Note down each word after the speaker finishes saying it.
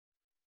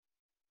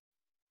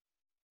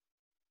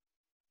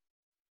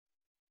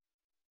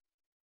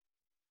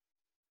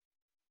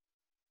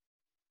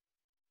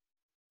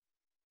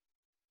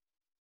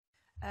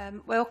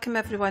Welcome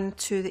everyone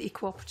to the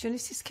Equal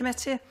Opportunities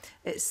Committee.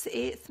 It's the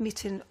 8th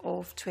meeting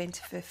of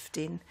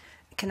 2015.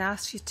 I can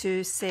ask you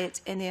to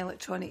set any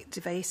electronic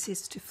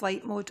devices to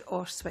flight mode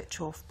or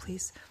switch off,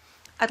 please.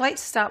 I'd like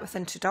to start with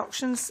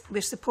introductions.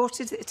 We're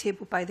supported at the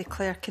table by the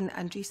clerking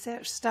and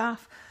research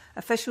staff,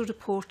 official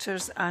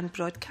reporters and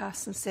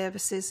broadcasting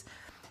services,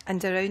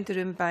 and around the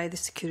room by the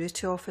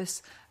security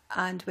office,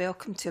 and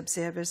welcome to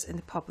observers in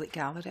the public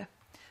gallery.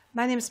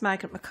 My name is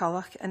Margaret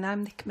McCulloch and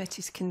I'm the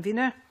committee's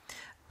convener,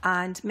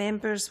 and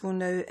members will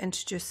now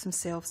introduce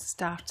themselves,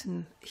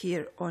 starting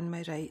here on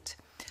my right.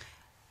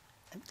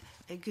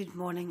 Good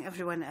morning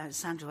everyone.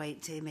 Sandra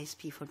White,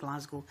 MSP for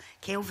Glasgow,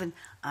 Kelvin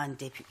and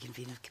Deputy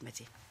Convener of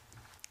Committee.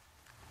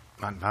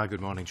 Good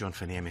morning, John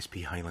Finney,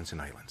 MSP Highlands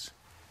and Islands.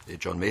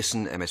 John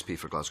Mason, MSP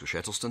for Glasgow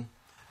Shettleston.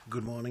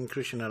 Good morning,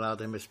 Christian Arad,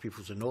 MSP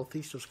for the North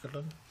East of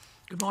Scotland.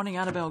 Good morning,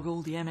 Annabel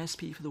Gould, the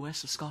MSP for the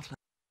West of Scotland.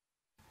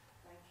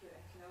 Thank you.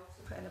 I can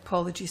also put in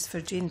apologies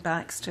for Jane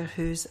Baxter,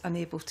 who's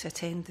unable to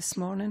attend this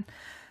morning.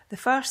 The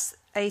first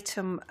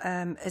item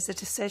is a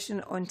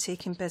decision on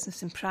taking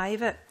business in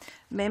private.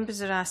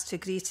 Members are asked to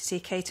agree to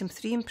take item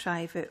 3 in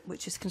private,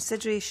 which is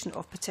consideration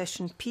of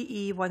petition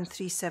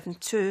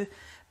PE1372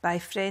 by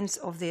Friends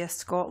of the Earth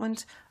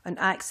Scotland on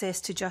access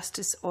to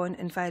justice on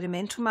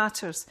environmental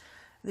matters.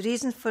 The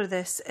reason for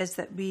this is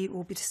that we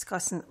will be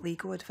discussing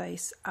legal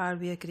advice. Are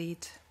we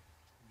agreed?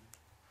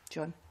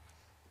 John.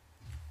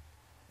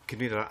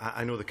 Convener,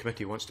 I know the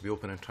committee wants to be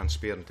open and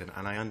transparent,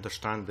 and I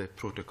understand the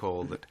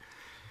protocol that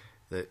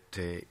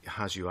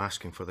has you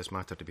asking for this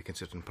matter to be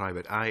considered in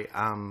private. I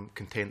am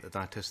content that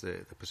that is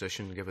the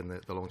position, given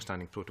the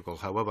long-standing protocol.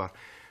 However,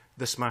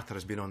 this matter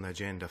has been on the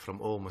agenda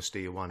from almost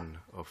day one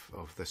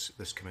of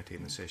this committee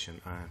in the session.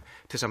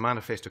 It is a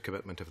manifesto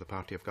commitment of the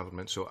party of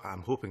government, so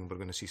I'm hoping we're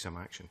going to see some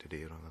action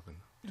today rather than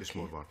just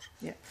more words.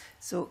 Yeah.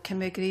 So can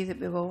we agree that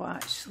we will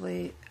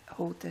actually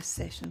hold this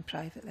session in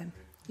private then?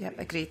 Yep,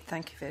 agreed.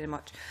 Thank you very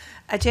much.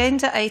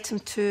 Agenda item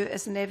 2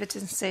 is an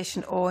evidence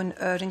session on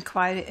our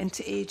inquiry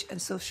into age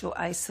and social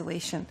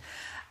isolation.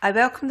 I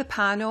welcome the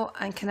panel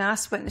and can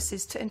ask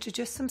witnesses to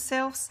introduce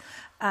themselves,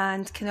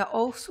 and can I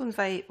also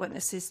invite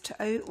witnesses to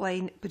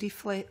outline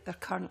briefly their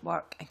current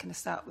work. And can I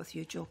start with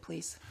you, Joe,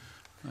 please?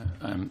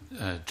 I'm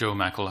Joe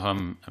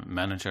McElholm,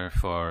 Manager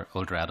for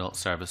Older Adult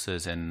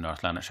Services in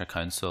North Lanarkshire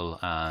Council,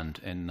 and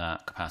in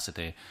that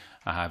capacity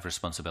I have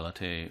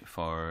responsibility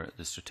for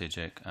the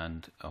strategic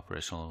and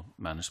operational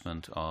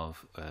management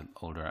of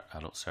older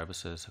adult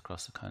services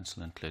across the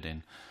council,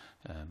 including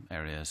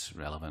areas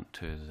relevant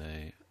to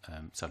the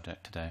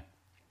subject today.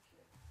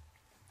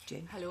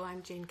 Jane. Hello,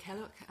 I'm Jane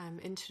Kellock. I'm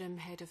Interim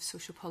Head of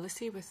Social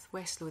Policy with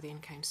West Lothian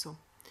Council.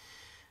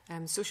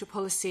 Social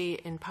Policy,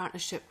 in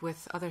partnership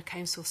with other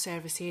council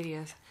service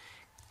areas,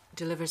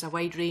 delivers a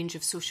wide range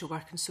of social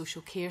work and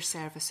social care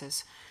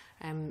services.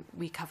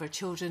 We cover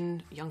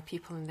children, young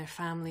people and their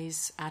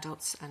families,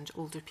 adults and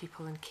older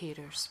people and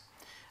carers,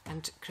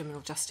 and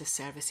criminal justice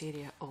service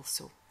area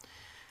also.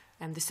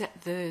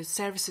 The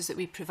services that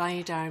we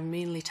provide are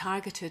mainly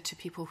targeted to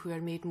people who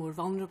are made more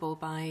vulnerable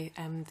by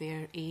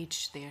their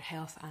age, their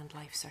health and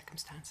life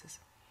circumstances.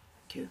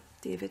 Thank you.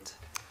 David.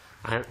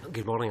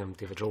 Good morning, I'm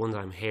David Rowland.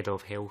 I'm Head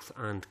of Health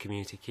and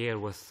Community Care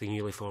with the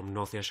newly formed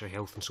North Ayrshire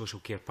Health and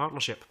Social Care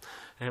Partnership.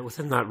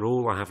 Within that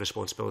role, I have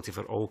responsibility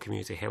for all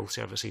community health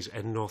services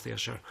in North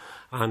Ayrshire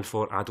and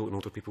for adult and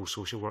older people's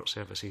social work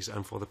services,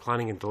 and for the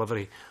planning and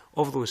delivery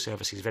of those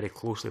services, very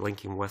closely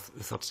linking with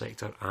the third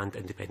sector and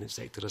independent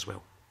sector as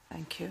well.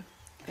 Thank you.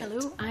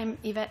 Hello, I'm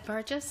Yvette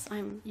Burgess.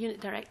 I'm Unit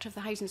Director of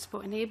the Housing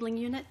Support Enabling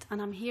Unit,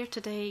 and I'm here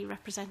today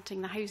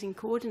representing the Housing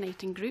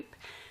Coordinating Group.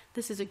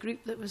 This is a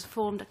group that was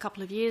formed a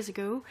couple of years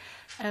ago,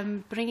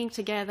 bringing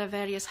together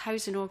various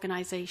housing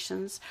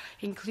organisations,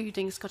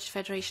 including Scottish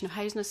Federation of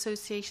Housing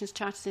Associations,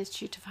 Chartered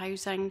Institute of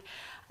Housing,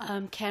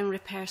 Care and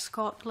Repair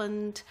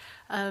Scotland,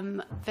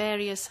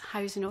 various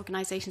housing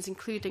organisations,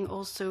 including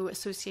also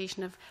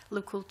Association of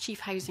Local Chief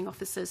Housing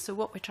Officers. So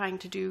what we're trying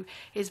to do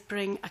is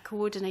bring a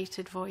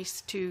coordinated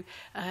voice to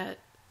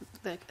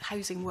the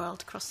housing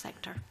world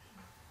cross-sector.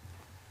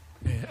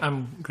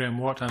 I'm Graham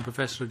Watt. I'm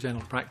Professor of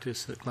General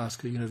Practice at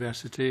Glasgow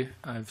University.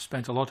 I've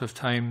spent a lot of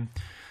time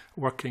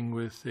working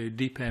with the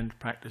deep end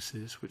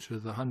practices, which are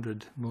the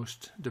 100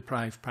 most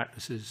deprived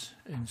practices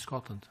in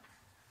Scotland.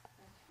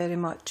 Very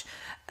much.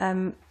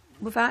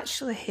 We've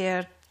actually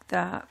heard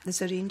that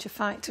there's a range of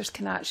factors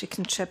can actually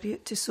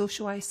contribute to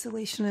social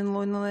isolation and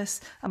loneliness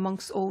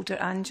amongst older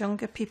and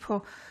younger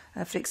people.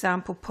 For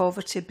example,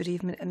 poverty,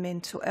 bereavement and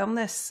mental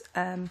illness.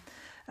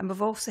 And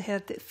we've also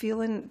heard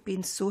that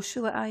being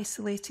socially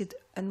isolated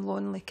and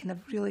lonely can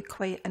have really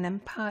quite an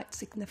impact,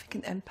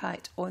 significant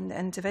impact on the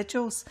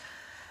individuals.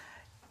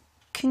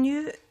 Can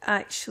you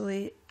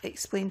actually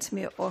explain to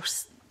me or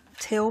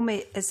tell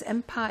me, is the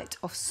impact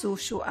of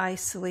social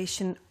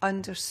isolation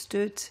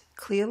understood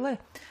clearly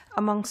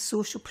among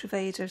social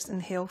providers in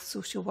health,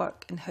 social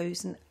work and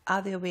housing?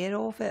 Are they aware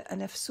of it?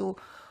 And if so,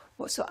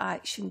 what sort of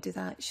action do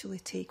they actually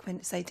take when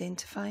it's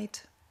identified?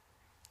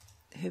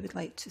 Who would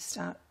like to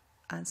start?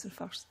 Answer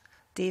first.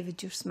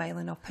 David, you're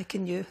smiling, I'll pick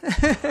on you.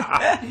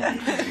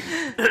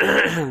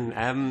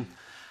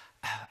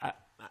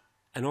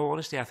 In all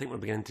honesty, I think we're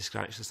beginning to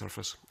scratch the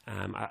surface.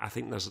 I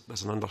think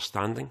there's an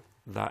understanding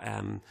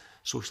that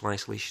social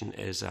isolation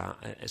is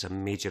a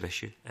major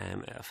issue.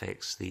 It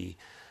affects the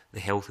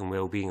health and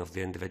well-being of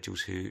the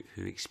individuals who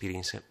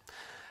experience it.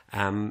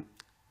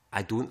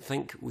 I don't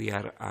think we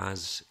are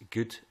as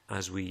good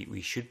as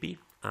we should be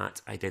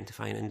at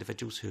identifying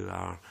individuals who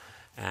are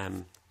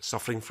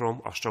suffering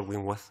from or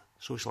struggling with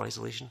social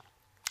isolation.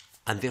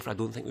 And therefore, I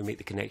don't think we make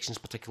the connections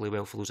particularly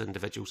well for those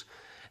individuals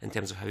in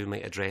terms of how we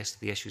might address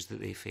the issues that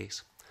they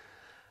face.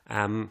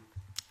 I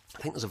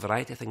think there's a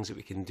variety of things that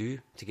we can do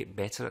to get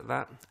better at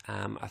that.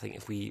 I think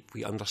if we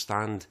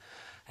understand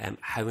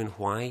how and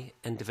why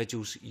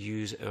individuals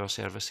use our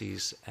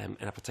services in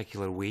a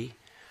particular way,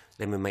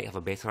 then we might have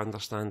a better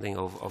understanding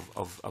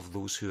of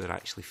those who are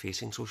actually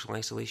facing social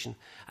isolation,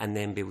 and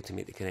then be able to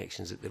make the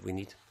connections that we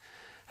need.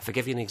 If I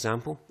give you an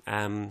example,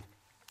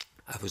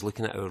 I was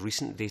looking at our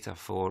recent data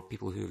for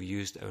people who have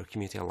used our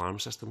community alarm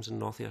systems in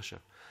North Ayrshire.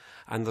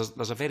 And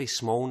there's a very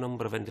small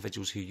number of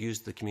individuals who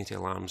use the community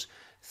alarms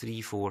 3,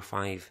 4,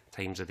 5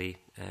 times a day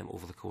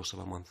over the course of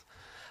a month.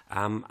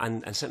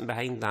 And sitting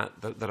behind that,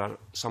 there are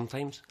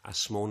sometimes a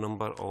small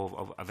number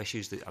of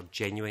issues that are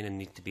genuine and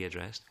need to be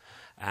addressed.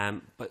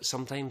 But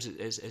sometimes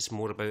it's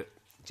more about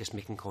just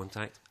making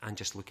contact and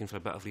just looking for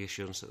a bit of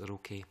reassurance that they're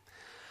okay.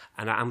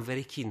 And I'm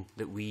very keen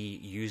that we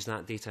use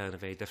that data in a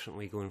very different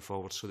way going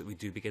forward, so that we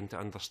do begin to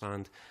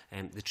understand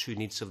the true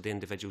needs of the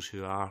individuals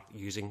who are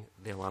using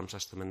the alarm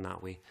system in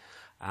that way.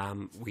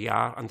 We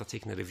are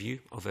undertaking a review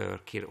of our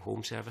care at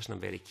home service, and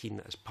I'm very keen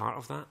that as part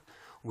of that,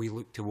 we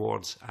look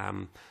towards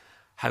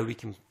how we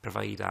can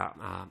provide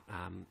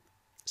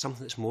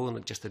something that's more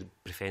than just a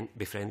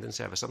befriending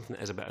service, something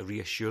that is a bit of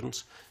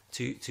reassurance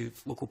to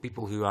local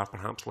people who are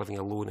perhaps living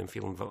alone and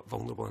feeling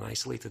vulnerable and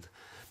isolated.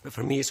 But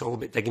for me, it's all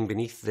about digging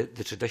beneath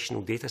the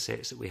traditional data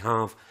sets that we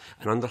have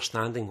and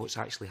understanding what's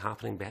actually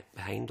happening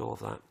behind all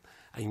of that,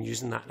 and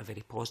using that in a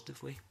very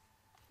positive way.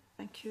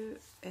 Thank you.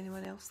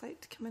 Anyone else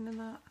like to come in on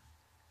that?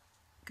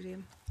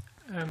 Graham?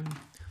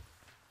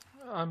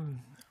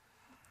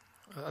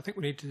 I think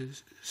we need to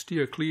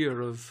steer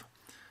clear of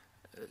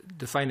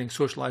defining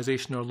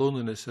socialisation or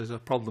loneliness as a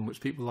problem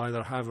which people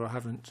either have or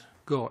haven't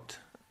got,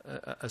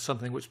 as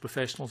something which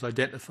professionals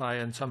identify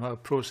and somehow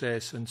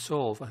process and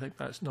solve. I think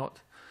that's not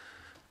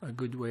a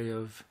good way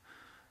of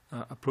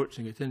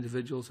approaching it.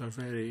 Individuals are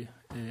very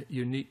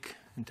unique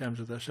in terms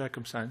of their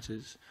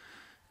circumstances.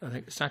 I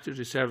think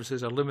statutory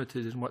services are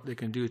limited in what they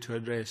can do to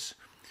address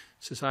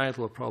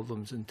societal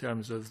problems in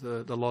terms of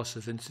the loss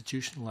of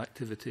institutional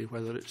activity,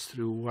 whether it's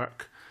through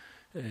work,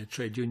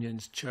 trade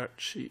unions,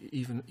 church,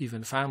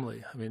 even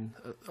family. I mean,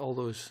 all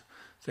those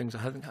things I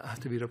think have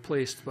to be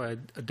replaced by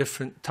a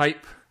different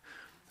type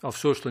of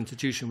social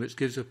institution which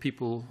gives a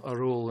people a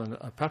role and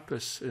a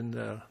purpose in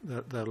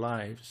their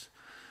lives.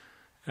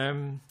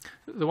 The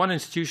one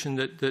institution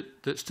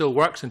that still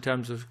works in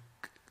terms of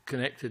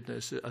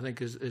connectedness, I think,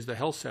 is the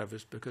health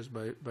service, because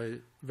by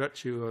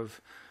virtue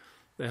of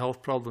the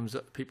health problems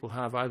that people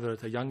have either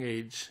at a young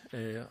age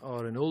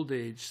or in old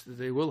age,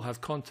 they will have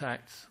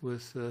contact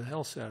with the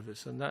health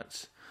service, and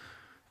that's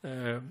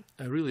a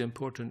really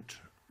important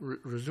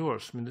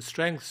resource. I mean, the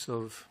strengths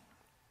of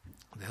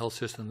the health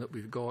system that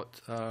we've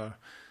got are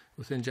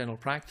within general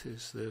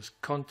practice. There's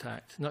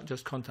contact, not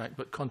just contact,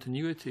 but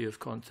continuity of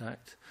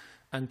contact,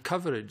 and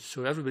coverage,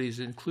 so everybody's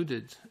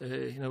included.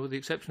 With the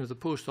exception of the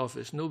post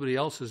office, nobody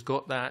else has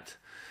got that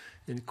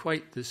in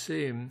quite the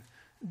same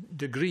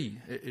degree.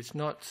 It's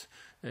not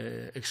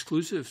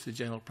exclusive to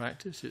general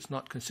practice, it's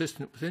not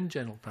consistent within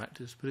general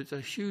practice, but it's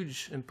a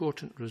huge,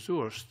 important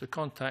resource, the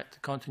contact, the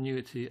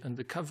continuity and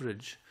the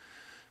coverage,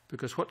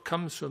 because what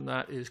comes from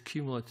that is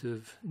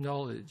cumulative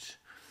knowledge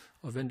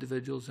of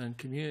individuals and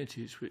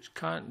communities which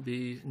can't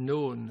be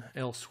known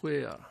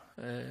elsewhere.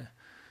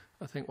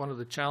 I think one of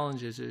the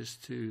challenges is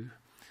to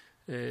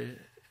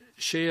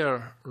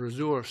share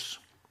resource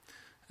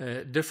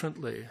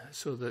differently,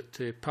 so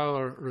that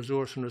power,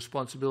 resource and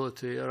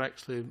responsibility are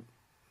actually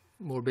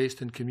more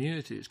based in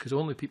communities, because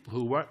only people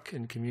who work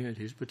in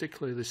communities,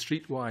 particularly the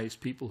streetwise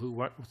people who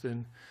work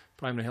within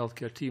primary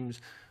healthcare teams,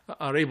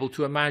 are able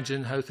to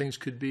imagine how things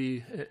could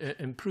be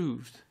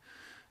improved.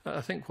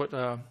 I think what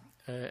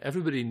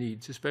everybody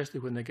needs, especially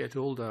when they get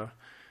older,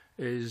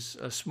 is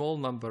a small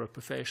number of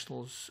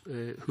professionals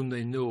whom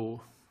they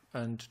know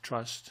and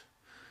trust,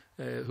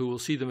 who will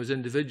see them as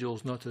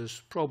individuals, not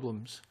as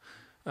problems,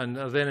 and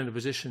are then in a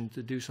position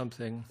to do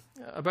something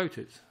about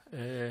it.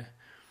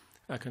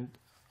 I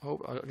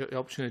hope I'll get the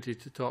opportunity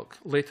to talk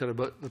later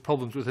about the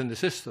problems within the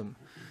system,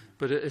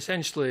 but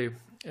essentially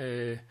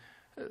the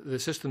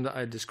system that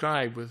I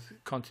described with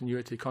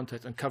continuity,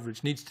 contact and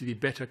coverage needs to be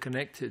better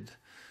connected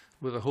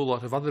with a whole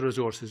lot of other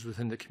resources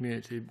within the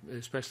community,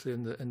 especially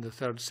in the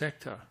third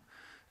sector.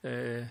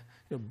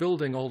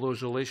 Building all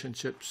those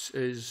relationships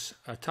is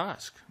a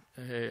task,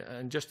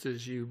 And just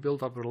as you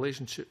build up a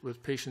relationship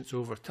with patients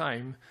over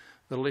time,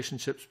 the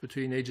relationships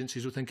between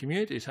agencies within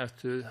communities have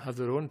to have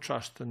their own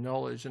trust and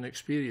knowledge and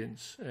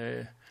experience.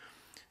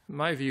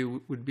 My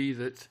view would be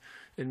that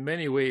in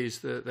many ways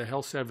the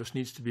health service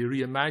needs to be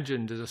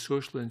reimagined as a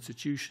social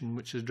institution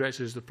which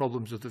addresses the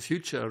problems of the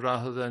future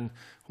rather than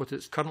what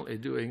it's currently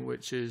doing,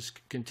 which is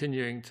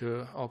continuing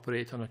to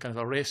operate on a kind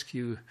of a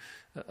rescue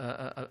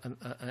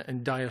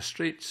in dire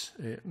straits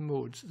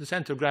modes. The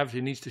centre of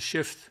gravity needs to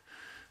shift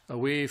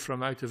away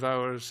from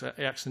out-of-hours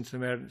accident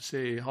and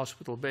emergency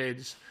hospital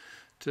beds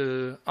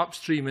to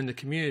upstream in the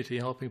community,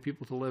 helping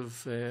people to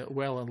live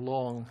well and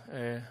long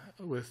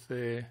with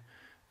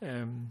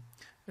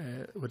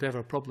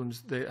whatever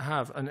problems they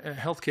have. And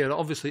healthcare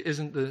obviously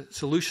isn't the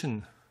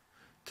solution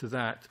to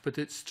that, but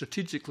it's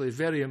strategically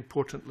very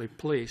importantly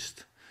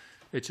placed.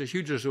 It's a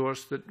huge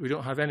resource that we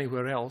don't have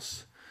anywhere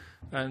else.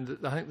 And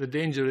I think the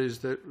danger is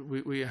that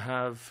we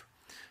have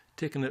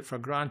taken it for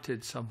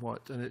granted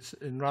somewhat, and it's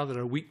in rather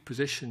a weak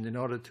position in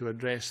order to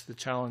address the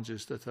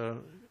challenges that are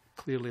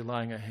clearly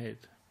lying ahead.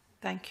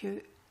 Thank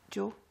you.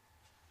 Joe?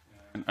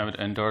 I would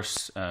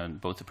endorse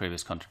both the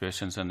previous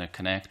contributions and the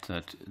connect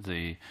that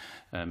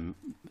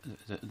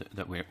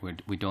that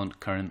we don't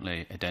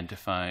currently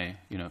identify,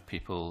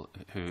 people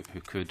who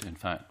could in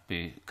fact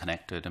be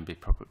connected and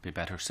be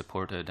better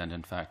supported, and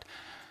in fact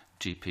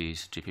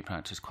GP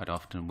practice quite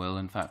often will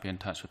in fact be in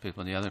touch with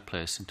people. The other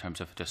place, in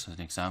terms of just as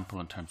an example,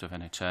 in terms of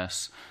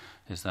NHS,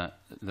 is that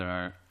there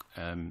are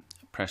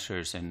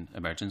pressures in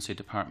emergency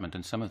department,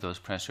 and some of those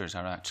pressures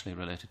are actually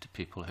related to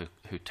people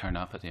who turn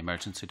up at the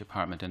emergency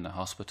department in the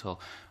hospital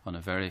on a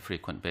very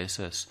frequent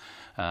basis,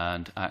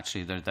 and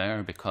actually they're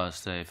there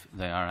because they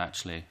are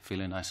actually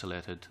feeling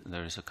isolated.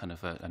 There is a kind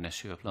of an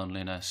issue of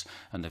loneliness,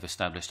 and they've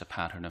established a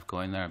pattern of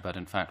going there. But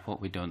in fact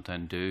what we don't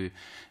then do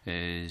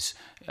is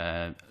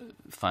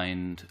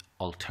find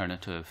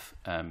alternative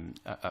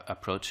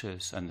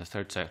approaches, and the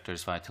third sector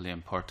is vitally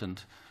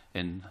important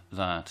in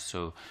that.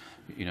 So,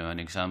 an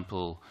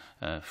example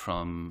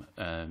from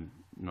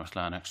North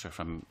Lanarkshire,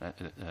 from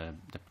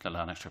the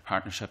Lanarkshire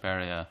Partnership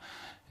area,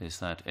 is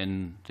that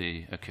in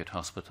the acute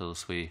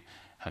hospitals we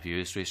have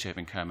used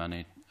reshaping care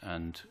money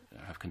and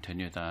have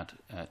continued that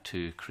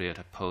to create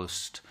a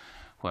post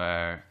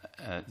where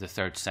the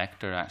third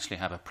sector actually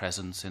have a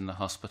presence in the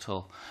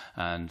hospital,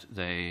 and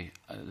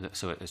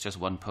so it's just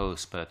one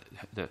post, but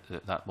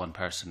that one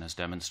person has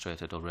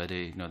demonstrated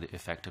already, the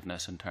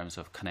effectiveness in terms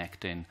of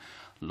connecting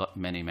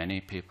many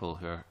people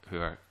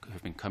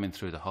who've been coming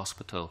through the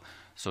hospital,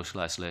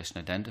 social isolation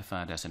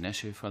identified as an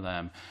issue for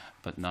them,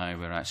 but now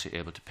we're actually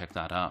able to pick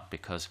that up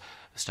because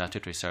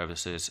statutory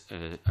services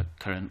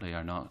currently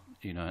are not,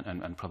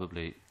 and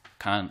probably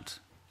can't,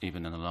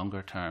 even in the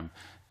longer term,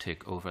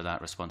 take over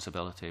that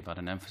responsibility. But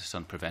an emphasis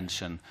on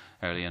prevention,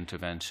 early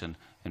intervention,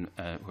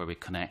 where we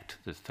connect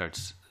the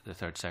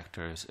third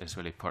sector is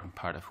really important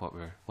part of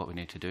what we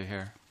need to do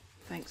here.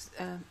 Thanks.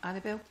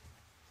 Annabelle?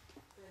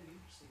 Very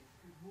interesting.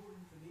 Could more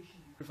information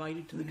be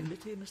provided to the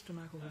committee, Mr.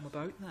 McElholm,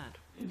 about that?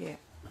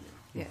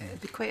 Yeah,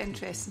 it'd be quite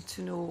interesting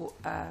to know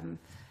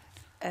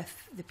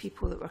if the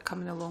people that were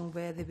coming along,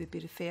 where they would be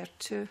referred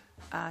to,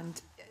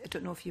 and I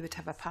don't know if you would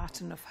have a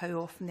pattern of how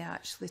often they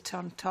actually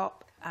turned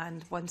up,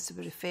 and once they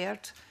were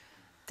referred,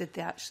 did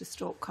they actually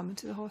stop coming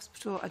to the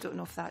hospital? I don't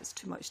know if that's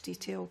too much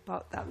detail,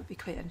 but that would be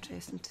quite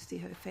interesting to see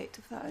how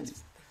effective that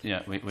is.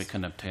 Yeah, we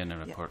can obtain a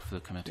report for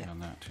the committee on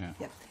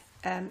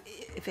that.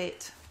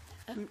 Yvette?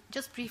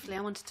 Just briefly, I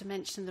wanted to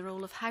mention the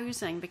role of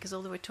housing, because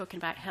although we're talking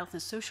about health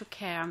and social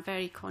care, I'm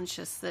very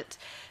conscious that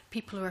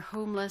people who are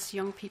homeless,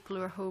 young people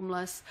who are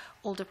homeless,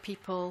 older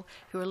people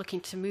who are looking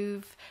to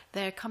move,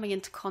 they're coming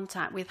into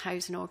contact with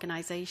housing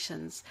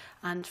organisations,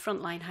 and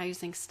frontline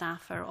housing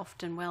staff are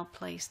often well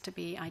placed to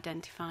be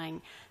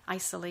identifying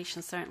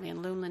isolation, certainly,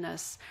 and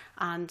loneliness,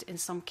 and in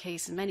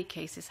many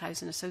cases,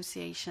 housing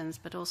associations,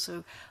 but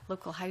also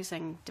local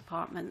housing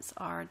departments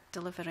are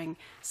delivering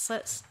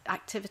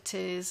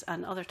activities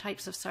and other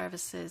types of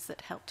services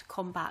that help to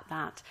combat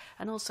that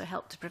and also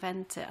help to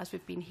prevent it, as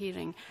we've been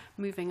hearing,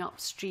 moving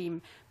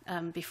upstream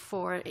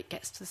before it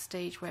gets to the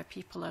stage where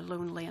people are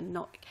lonely and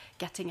not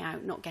getting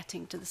out, not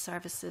getting to the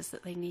services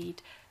that they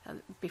need.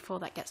 Before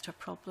that gets to a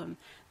problem,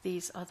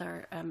 these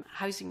other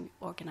housing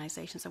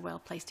organisations are well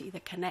placed to either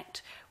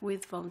connect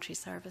with voluntary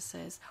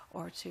services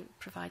or to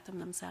provide them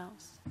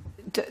themselves.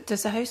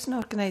 Does the housing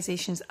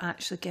organisations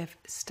actually give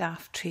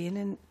staff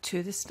training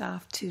to the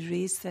staff to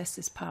raise this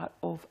as part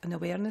of an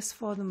awareness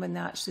for them when they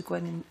actually go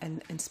in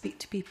and speak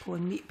to people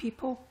and meet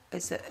people?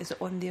 Is it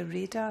on their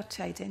radar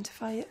to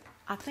identify it?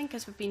 I think,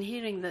 as we've been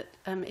hearing, that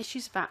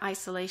issues about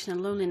isolation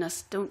and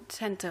loneliness don't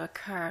tend to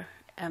occur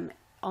in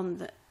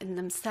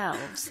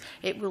themselves.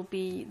 There'll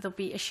be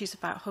issues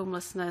about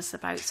homelessness,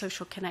 about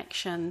social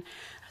connection,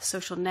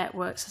 social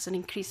networks. There's an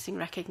increasing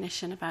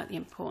recognition about the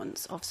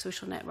importance of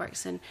social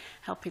networks in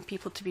helping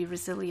people to be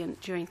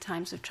resilient during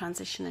times of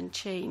transition and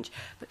change.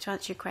 But to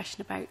answer your question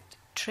about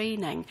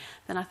training,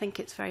 then I think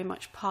it's very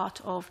much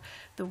part of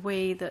the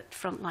way that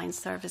frontline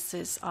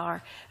services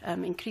are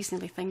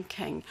increasingly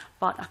thinking.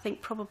 But I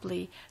think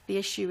probably the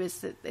issue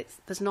is that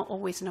there's not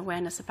always an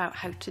awareness about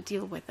how to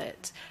deal with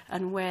it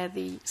and where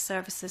the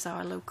services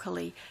are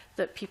locally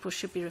that people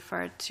should be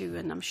referred to,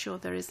 and I'm sure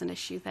there is an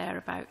issue there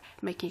about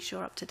making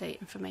sure up-to-date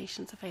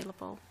information is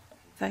available.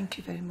 Thank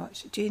you very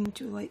much. Jane,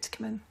 do you like to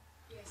come in?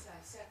 Yes,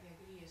 I certainly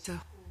agree. It's a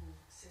whole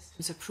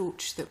systems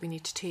approach that we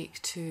need to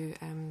take to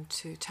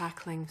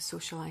tackling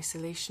social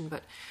isolation.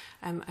 But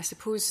I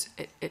suppose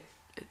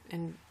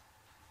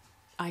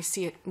I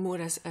see it more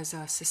as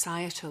a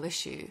societal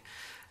issue,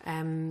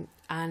 and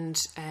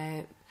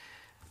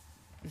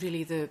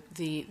really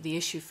the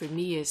issue for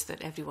me is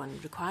that everyone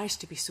requires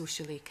to be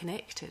socially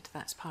connected.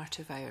 That's part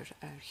of our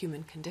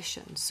human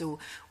condition. So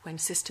when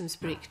systems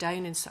break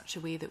down in such a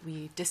way that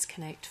we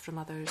disconnect from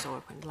others,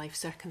 or when life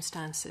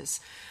circumstances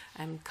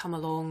come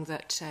along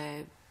that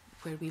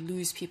where we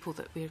lose people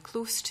that we're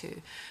close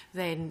to,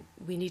 then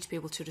we need to be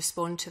able to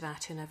respond to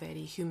that in a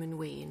very human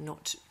way and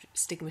not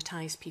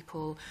stigmatise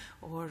people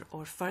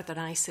or further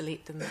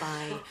isolate them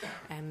by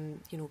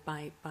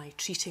by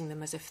treating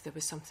them as if there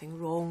was something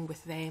wrong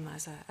with them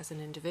as an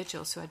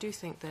individual. So I do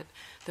think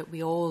that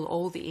we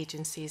all the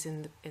agencies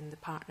in the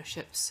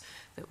partnerships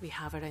that we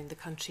have around the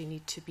country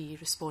need to be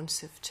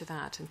responsive to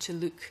that and to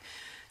look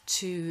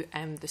to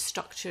the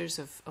structures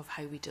of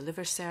how we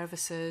deliver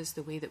services,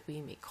 the way that we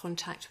make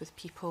contact with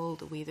people,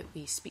 the way that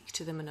we speak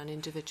to them on an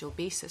individual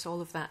basis. All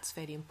of that's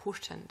very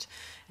important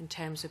in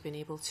terms of being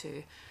able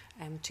to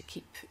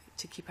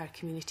keep our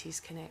communities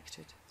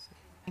connected. So.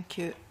 Thank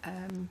you.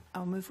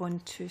 I'll move on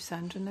to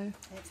Sandra now.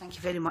 Thank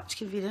you very much,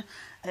 Convener.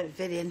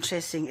 Very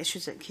interesting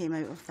issues that came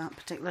out of that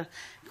particular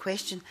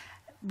question.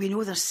 We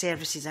know there's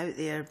services out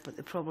there, but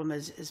the problem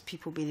is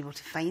people being able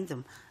to find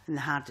them and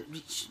the hard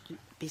reach,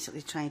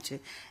 basically trying to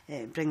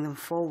bring them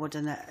forward.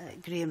 And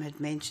Graham had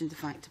mentioned the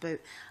fact about,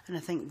 and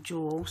I think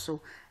Joe also,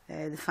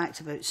 the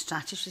fact about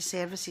statutory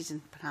services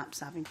and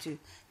perhaps having to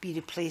be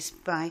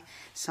replaced by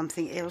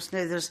something else.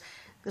 Now, there's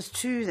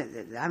two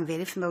that I'm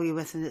very familiar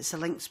with, and it's the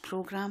Links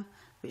programme,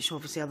 which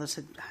obviously others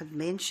had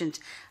mentioned,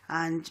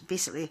 and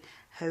basically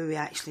how we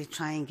actually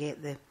try and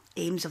get the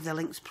aims of the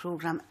Links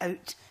programme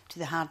out to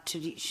the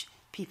hard-to-reach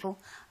people.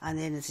 And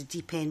then there's a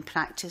deep end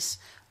practice,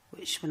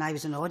 which when I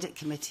was on the audit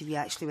committee, we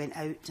actually went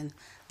out and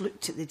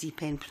looked at the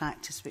deep end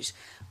practice, which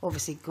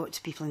obviously got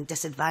to people in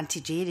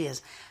disadvantaged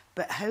areas.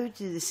 But how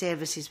do the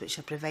services which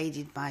are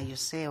provided by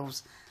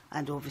yourselves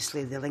and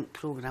obviously the Link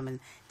programme and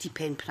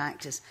deep end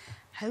practice,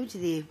 how do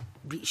they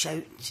reach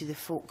out to the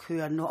folk who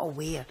are not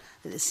aware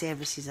that the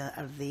services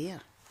are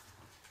there?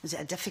 Was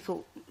it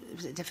difficult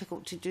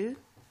to do?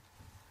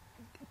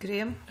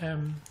 Graham?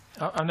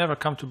 I'm never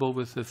comfortable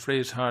with the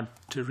phrase hard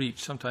to reach.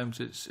 Sometimes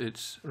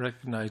it's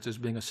recognised as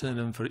being a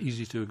synonym for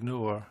easy to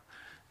ignore.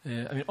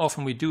 I mean,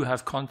 often we do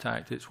have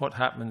contact. It's what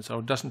happens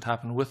or doesn't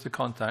happen with the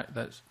contact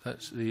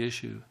that's the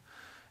issue.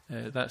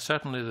 That's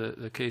certainly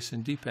the case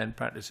in deep end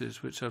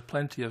practices, which have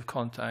plenty of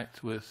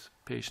contact with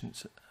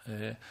patients,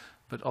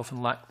 but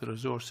often lack the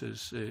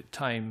resources,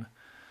 time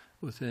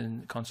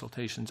within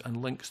consultations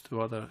and links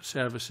to other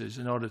services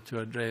in order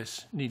to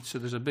address needs. So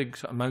there's a big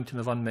sort of mountain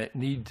of unmet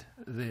need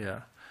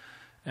there.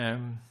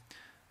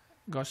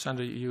 Gosh,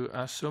 Sandra, you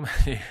asked so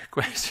many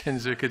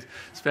questions. We could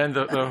spend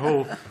the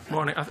whole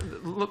morning.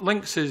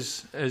 Links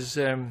is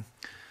an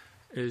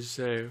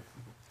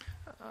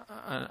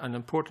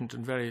important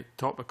and very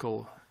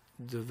topical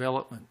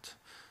development.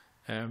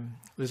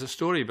 There's a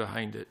story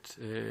behind it.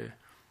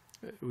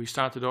 We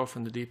started off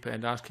in the deep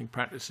end asking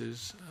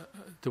practices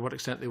to what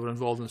extent they were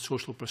involved in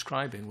social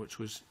prescribing, which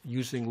was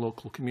using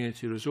local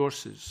community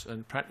resources,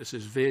 and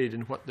practices varied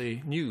in what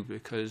they knew,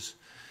 because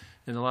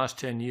in the last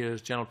 10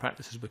 years general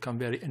practice has become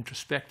very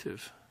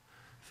introspective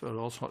for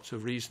all sorts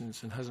of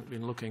reasons and hasn't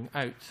been looking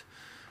out.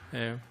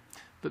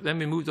 But then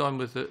we moved on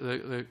with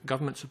the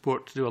government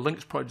support to do a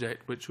links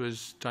project, which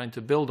was trying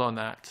to build on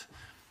that.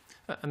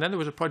 And then there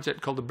was a project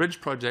called the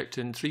Bridge Project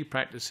in 3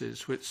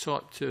 practices, which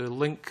sought to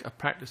link a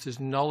practice's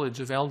knowledge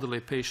of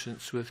elderly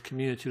patients with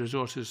community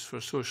resources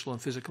for social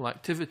and physical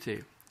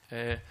activity.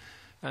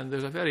 And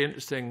there's a very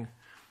interesting,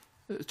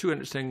 2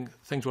 interesting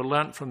things were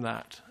learnt from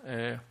that.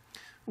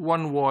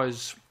 One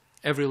was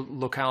every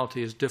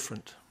locality is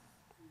different.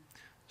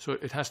 So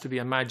it has to be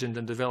imagined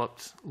and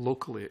developed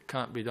locally. It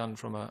can't be done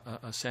from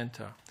a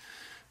centre.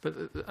 But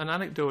an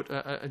anecdote,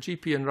 a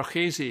GP in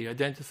Rochézy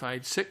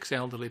identified 6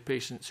 elderly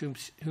patients whom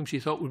she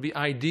thought would be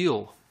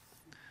ideal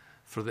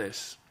for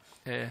this,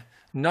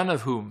 none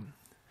of whom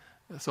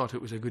thought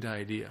it was a good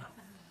idea.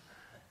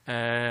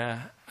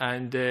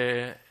 And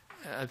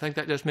I think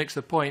that just makes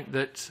the point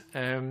that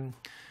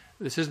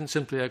this isn't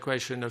simply a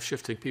question of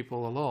shifting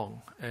people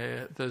along.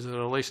 There's a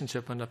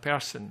relationship and a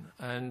person.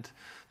 And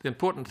the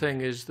important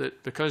thing is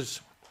that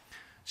because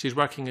she's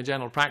working in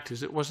general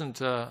practice, it wasn't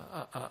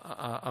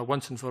a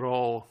once and for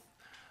all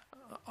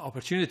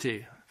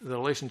opportunity. The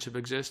relationship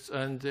exists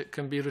and it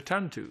can be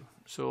returned to.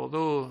 So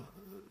although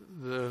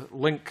the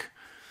link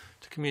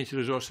to community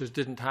resources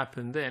didn't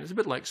happen then. It's a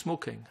bit like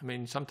smoking. I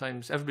mean,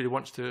 sometimes everybody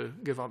wants to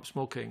give up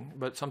smoking,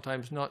 but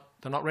sometimes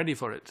they're not ready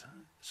for it.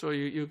 So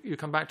you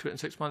come back to it in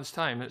 6 months'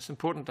 time. It's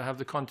important to have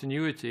the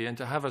continuity and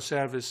to have a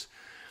service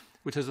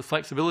which has the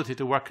flexibility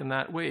to work in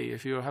that way.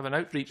 If you have an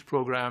outreach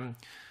programme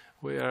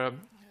where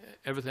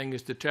everything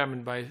is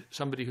determined by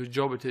somebody whose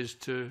job it is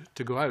to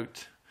go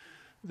out,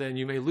 then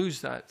you may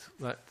lose that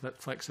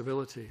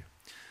flexibility.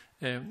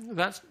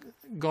 That's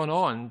gone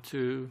on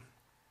to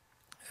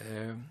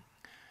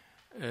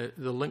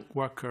the link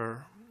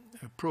worker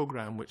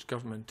programme, which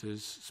government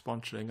is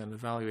sponsoring and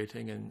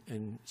evaluating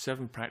in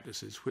 7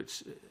 practices,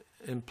 which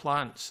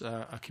implants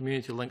a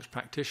community links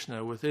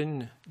practitioner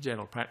within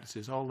general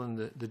practices, all in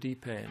the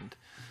deep end.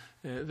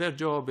 Their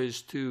job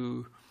is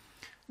to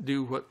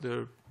do what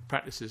their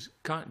practices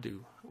can't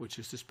do, which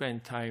is to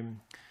spend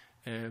time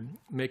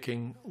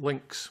making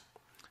links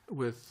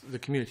with the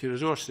community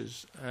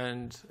resources,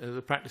 and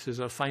the practices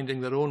are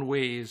finding their own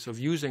ways of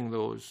using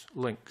those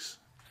links.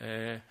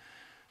 There's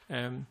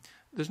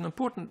an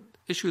important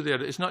issue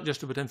there. It's not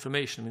just about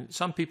information. I mean,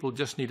 some people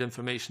just need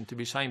information to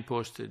be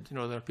signposted. You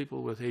know, there are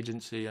people with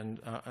agency and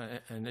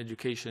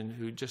education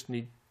who just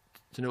need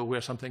to know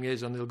where something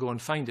is, and they'll go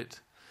and find it.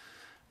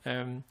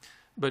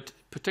 But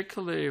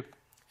particularly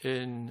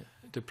in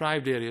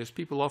deprived areas,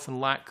 people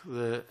often lack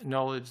the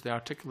knowledge, the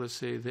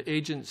articulacy, the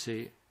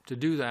agency to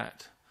do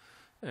that,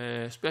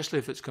 especially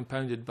if it's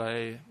compounded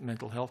by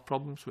mental health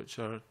problems, which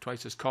are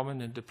twice as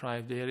common in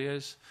deprived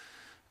areas.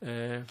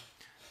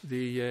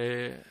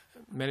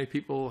 Many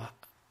people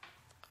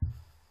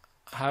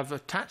have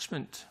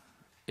attachment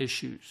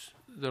issues.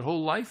 Their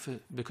whole life,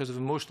 because of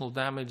emotional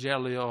damage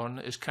early on,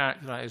 is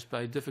characterised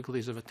by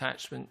difficulties of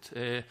attachment,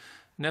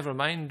 never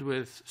mind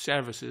with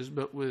services,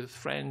 but with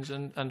friends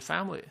and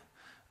family.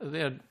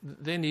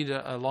 They need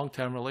a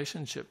long-term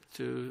relationship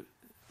to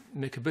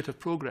make a bit of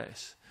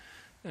progress.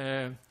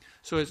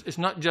 So it's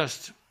not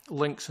just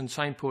links and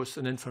signposts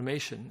and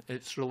information,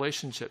 it's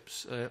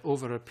relationships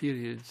over a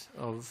period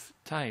of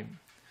time.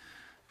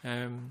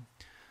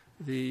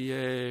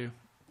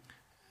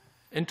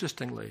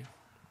 Interestingly,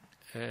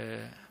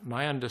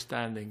 my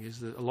understanding is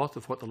that a lot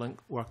of what the link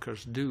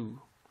workers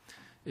do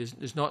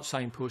is not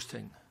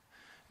signposting.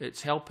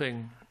 It's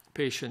helping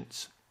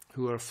patients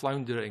who are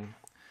floundering,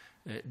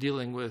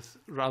 dealing with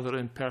rather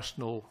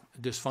impersonal,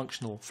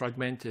 dysfunctional,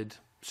 fragmented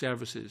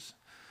services.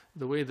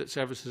 The way that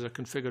services are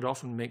configured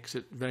often makes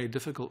it very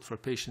difficult for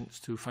patients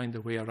to find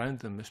their way around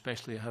them,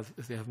 especially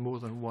if they have more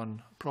than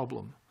one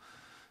problem.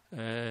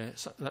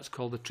 So that's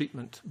called the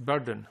treatment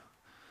burden.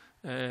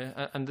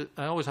 And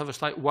I always have a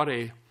slight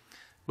worry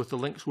with the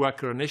Links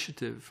Worker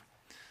initiative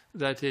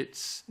that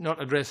it's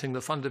not addressing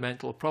the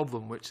fundamental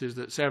problem, which is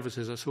that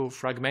services are so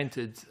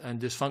fragmented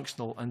and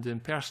dysfunctional and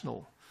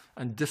impersonal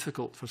and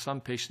difficult for some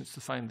patients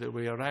to find their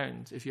way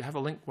around. If you have a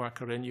link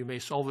worker in, you may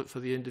solve it for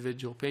the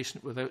individual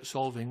patient without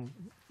solving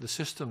the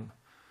system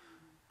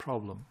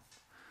problem.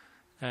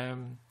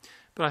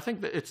 But I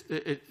think that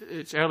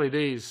it's early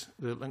days,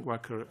 the link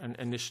worker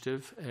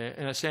initiative.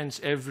 In a sense,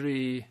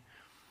 every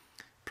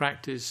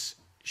practice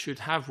should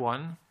have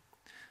one,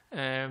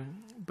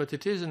 but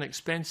it is an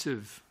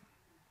expensive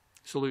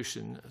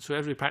solution, so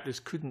every practice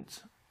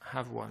couldn't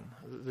have one.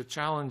 The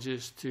challenge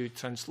is to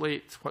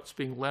translate what's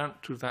being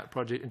learnt through that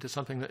project into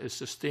something that is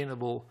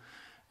sustainable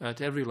at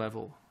every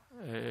level.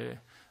 And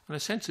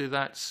essentially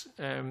that's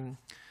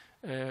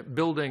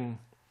building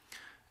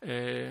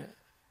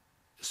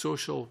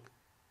social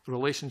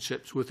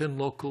relationships within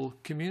local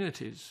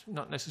communities,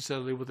 not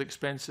necessarily with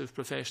expensive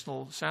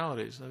professional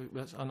salaries.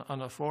 That's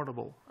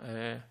unaffordable.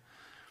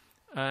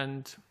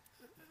 And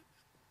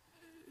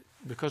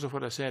because of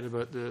what I said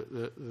about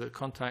the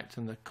contact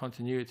and the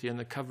continuity and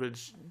the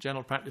coverage,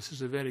 general practice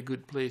is a very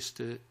good place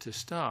to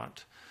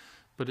start.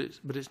 But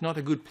it's not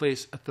a good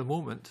place at the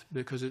moment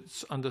because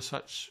it's under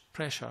such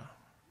pressure.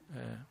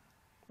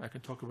 I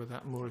can talk about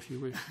that more if you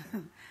wish.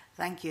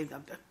 Thank you. I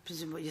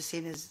presume what you're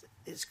saying is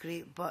it's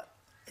great, but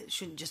it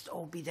shouldn't just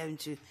all be down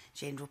to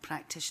general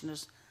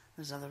practitioners.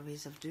 There's other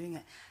ways of doing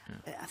it.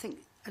 Yeah. I think,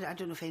 I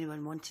don't know if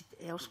anyone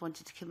else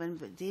wanted to come in,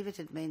 but David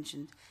had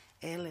mentioned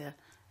earlier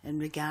in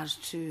regards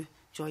to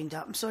joined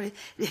up. I'm sorry,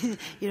 you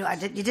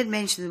did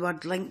mention the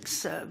word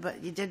links,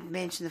 but you did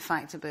mention the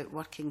fact about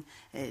working,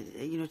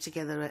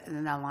 together in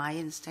an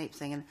alliance type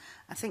thing. And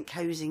I think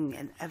housing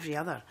and every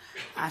other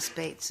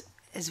aspect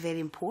is very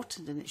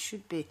important, and it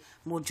should be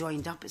more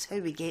joined up. It's how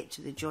we get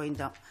to the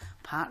joined up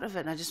part of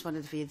it. And I just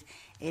wondered if you had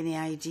any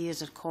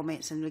ideas or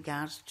comments in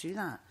regards to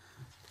that.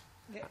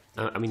 Yeah.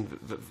 I mean,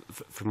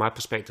 from my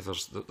perspective,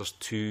 there's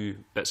 2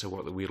 bits of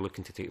work that we're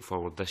looking to take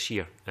forward this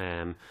year.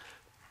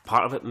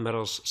 Part of it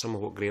mirrors some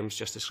of what Graham's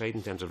just described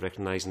in terms of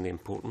recognising the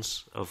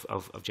importance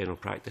of general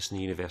practice and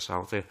the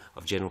universality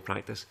of general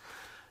practice,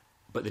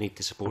 but the need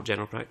to support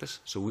general practice.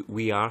 So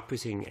we are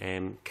putting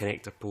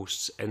connector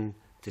posts into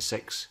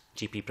 6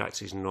 GP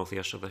practices in North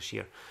Ayrshire this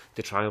year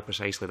to trial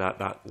precisely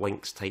that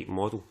links type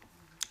model.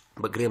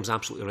 But Graham's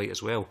absolutely right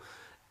as well.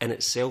 In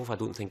itself, I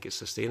don't think it's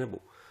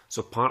sustainable.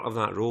 So part of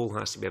that role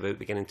has to be about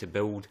beginning to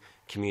build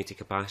community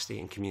capacity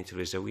and community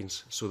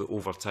resilience, so that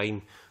over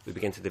time we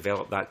begin to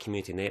develop that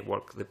community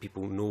network that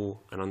people know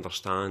and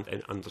understand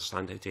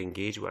how to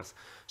engage with,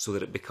 so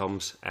that it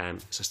becomes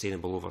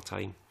sustainable over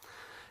time.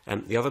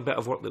 The other bit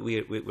of work that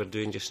we're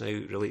doing just now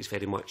relates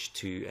very much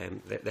to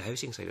the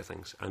housing side of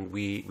things, and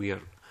we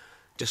are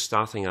just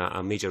starting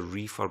a major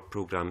refurb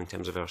programme in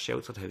terms of our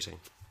sheltered housing.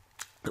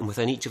 And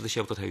within each of the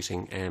sheltered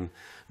housing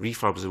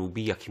refurbs, there will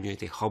be a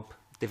community hub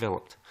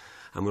developed.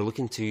 And we're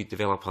looking to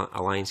develop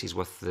alliances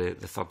with the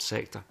third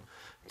sector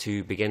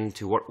to begin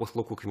to work with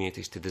local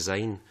communities to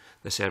design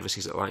the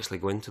services that will actually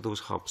go into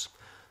those hubs.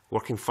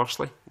 Working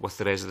firstly with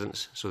the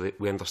residents so that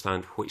we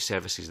understand which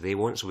services they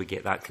want, so we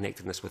get that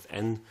connectedness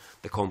within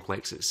the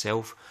complex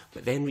itself,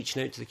 but then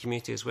reaching out to the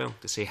community as well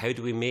to say, how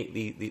do we make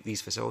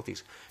these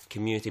facilities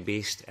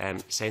community-based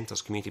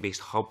centres,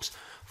 community-based hubs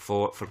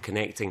for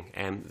connecting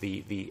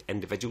the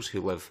individuals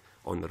who live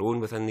on their own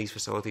within these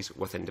facilities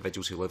with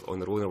individuals who live on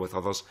their own or with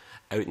others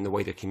out in the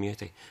wider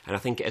community. And I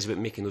think it is about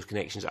making those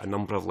connections at a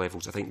number of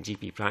levels. I think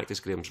GP practice,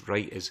 Graham's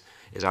right, is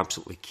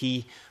absolutely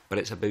key, but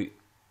it's about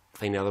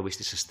finding other ways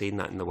to sustain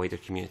that in the wider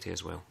community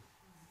as well.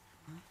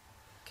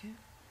 Okay.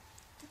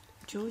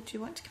 Joe, do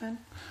you want to come in?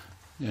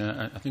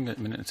 Yeah, I think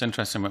it's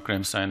interesting what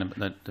Graham's saying,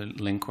 that the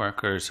link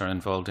workers are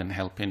involved in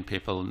helping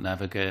people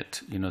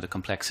navigate, the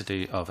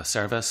complexity of a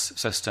service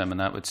system, and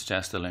that would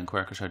suggest the link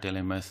workers are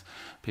dealing with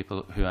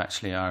people who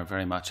actually are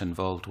very much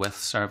involved with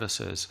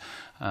services.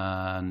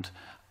 And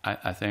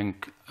I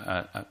think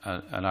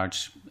a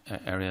large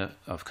area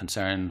of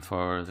concern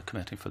for the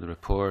committee for the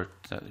report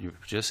that you're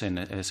producing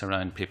is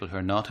around people who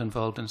are not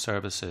involved in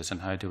services,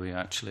 and how do we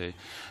actually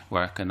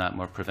work in that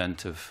more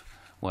preventive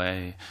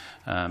way.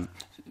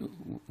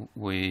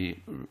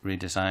 We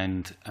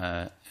redesigned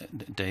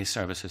day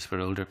services for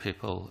older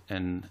people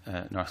in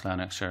North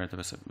Lanarkshire. There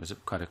was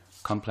quite a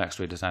complex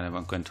redesign. I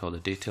won't go into all the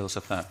details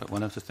of that, but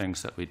one of the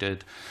things that we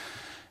did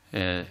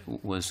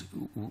was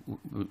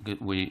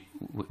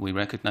we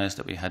recognised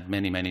that we had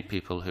many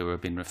people who were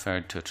being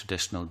referred to a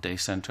traditional day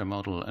centre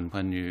model, and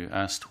when you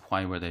asked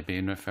why were they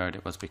being referred,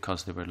 it was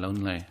because they were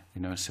lonely.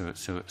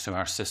 So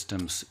our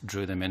systems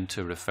drew them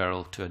into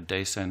referral to a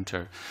day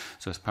centre.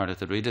 So as part of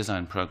the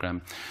redesign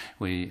programme,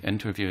 we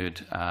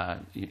interviewed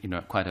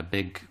quite a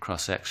big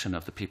cross section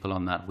of the people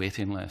on that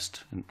waiting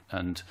list,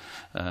 and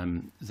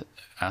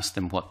asked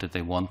them what did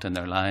they want in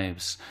their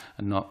lives,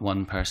 and not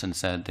one person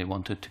said they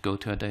wanted to go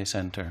to a day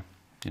centre.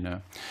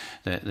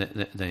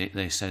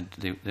 They said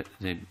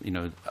they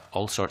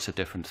all sorts of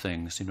different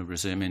things.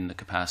 Resuming the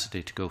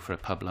capacity to go for a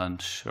pub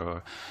lunch,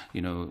 or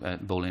a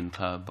bowling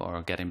club,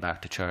 or getting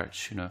back to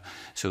church.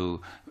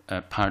 So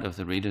part of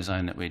the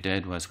redesign that we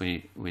did was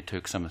we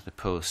took some of the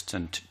posts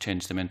and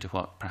changed them into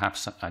what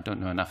perhaps I don't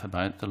know enough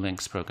about the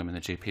links program in the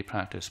GP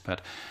practice,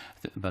 but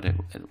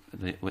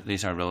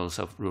these are roles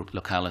of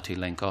locality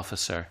link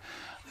officer.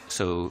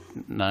 So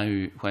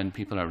now when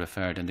people are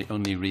referred, and the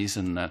only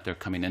reason that they're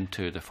coming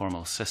into the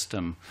formal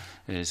system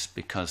is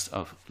because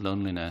of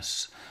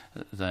loneliness,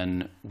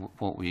 then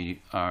what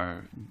we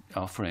are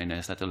offering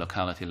is that the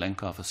locality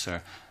link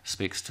officer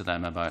speaks to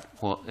them about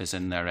what is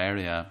in their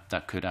area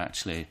that could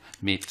actually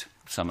meet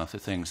some of the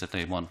things that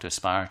they want to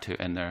aspire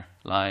to in their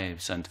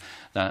lives, and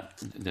that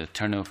the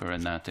turnover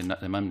in that,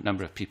 the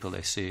number of people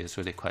they see is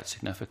really quite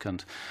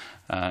significant.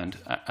 And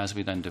as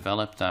we then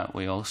developed that,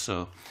 we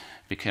also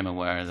became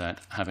aware that,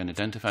 having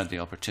identified the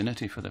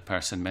opportunity for the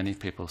person, many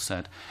people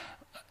said,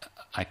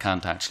 I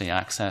can't actually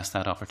access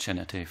that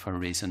opportunity for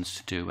reasons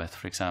to do with,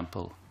 for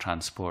example,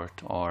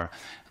 transport, or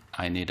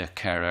I need a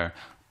carer,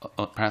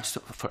 perhaps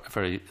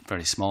for a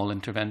very small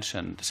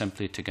intervention,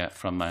 simply to get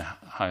from my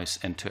house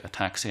into a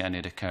taxi, I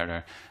need a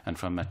carer, and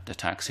from a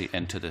taxi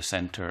into the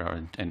centre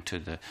or into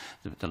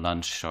the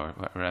lunch or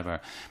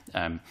wherever.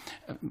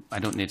 I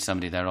don't need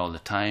somebody there all the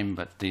time,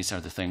 but these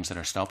are the things that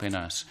are stopping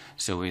us.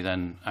 So we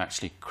then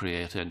actually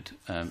created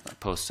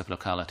posts of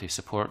locality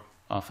support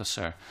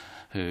officer,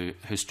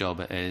 whose job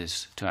it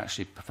is to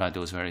actually provide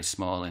those very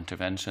small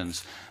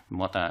interventions. And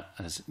what that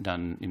has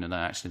done, that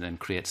actually then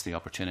creates the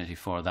opportunity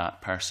for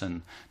that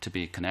person to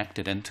be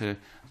connected into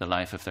the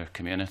life of their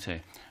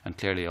community. And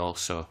clearly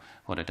also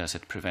what it does,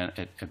 it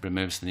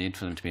removes the need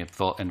for them to be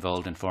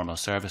involved in formal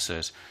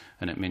services,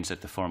 and it means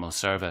that the formal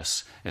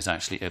service is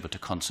actually able to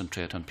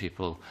concentrate on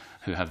people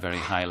who have very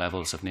high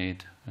levels of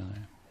need.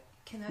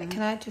 Really.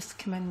 Can I just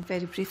come in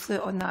very briefly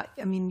on that?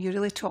 I mean, you're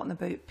really talking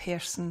about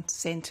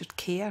person-centred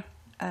care.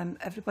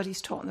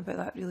 Everybody's talking about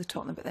that, really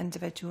talking about the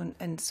individual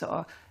and sort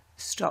of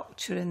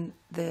structuring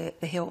the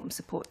help and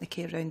support and the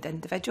care around the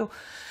individual.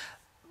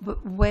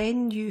 But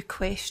when you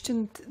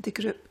questioned the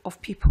group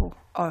of people,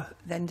 or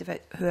the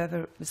individual,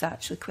 whoever was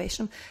actually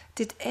questioning,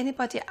 did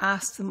anybody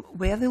ask them,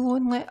 were they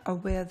lonely or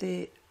were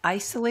they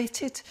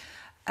isolated?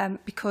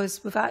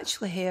 Because we've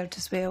actually heard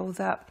as well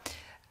that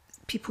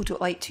people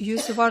don't like to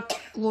use the word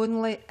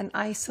lonely and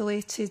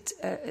isolated.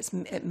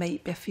 It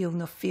might be a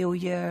feeling of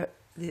failure,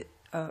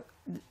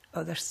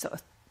 or they're sort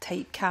of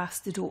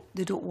typecast.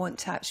 They don't want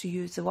to actually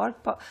use the word.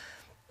 But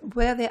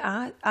were they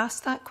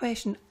asked that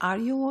question, are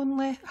you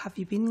lonely? Have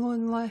you been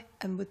lonely?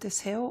 And would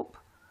this help?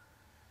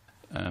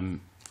 I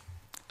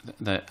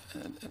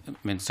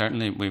mean,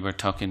 certainly we were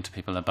talking to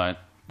people about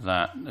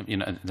that,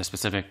 the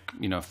specific,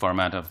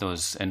 format of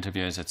those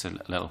interviews. It's a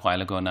little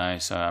while ago now,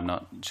 so I'm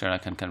not sure I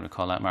can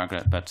recall that,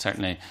 Margaret. But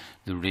certainly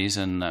the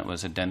reason that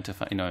was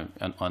identified,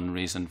 on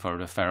reason for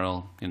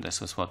referral, this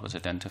was what was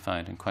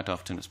identified. And quite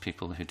often it's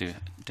people who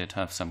did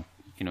have some,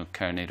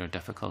 care need or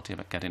difficulty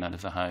about getting out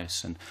of the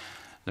house, and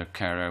their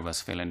carer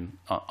was feeling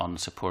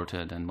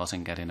unsupported and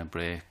wasn't getting a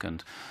break,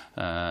 and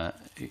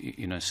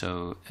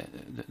so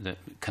the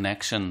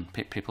connection.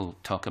 People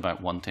talk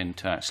about wanting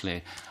to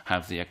actually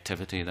have the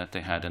activity that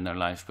they had in their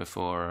life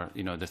before,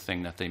 the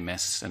thing that they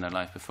miss in their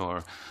life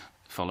before,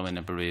 following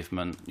a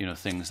bereavement.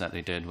 Things that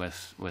they did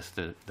with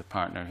the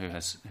partner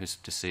who's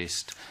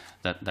deceased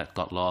that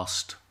got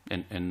lost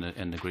in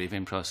the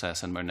grieving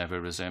process and were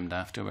never resumed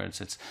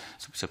afterwards.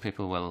 So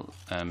people will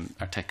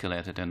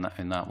articulate it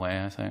in that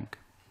way, I think.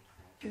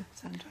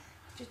 Sandra.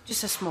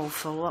 Just a small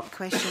follow-up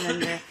question,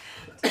 and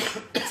I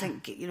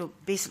think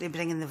basically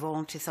bringing the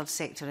voluntary third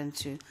sector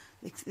into,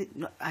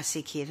 I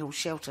say care home,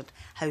 sheltered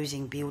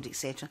housing, build,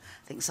 etc.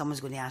 I think someone's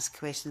going to ask a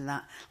question on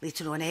that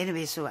later on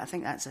anyway, so I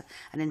think that's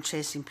an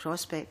interesting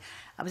prospect.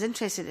 I was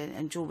interested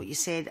in Joe, what you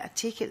said. I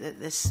take it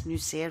that this new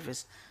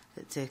service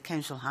that the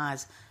council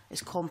has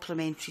is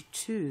complementary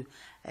to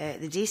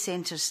the day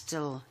centres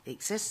still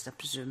exist, I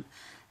presume.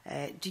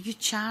 Do you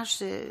charge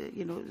the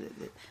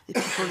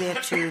people there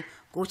to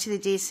go to the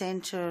day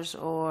centres,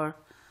 or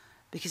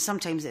because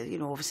sometimes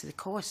obviously the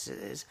cost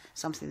is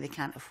something they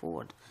can't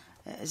afford?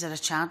 Is there a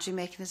charging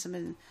mechanism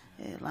in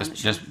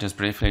Lanarkshire? Just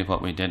briefly,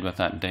 what we did with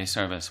that day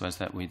service was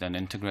that we then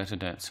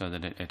integrated it so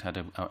that it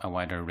had a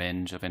wider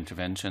range of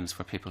interventions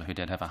for people who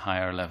did have a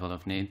higher level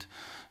of need.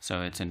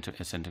 So it's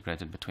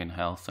integrated between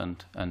health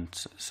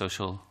and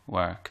social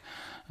work.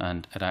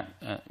 And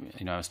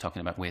I was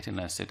talking about waiting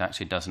lists. It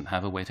actually doesn't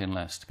have a waiting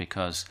list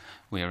because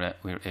we're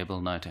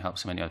able now to help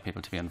so many other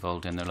people to be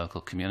involved in their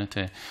local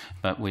community,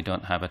 but we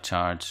don't have a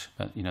charge.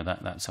 But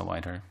that's a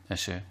wider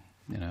issue.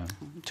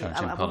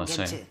 Charging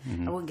policy.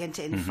 I won't get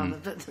into it any further,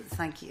 but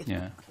thank you.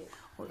 Yeah.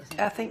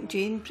 I think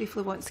Jane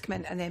briefly wants to come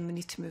in, and then we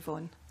need to move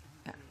on.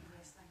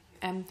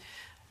 Yeah.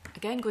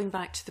 Again, going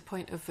back to the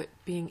point of it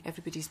being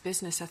everybody's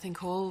business, I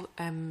think all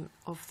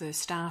of the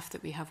staff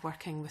that we have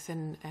working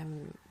within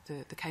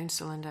the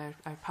council and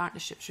our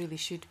partnerships really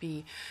should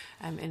be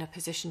in a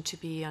position to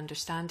be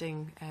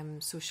understanding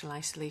social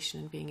isolation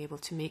and being able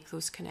to make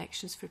those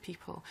connections for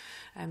people,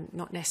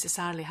 not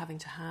necessarily having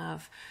to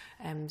have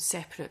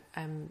separate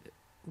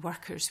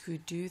workers who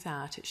do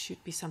that. It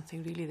should be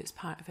something really that's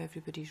part of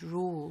everybody's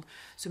role.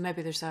 So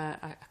maybe there's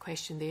a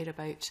question there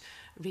about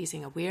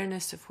raising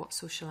awareness of what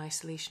social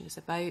isolation is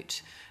about,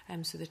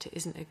 so that it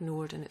isn't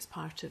ignored and it's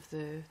part of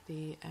the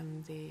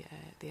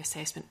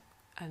assessment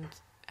and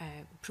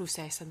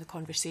process and the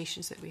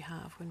conversations that we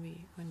have when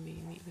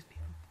we meet with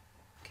people.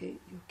 Okay,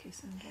 you okay,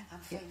 Sandra? I'm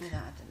fine with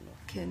that.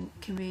 I don't know.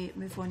 Can we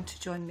move on to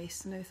John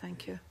Mason now?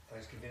 Thank you.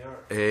 Thanks,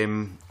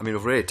 Convener. We've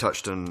already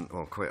touched on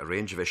quite a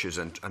range of issues,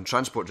 and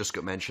transport just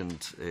got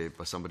mentioned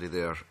by somebody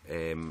there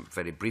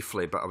very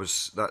briefly, but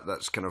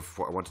that's kind of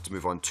what I wanted to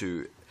move on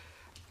to.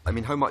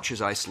 How much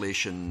is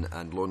isolation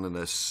and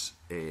loneliness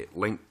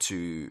linked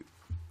to,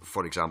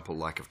 for example,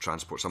 lack of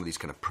transport, some of these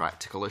kind of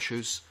practical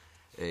issues?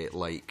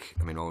 My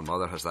own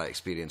mother has that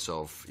experience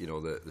of,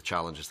 the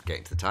challenges to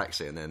getting to the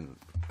taxi and then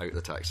out of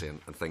the taxi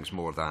and things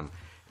more than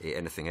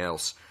anything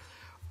else.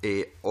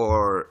 I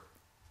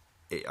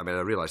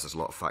realise there's a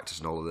lot of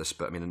factors in all of this,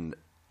 but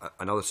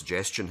another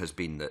suggestion has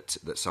been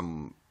that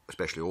some,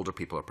 especially older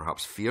people, are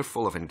perhaps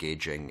fearful of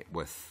engaging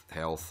with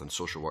health and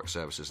social work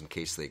services in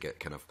case they get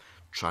kind of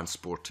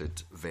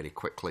transported very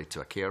quickly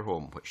to a care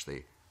home, which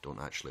they don't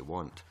actually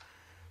want.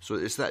 So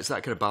is that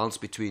kind of balance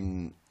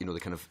between, the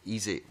kind of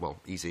easy,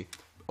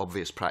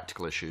 obvious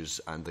practical issues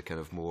and the kind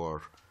of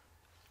more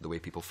the way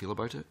people feel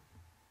about it?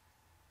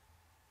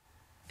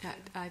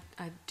 I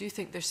do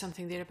think there's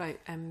something there about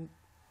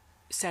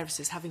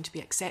services having to be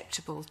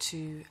acceptable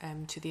to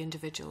the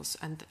individuals,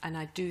 and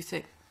I do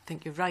think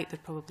you're right. There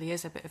probably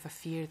is a bit of a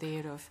fear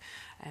there of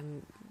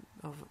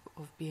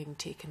being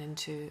taken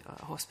into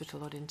a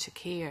hospital or into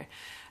care,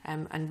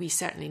 and we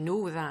certainly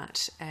know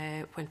that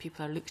when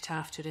people are looked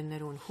after in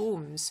their own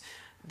homes,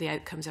 the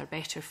outcomes are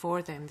better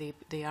for them.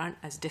 They aren't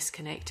as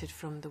disconnected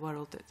from the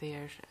world that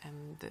they're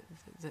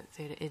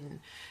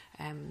in.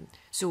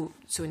 So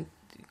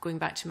going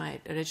back to my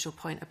original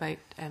point about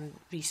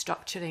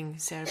restructuring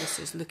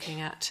services,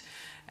 looking at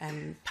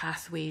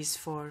pathways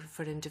for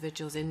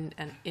individuals in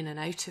and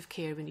out of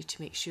care, we need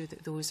to make sure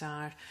that those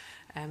are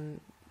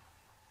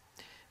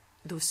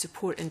those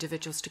support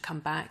individuals to come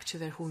back to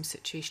their home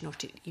situation, or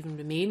to even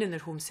remain in their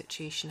home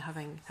situation,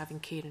 having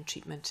care and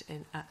treatment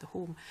at the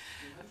home.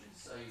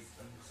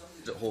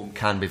 At home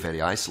can be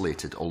very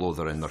isolated, although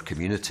they're in their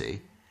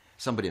community.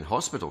 Somebody in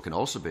hospital can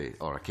also be,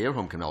 or a care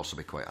home can also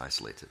be quite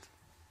isolated.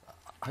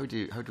 How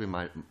do we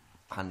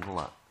handle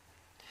that?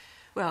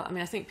 Well, I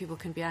mean, I think people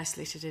can be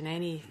isolated in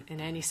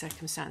any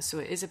circumstance. So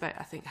it is about,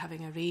 I think,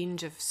 having a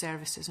range of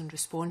services and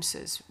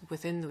responses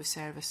within those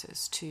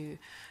services to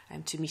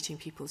meeting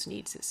people's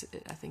needs.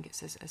 I think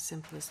it's as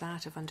simple as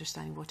that, of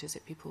understanding what is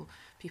it people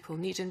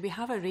need. And we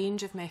have a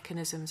range of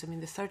mechanisms. I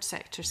mean, the third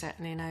sector,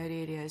 certainly in our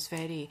area, is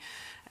very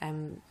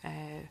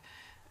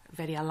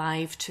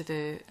alive to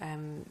the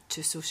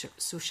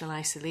social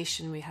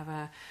isolation. We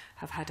have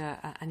had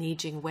an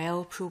ageing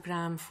well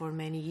programme for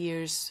many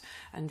years,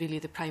 and really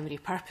the primary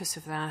purpose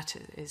of that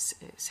is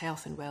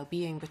health and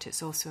well-being, but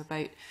it's also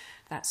about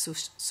that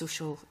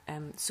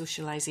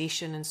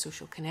socialisation and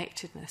social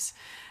connectedness.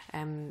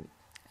 And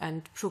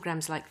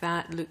programmes like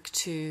that look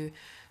to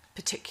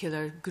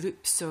particular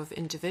groups of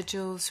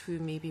individuals who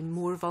may be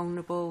more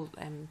vulnerable.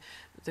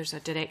 There's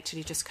a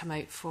directory just come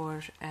out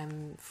for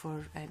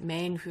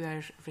men who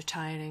are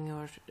retiring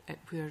or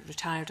who are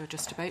retired or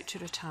just about to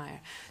retire,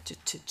 to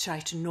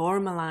try to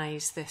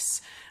normalise this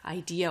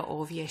idea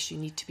of, yes, you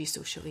need to be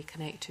socially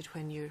connected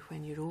when you're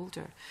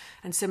older.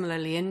 And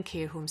similarly, in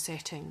care home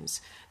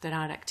settings, there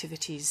are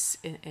activities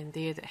in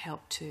there that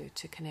help to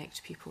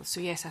connect people.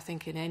 So yes, I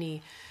think in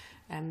any,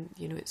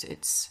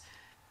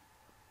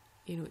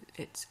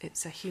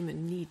 it's a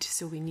human need,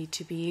 so we need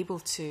to be able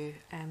to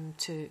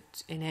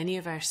in any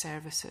of our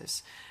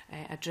services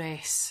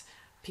address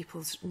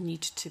people's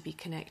need to be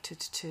connected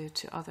to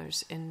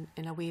others in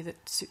a way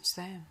that suits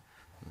them.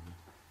 Mm-hmm.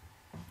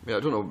 Yeah, I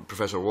don't know,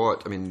 Professor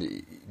Watt. I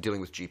mean,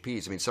 dealing with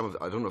GPs. I mean,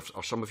 I don't know,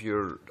 are some of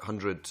your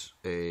 100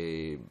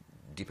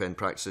 deep end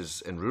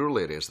practices in rural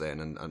areas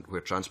then, and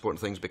where transport and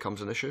things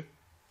becomes an issue?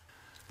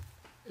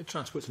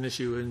 Transport's an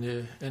issue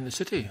in the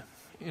city.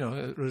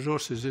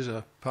 Resources is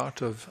a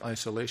part of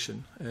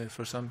isolation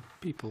for some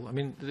people. I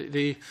mean,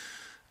 the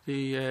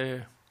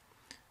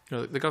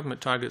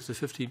government targets the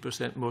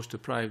 15% most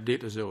deprived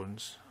data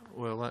zones.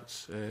 Well,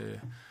 that's a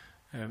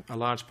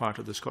large part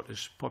of the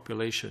Scottish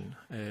population,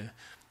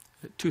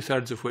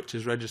 2/3 of which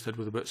is registered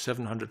with about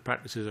 700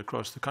 practices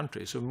across the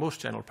country. So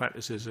most general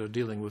practices are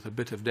dealing with a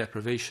bit of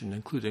deprivation,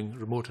 including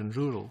remote and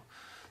rural.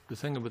 The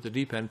thing about the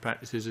deep end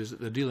practices is that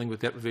they're dealing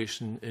with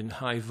deprivation in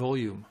high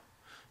volume.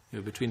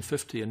 Between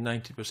 50 and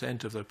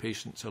 90% of their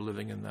patients are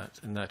living in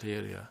that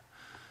area.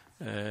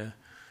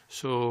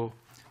 So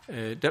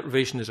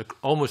deprivation is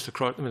almost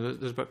across. I mean,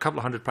 there's about a couple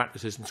of hundred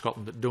practices in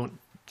Scotland that don't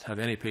have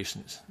any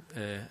patients.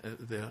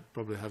 They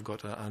probably have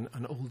got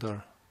an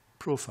older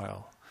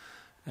profile.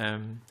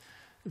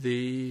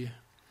 It's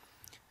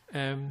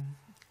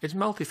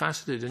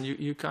multifaceted, and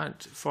you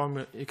can't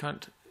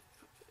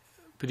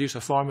produce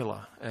a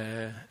formula.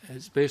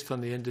 It's based on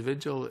the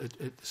individual.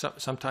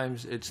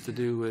 Sometimes it's to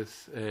do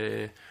with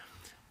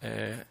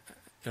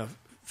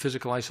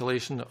physical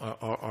isolation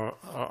or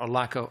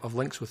lack of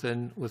links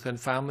within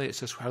family. It's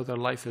just how their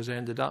life has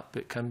ended up.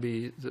 It can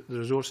be the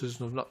resources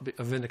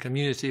of in a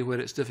community where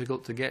it's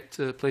difficult to get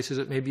to places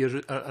that maybe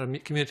a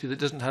community that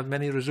doesn't have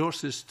many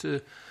resources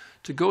to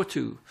go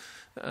to.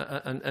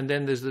 And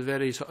then there's the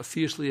very sort of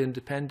fiercely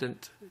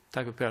independent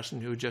type of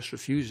person who just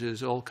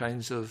refuses all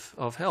kinds of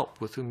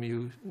help, with whom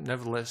you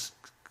nevertheless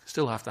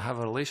still have to have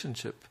a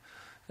relationship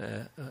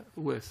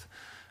with.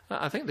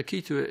 I think the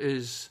key to it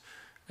is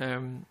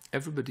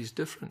everybody's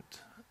different,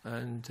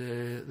 and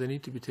they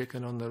need to be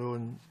taken on their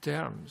own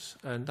terms,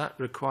 and that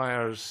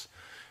requires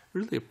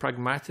really a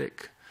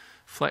pragmatic,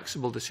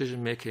 flexible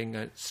decision-making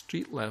at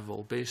street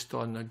level based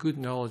on a good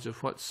knowledge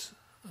of what's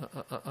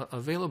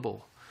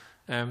available.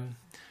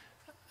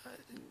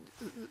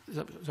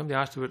 Somebody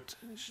asked about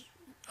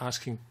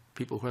asking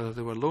people whether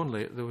they were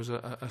lonely. There was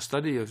a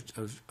study of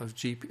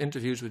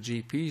interviews with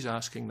GPs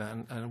asking that,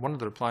 and one of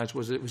the replies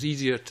was it was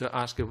easier to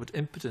ask about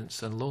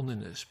impotence than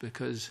loneliness,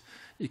 because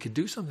you could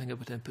do something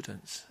about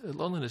impotence.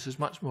 Loneliness is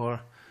much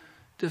more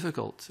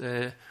difficult.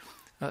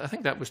 I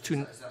think that was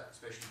too. Is that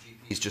especially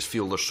GPs just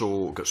feel they're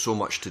got so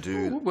much to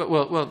do?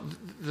 Well,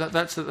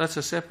 that's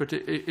a separate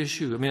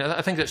issue. I mean,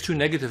 I think that's too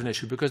negative an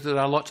issue, because there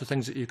are lots of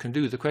things that you can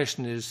do. The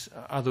question is,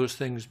 are those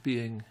things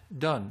being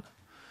done?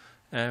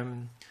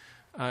 When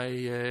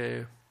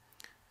I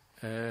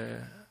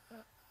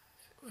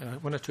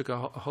took a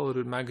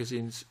Holyrood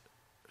magazine's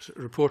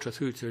reporter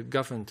through to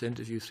Govan to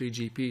interview 3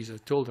 GPs, I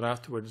told her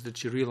afterwards that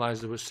she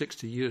realised there was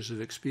 60 years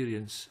of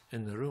experience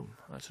in the room.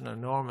 That's an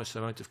enormous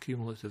amount of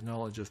cumulative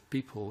knowledge of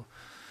people.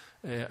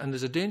 And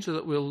there's a danger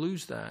that we'll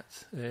lose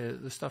that.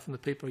 The stuff in the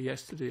paper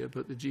yesterday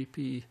about the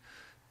GP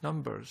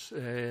numbers,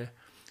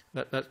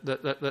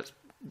 that's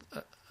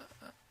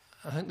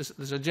I think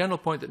there's a general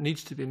point that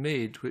needs to be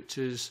made, which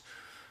is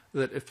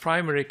that if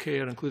primary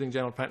care, including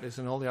general practice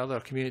and all the other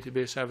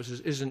community-based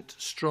services, isn't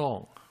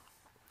strong,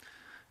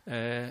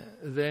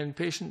 then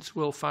patients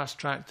will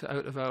fast-track to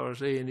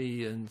out-of-hours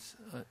A&E and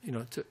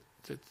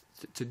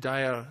to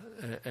dire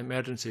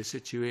emergency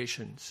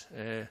situations.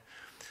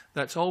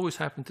 That's always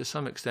happened to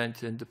some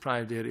extent in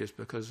deprived areas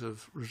because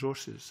of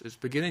resources. It's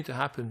beginning to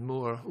happen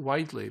more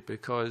widely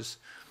because,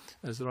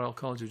 as the Royal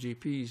College of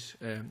GPs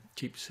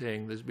keeps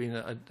saying, there's been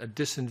a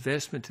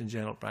disinvestment in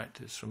general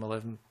practice from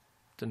 11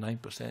 to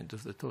 9%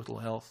 of the total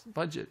health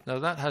budget. Now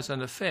that has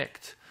an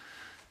effect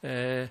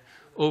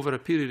over a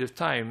period of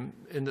time,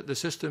 in that the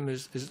system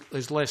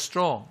is less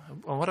strong.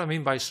 And what I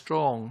mean by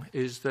strong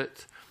is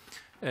that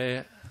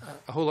a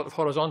whole lot of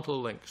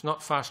horizontal links,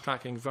 not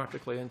fast-tracking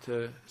vertically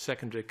into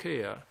secondary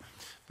care,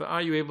 but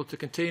are you able to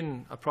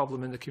contain a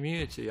problem in the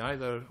community,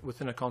 either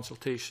within a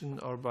consultation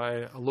or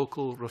by a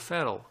local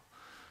referral?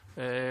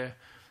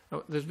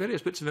 There's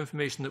various bits of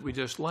information that we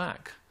just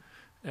lack.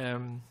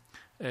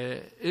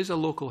 Is a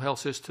local health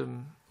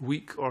system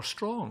weak or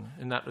strong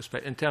in that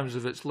respect, in terms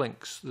of its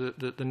links,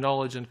 the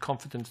knowledge and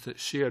confidence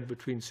that's shared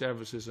between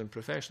services and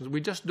professions?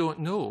 We just don't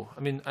know. I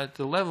mean, at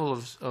the level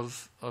at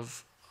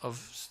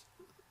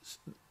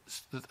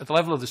the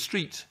level of the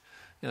street,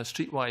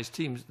 streetwise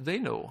teams, they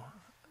know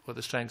what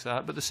the strengths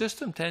are, but the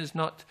system tends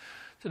not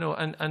to know,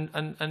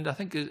 and I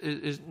think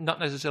is not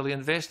necessarily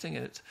investing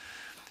in it.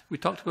 We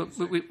talked about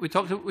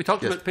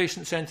about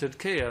patient-centred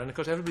care, and of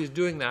course everybody's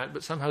doing that,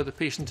 but somehow the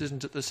patient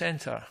isn't at the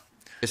centre.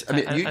 Yes, I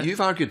mean,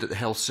 you've argued that the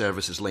health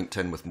service is linked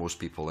in with most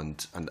people,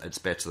 and it's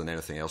better than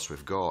anything else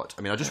we've got.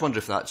 I mean, I just wonder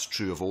if that's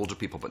true of older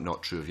people, but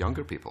not true of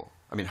younger people.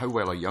 I mean, how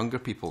well are younger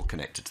people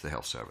connected to the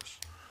health service?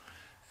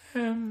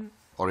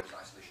 Or is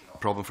isolation not a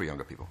problem for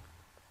younger people?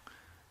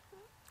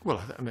 Well,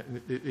 I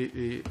mean,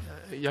 the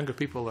younger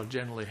people are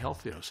generally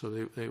healthier, so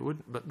they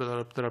wouldn't.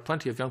 But there are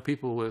plenty of young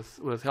people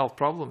with health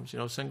problems.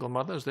 Single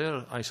mothers,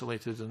 they're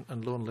isolated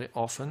and lonely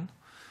often.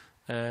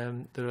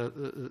 There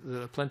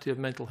are plenty of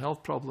mental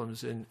health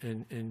problems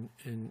in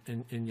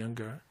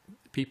younger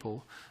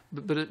people.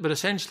 But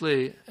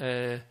essentially,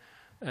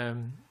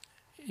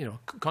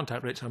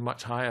 contact rates are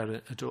much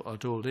higher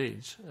at old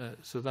age.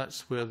 So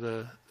that's where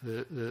the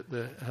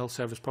health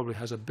service probably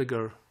has a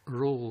bigger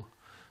role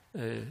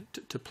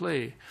to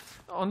play.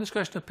 On this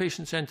question of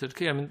patient-centred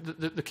care, I mean,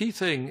 the key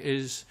thing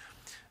is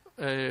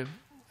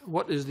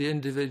what is the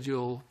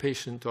individual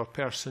patient or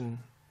person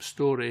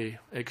story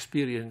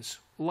experience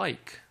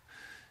like?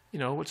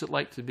 What's it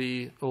like to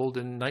be old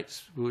in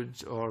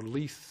Knightswood or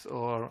Leith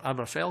or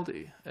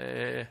Aberfeldy?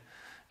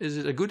 Is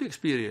it a good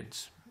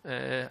experience?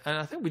 And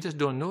I think we just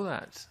don't know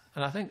that.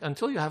 And I think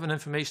until you have an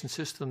information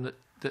system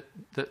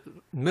that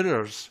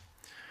mirrors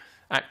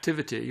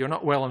activity, you're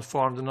not well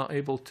informed and not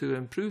able to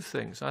improve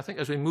things. And I think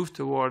as we move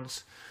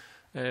towards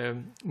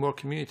more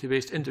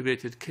community-based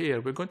integrated care,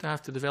 we're going to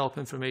have to develop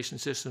information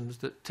systems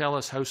that tell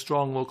us how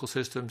strong local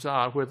systems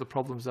are, where the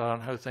problems are,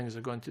 and how things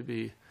are going to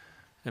be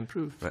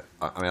improved. Right.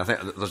 I mean, I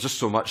think there's just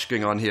so much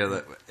going on here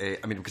that,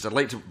 because I'd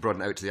like to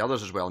broaden it out to the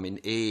others as well. I mean,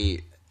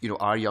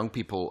 are young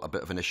people a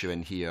bit of an issue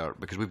in here?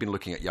 Because we've been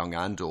looking at young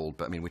and old,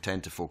 but I mean, we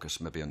tend to focus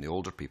maybe on the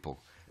older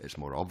people. It's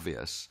more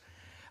obvious.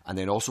 And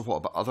then also, what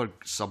about other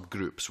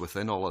subgroups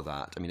within all of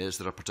that? I mean, is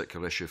there a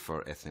particular issue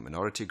for ethnic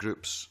minority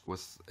groups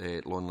with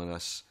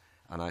loneliness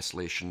and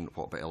isolation?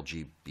 What about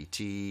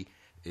LGBT?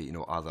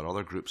 Are there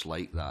other groups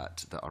like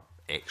that are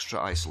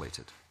extra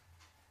isolated?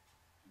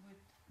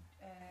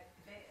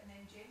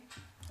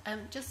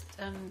 Just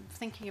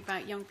thinking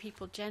about young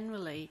people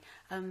generally,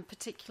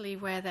 particularly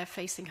where they're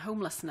facing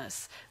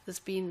homelessness, there's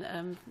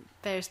been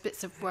various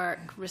bits of work,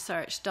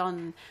 research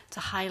done to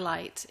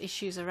highlight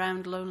issues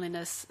around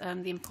loneliness,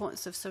 the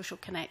importance of social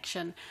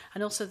connection,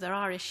 and also there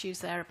are issues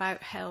there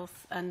about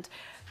health and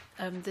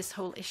this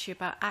whole issue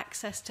about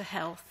access to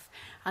health.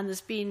 And there's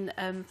been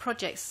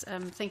projects,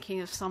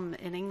 thinking of some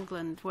in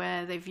England,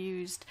 where they've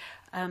used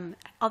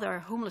other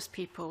homeless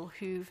people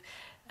who've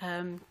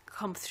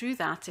come through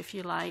that, if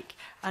you like,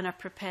 and are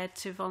prepared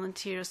to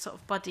volunteer as sort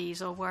of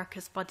buddies or work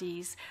as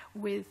buddies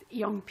with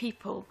young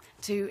people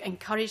to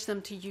encourage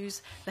them to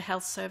use the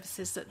health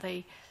services that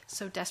they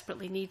so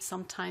desperately need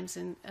sometimes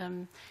in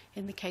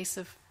the case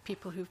of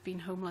people who've been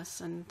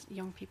homeless and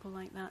young people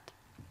like that.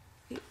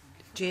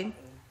 Jane?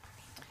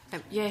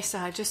 Yes,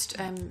 I just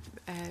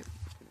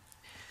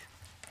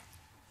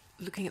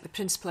looking at the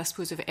principle, I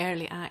suppose, of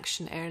early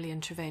action, early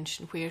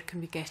intervention. Where can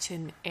we get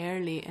in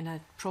early in a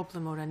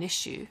problem or an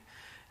issue,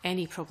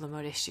 any problem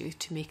or issue,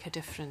 to make a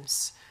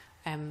difference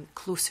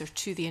closer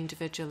to the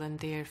individual and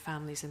their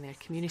families and their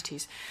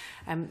communities?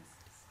 In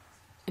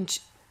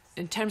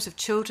terms of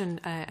children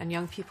and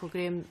young people,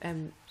 Graham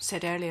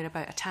said earlier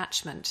about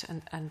attachment,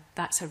 and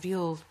that's a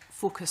real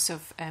focus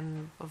of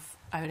our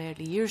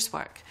early years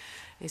work,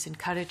 is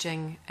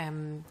encouraging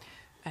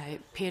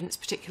parents,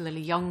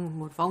 particularly young,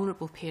 more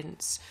vulnerable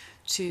parents,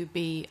 to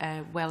be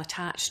well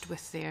attached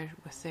with their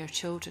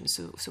children.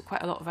 So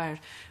quite a lot of our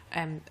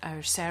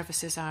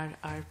services are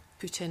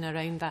put in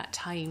around that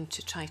time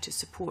to try to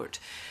support.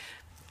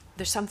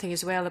 There's something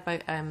as well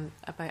about a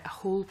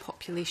whole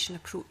population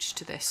approach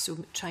to this.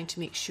 So trying to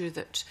make sure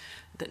that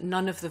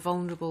none of the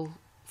vulnerable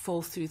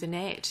fall through the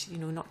net,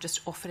 not just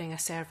offering a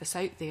service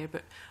out there,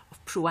 but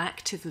of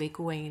proactively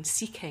going and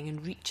seeking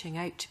and reaching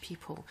out to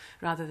people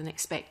rather than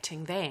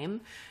expecting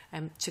them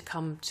to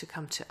come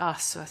to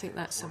us. So I think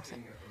that's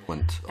something.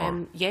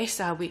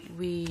 Yes,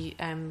 we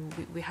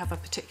have a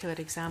particular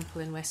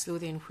example in West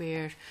Lothian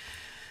where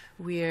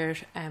we're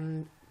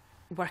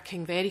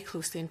working very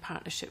closely in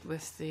partnership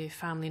with the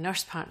Family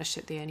Nurse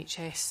Partnership, the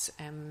NHS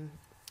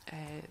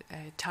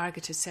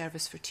targeted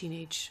service for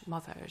teenage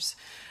mothers,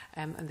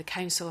 and the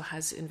council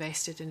has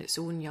invested in its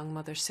own young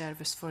mother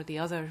service for the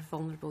other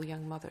vulnerable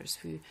young mothers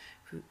who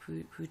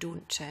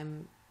don't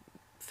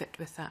fit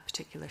with that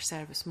particular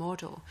service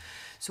model.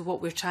 So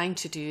what we're trying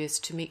to do is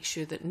to make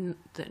sure that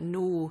that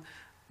no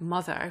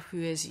mother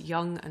who is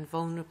young and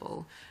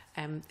vulnerable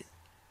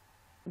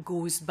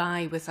goes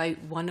by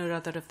without one or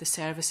other of the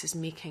services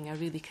making a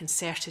really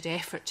concerted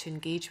effort to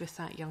engage with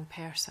that young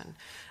person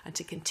and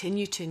to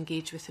continue to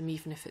engage with them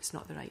even if it's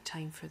not the right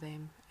time for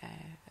them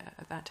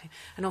at that time.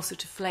 And also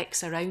to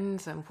flex around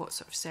them, what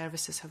sort of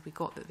services have we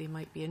got that they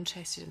might be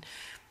interested in.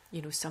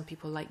 You know, some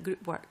people like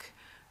group work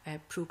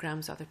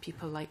programmes, other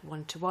people like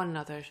one-to-one,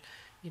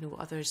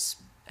 others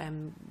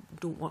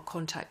don't want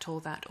contact all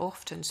that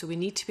often. So we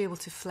need to be able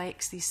to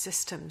flex these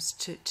systems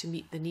to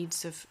meet the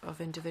needs of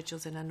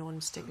individuals in a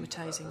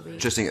non-stigmatising way.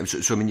 Interesting.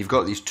 So I mean, you've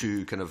got these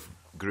two kind of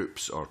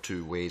groups or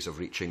two ways of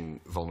reaching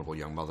vulnerable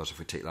young mothers, if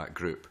we take that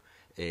group.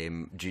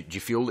 Do you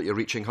feel that you're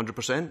reaching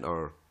 100%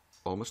 or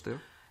almost there?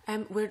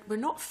 We're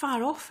not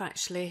far off,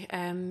 actually.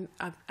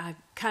 I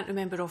can't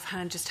remember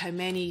offhand just how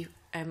many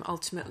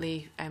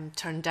ultimately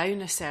turn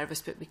down a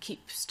service, but we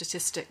keep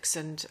statistics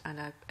and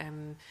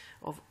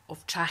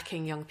of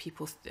tracking young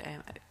people,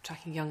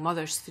 tracking young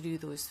mothers through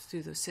those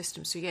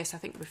systems. So yes, I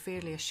think we're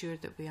fairly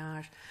assured that we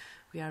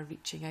are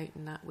reaching out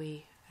in that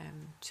way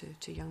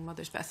to young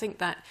mothers. But I think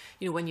that,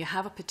 you know, when you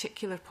have a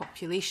particular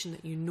population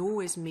that you know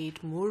is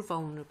made more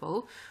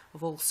vulnerable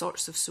of all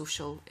sorts of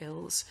social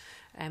ills,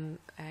 then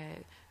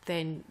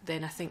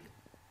I think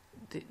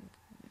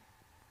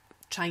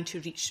trying to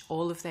reach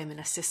all of them in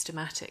a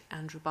systematic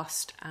and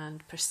robust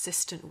and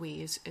persistent way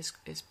is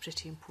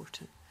pretty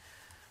important.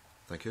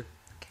 Thank you.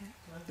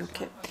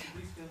 Okay.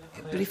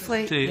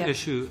 Briefly, the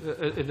issue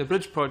in the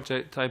Bridge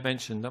project I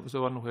mentioned, that was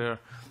the one where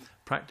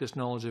practice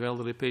knowledge of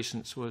elderly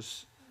patients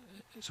was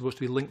supposed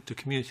to be linked to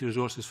community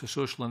resources for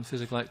social and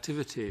physical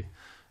activity.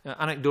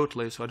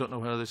 Anecdotally, so I don't know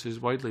whether this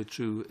is widely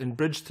true, in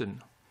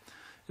Bridgeton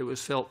it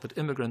was felt that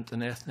immigrant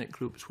and ethnic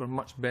groups were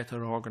much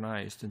better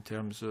organised in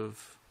terms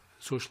of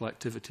social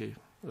activity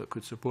that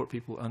could support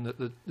people, and that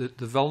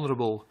the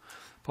vulnerable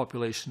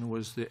population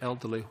was the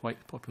elderly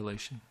white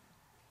population.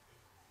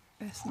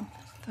 Excellent.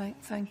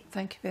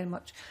 Thank you very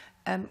much.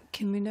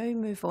 Can we now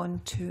move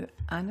on to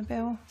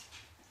Annabelle?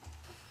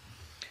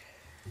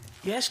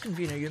 Yes,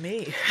 convener, you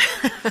may.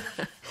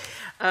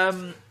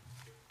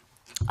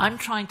 I'm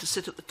trying to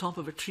sit at the top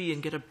of a tree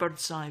and get a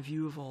bird's eye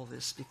view of all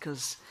this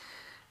because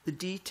the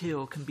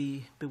detail can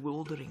be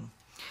bewildering.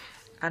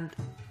 And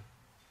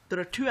there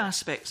are two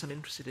aspects I'm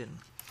interested in.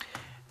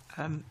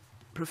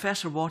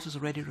 Professor Watt has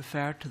already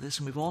referred to this,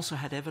 and we've also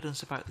had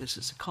evidence about this.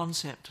 It's a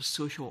concept of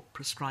social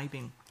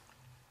prescribing.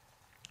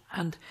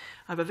 And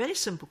I have a very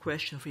simple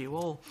question for you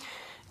all.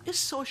 Is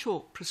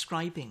social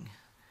prescribing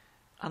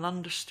an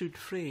understood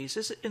phrase?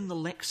 Is it in the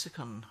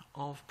lexicon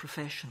of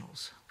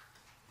professionals?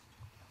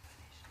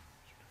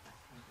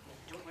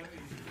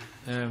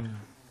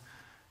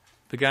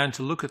 Began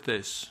to look at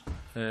this,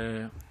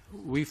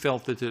 we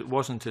felt that it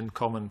wasn't in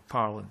common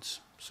parlance.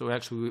 So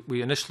actually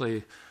we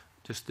initially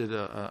just did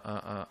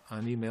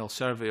an email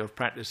survey of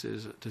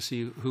practices to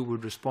see who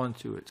would respond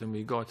to it, and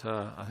we got,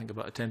 I think,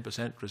 about a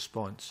 10%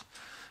 response.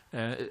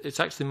 It's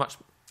actually much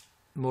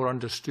more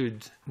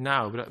understood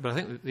now, but I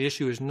think that the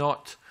issue is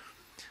not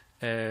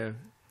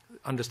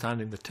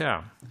understanding the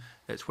term.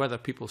 It's whether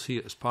people see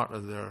it as part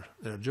of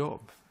their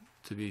job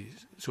to be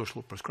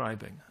social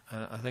prescribing.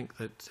 I think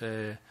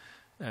that,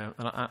 and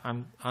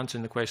I'm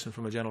answering the question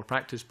from a general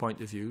practice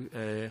point of view,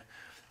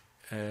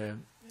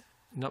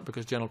 not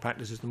because general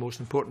practice is the most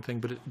important thing,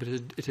 but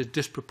it is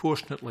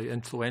disproportionately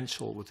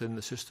influential within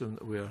the system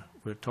that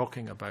we're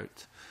talking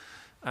about.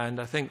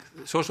 And I think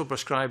social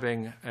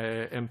prescribing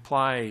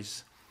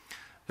implies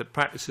that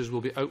practices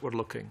will be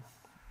outward-looking.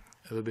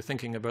 They'll be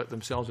thinking about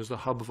themselves as the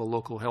hub of a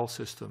local health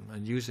system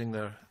and using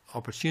their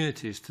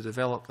opportunities to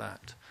develop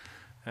that.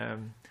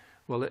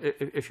 Well,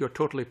 if you're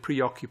totally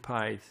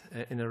preoccupied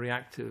in a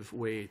reactive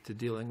way to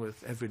dealing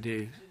with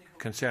everyday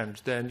concerns,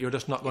 then you're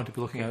just not going to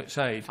be looking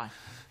outside. Fine.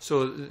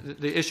 So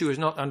the issue is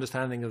not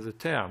understanding of the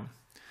term,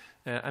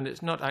 and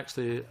it's not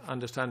actually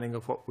understanding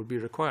of what would be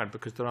required,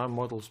 because there are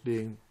models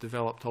being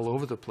developed all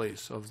over the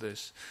place of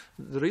this.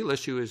 The real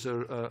issue is,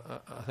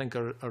 I think,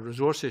 a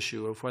resource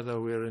issue of whether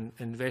we're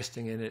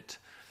investing in it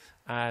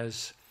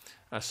as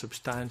a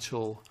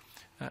substantial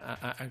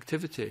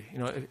activity. You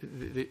know,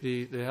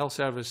 the health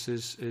service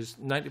is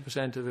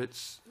 90% of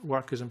its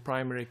work is in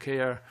primary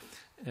care,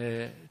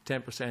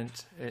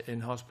 10%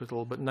 in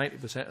hospital, but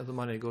 90% of the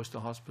money goes to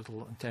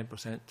hospital and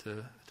 10%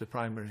 to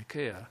primary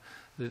care.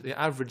 The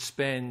average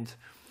spend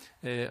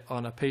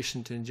on a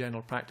patient in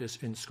general practice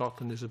in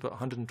Scotland is about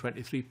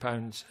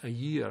 £123 a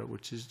year,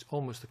 which is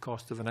almost the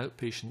cost of an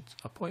outpatient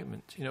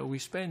appointment. You know, we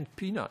spend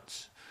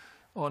peanuts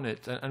on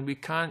it, and we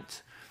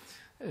can't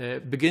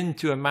begin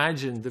to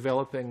imagine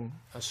developing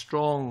a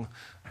strong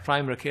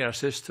primary care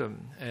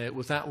system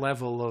with that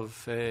level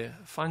of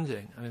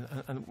funding.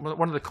 And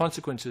one of the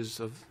consequences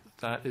of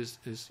that is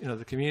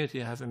the community,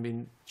 having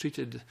been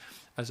treated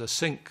as a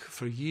sink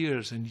for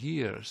years and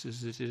years,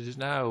 it is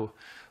now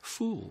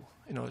full.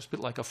 It's a bit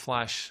like a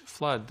flash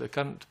flood. The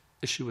current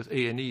issue with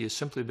A&E is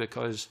simply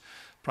because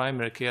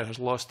primary care has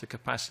lost the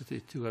capacity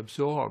to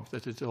absorb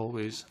that it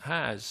always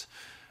has.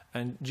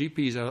 And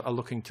GPs are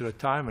looking to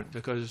retirement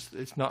because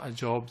it's not a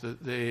job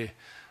that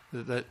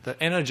that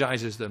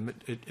energises them.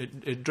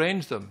 It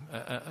drains them.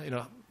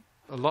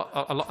 A lot.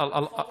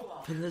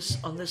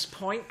 On this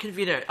point,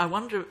 convener, I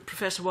wonder,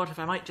 Professor Watt, if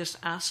I might just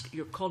ask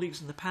your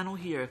colleagues in the panel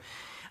here.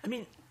 I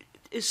mean,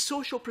 is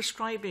social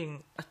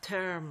prescribing a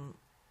term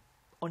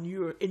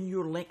in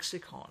your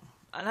lexicon?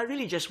 And I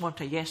really just want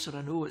a yes or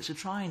a no. It's to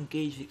try and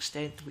gauge the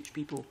extent to which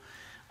people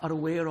are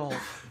aware of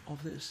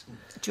this.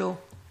 Joe?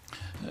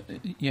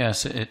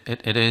 Yes,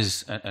 it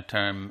is a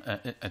term.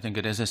 I think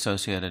it is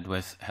associated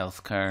with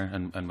healthcare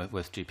and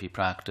with GP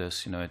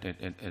practice.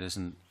 It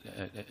isn't.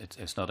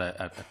 It's not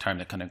a term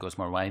that kind of goes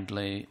more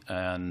widely,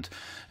 and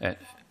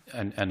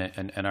in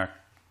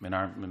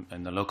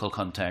the local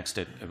context,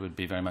 it would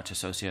be very much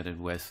associated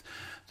with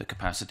the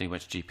capacity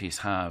which GPs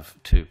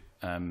have to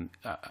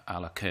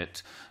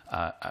allocate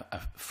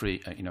a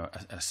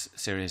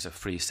series of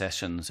free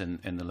sessions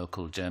in the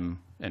local gym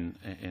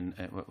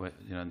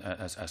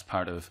as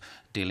part of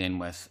dealing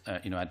with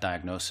a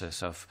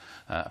diagnosis of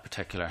a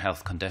particular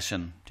health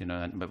condition.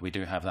 But we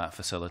do have that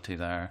facility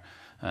there,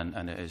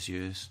 and it is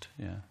used.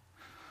 Yeah.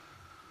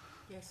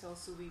 Yes.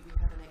 Also, we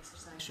have an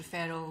exercise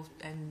referral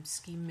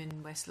scheme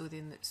in West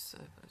Lothian that's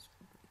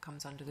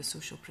comes under the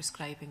social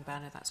prescribing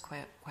banner. That's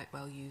quite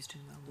well used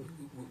and well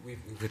known.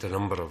 We've had a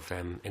number of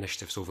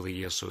initiatives over the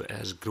years, so it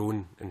has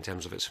grown in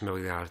terms of its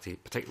familiarity,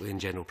 particularly in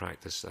general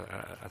practice.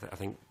 I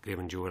think Graham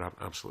and Joe are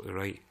absolutely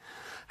right.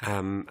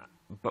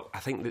 But I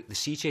think that the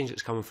sea change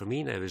that's coming for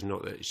me now is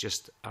not that it's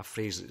just a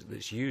phrase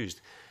that's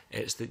used.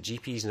 It's that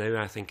GPs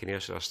now, I think, in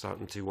Ayrshire are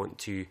starting to want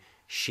to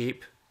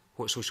shape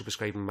what social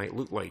prescribing might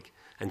look like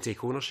and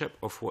take ownership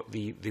of what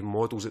the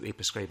models that they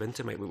prescribe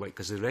into might look like,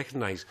 because they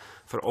recognise,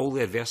 for all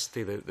the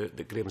adversity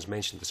that Graham's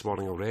mentioned this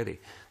morning already,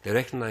 they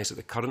recognise that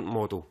the current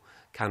model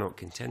cannot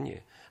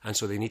continue, and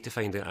so they need to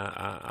find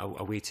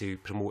a way to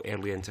promote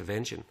early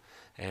intervention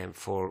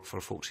for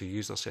folks who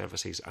use their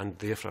services, and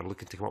therefore are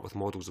looking to come up with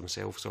models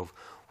themselves of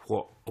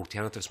what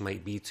alternatives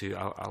might be to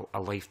a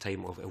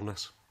lifetime of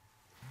illness.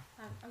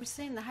 I would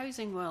say in the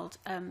housing world,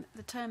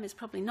 the term is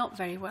probably not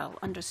very well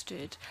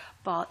understood,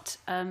 but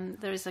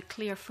there is a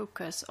clear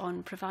focus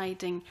on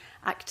providing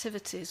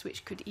activities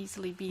which could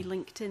easily be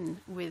linked in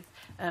with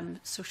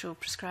social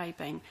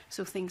prescribing.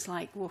 So things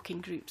like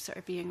walking groups that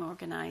are being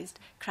organised,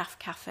 craft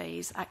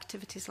cafes,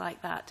 activities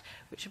like that,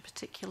 which are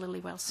particularly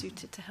well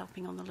suited to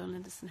helping on the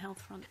loneliness and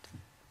health front.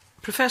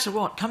 Professor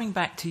Watt, coming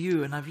back to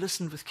you, and I've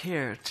listened with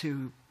care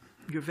to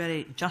your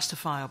very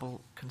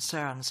justifiable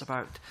concerns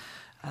about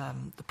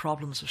the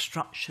problems of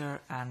structure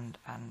and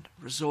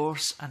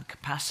resource and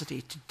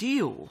capacity to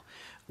deal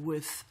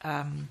with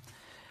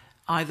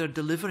either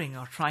delivering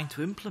or trying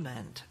to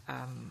implement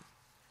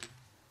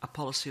a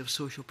policy of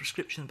social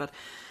prescription. But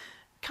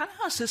can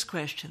I ask this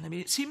question? I mean,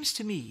 it seems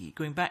to me,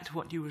 going back to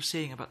what you were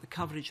saying about the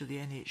coverage of the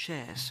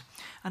NHS,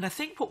 and I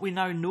think what we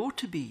now know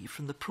to be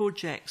from the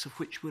projects of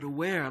which we're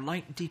aware,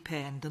 like Deep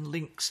End and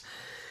Links,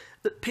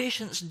 that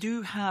patients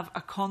do have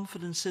a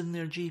confidence in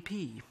their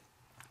GP,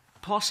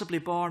 possibly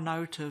born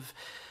out of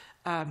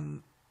a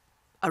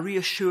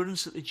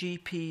reassurance that the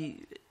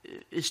GP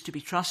is to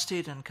be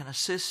trusted and can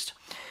assist.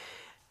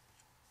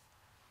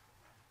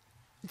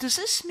 Does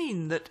this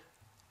mean that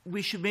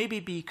we should maybe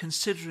be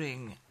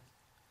considering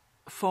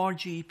for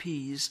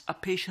GPs a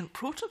patient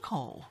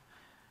protocol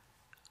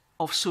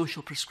of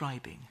social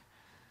prescribing?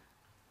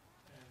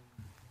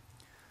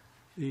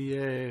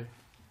 I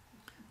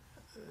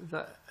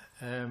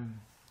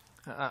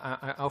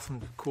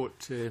often quote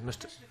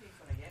Mr.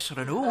 Yes or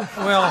a no?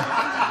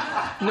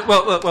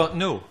 Well,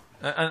 no.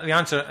 And the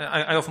answer,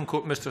 I often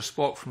quote Mr.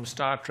 Spock from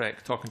Star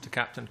Trek talking to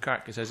Captain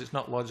Kirk. He says, it's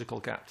not logical,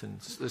 Captain.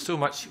 There's so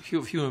much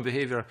of human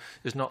behaviour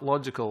is not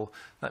logical.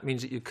 That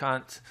means that you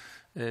can't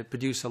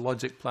produce a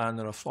logic plan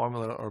or a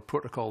formula or a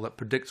protocol that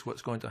predicts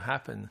what's going to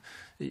happen.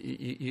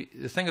 The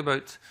thing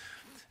about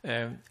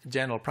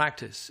general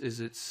practice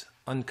is it's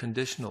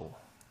unconditional.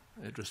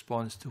 It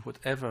responds to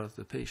whatever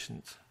the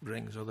patient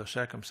brings or their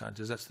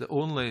circumstances. That's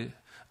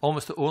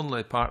almost the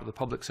only part of the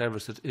public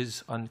service that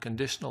is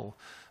unconditional,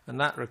 and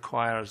that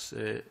requires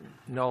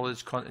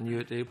knowledge,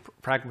 continuity,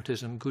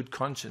 pragmatism, good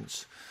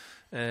conscience.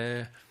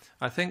 I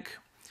think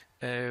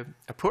a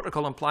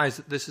protocol implies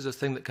that this is a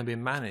thing that can be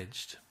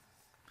managed,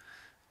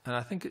 and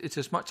I think it's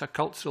as much a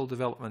cultural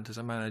development as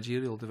a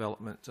managerial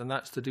development, and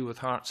that's to do with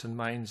hearts and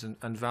minds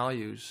and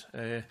values.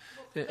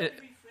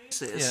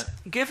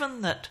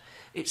 Given that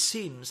it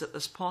seems that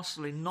there's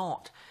possibly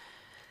not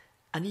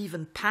an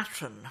even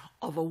pattern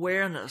of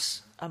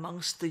awareness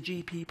amongst the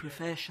GP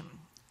profession,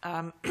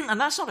 and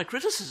that's not a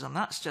criticism,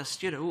 that's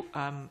just,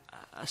 a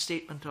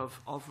statement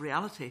of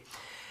reality.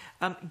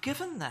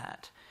 Given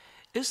that,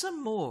 is there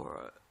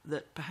more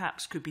that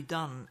perhaps could be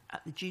done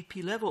at the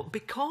GP level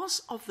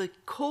because of the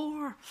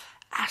core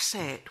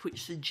asset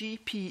which the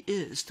GP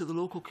is to the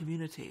local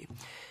community?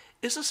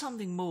 Is there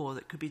something more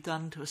that could be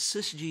done to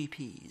assist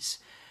GPs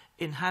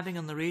in having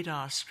on the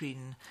radar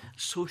screen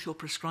social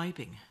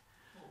prescribing?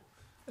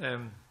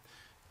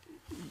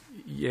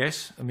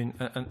 Yes, I mean,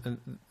 and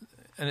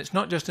it's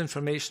not just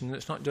information.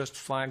 It's not just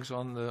flags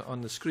on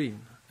the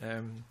screen.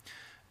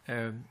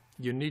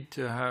 You need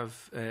to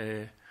have,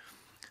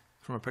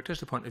 from a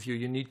practitioner point of view,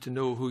 you need to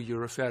know who you're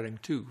referring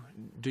to.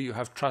 Do you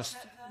have trust?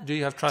 Do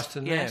you have trust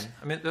in them?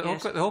 I mean, the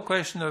whole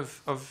question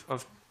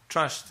of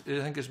trust, I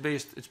think, is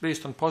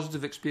based on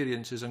positive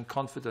experiences and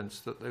confidence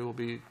that they will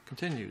be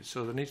continued.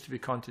 So there needs to be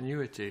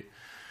continuity.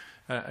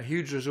 A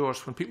huge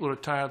resource. When people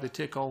retire, they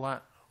take all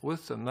that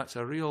with them. That's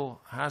a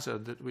real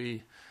hazard that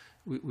we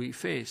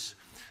face.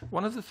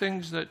 One of the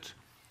things that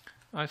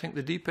I think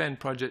the Deep End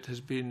project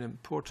has been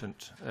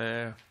important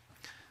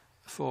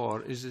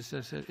for is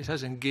that it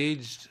has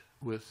engaged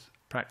with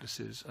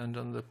practices, and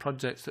on the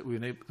projects that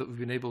we've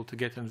been able to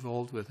get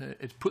involved with,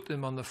 it's put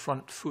them on the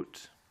front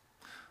foot.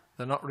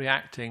 They're not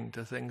reacting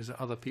to things that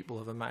other people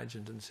have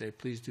imagined and say,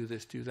 please do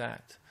this, do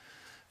that.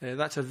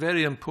 That's a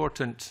very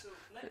important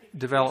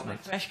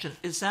development. Question,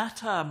 is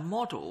that a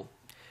model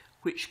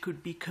which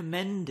could be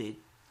commended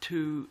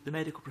to the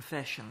medical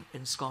profession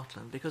in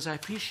Scotland? Because I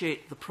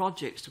appreciate the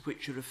projects to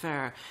which you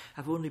refer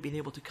have only been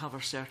able to cover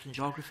certain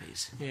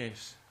geographies.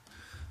 Yes.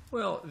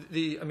 Well,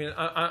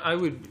 I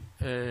would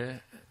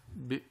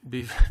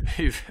be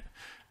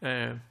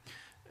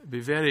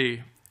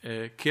very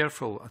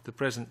careful at the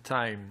present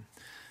time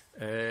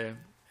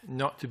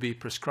not to be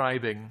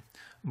prescribing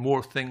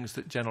more things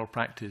that general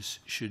practice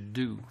should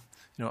do,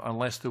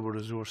 unless there were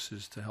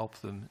resources to help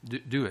them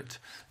do it.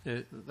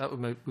 That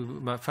would be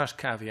my first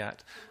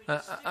caveat.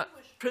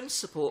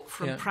 Principle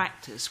from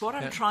practice. What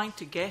I'm trying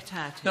to get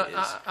at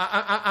is...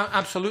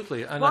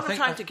 absolutely. And what I'm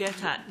trying to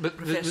get at,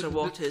 Professor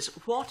Watt, is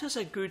what is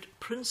a good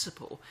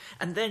principle?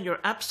 And then you're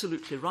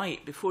absolutely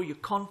right. Before you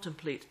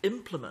contemplate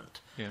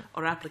implement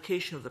or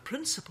application of the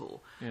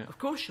principle, of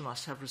course you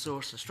must have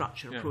resource and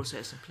structure and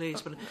process in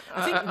place. But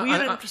I think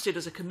we're interested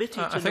as a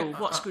committee to know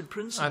what's good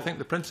principle. I think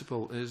the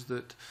principle is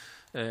that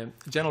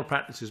general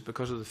practices,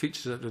 because of the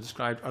features that are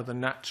described, are the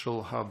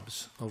natural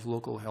hubs of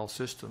local health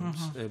systems.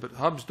 But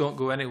hubs don't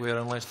go anywhere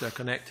unless they're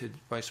connected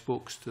by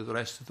spokes to the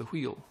rest of the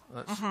wheel.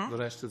 That's the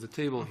rest of the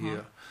table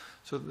here.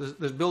 So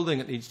there's building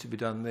that needs to be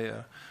done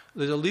there.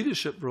 There's a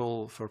leadership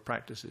role for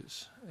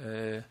practices,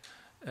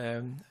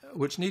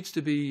 which needs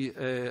to be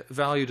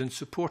valued and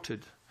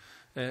supported.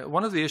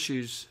 One of the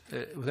issues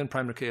within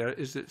primary care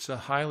is that it's a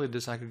highly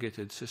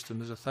disaggregated system.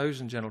 There's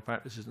 1,000 general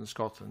practices in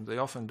Scotland. They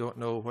often don't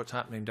know what's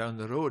happening down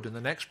the road in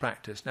the next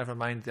practice, never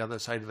mind the other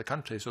side of the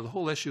country. So the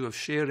whole issue of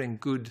sharing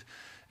good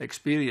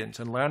experience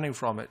and learning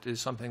from it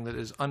is something that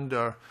is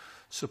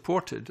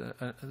under-supported.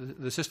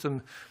 The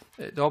system,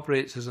 it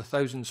operates as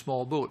 1,000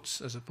 small boats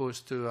as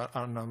opposed to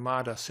an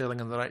armada sailing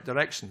in the right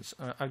directions.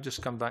 I've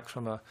just come back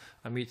from a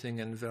meeting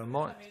in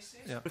Vermont.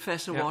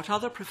 Professor Watt,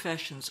 other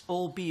professions,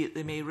 albeit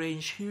they may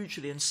range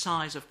hugely in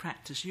size of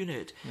practice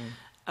unit,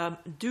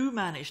 do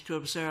manage to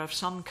observe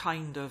some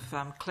kind of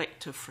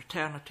collective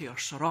fraternity or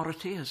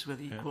sorority, as with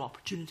the Equal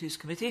Opportunities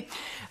Committee,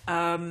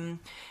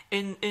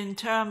 in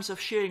terms of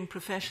sharing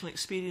professional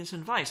experience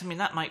and advice. I mean,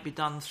 that might be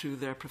done through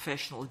their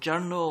professional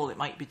journal, it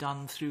might be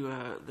done through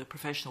the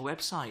professional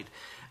website.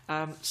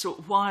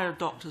 So why are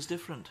doctors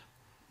different?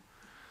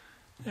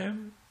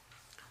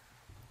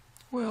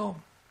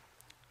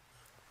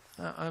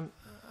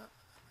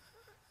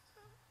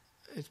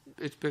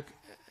 It's big.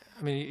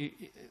 I mean,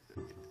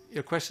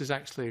 your question is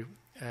actually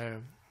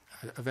a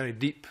very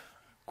deep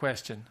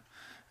question.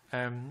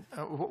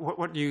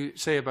 What do you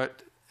say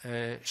about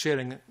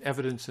sharing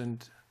evidence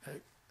and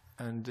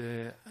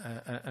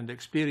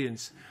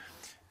experience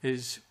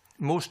is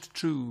most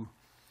true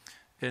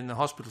in the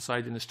hospital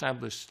side in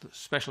established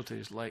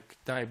specialties like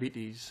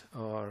diabetes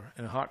or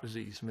in heart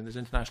disease. I mean, there's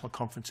international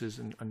conferences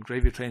and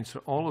gravy trains for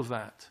all of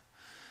that.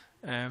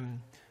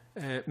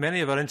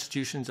 Many of our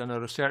institutions and our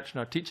research and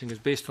our teaching is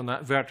based on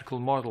that vertical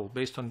model,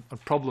 based on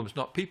problems,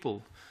 not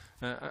people.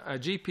 A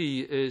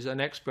GP is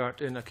an expert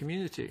in a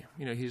community.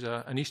 He's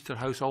an Easter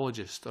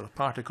houseologist or a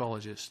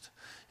particologist.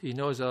 He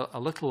knows a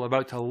little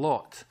about a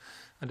lot,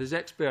 and his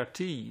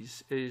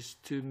expertise is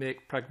to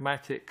make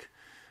pragmatic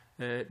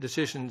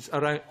decisions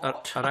around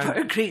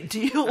a great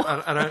deal.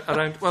 Our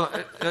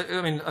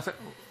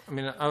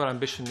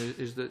ambition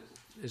is that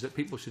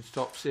people should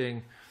stop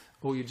saying,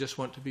 "Oh, you just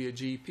want to be a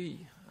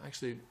GP."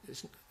 Actually,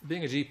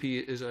 being a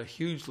GP is a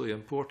hugely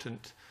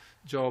important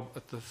job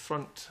at the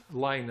front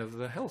line of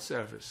the health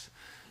service.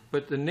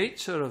 But the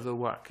nature of the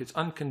work, its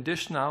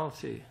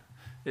unconditionality,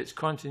 its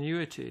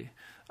continuity,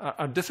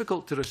 are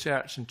difficult to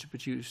research and to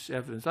produce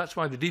evidence. That's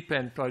why the Deep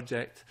End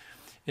project,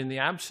 in the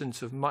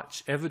absence of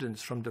much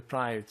evidence from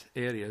deprived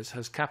areas,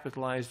 has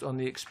capitalised on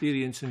the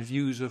experience and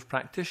views of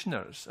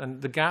practitioners.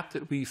 And the gap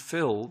that we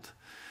filled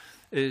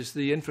is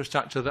the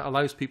infrastructure that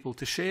allows people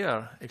to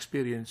share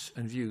experience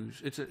and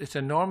views. It's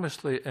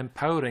enormously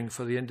empowering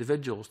for the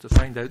individuals to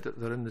find out that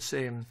they're in the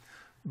same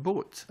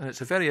boat. And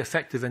it's a very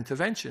effective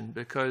intervention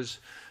because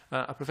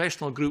a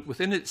professional group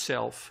within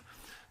itself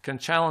can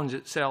challenge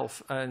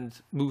itself and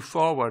move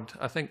forward,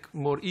 I think,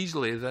 more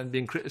easily than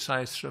being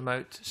criticised from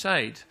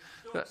outside.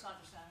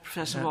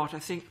 Professor Watt, I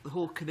think the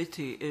whole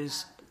committee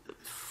is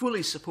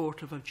fully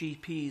supportive of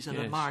GPs and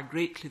admire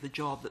greatly the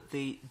job that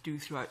they do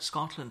throughout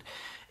Scotland.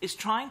 Is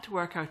trying to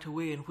work out a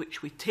way in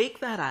which we take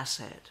that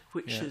asset,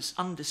 which is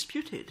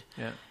undisputed,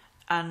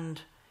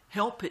 and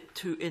help it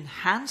to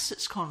enhance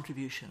its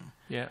contribution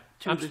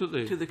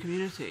to the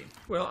community.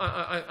 Well,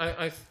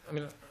 I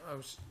mean, I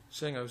was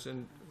saying I was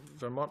in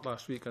Vermont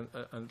last week,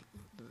 and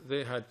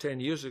they had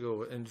 10 years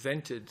ago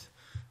invented,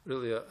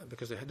 really,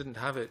 because they didn't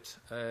have it,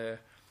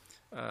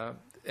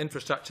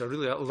 infrastructure,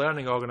 really a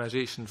learning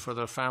organisation for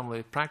their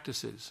family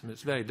practices. I mean,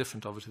 it's very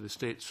different, obviously, the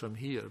States from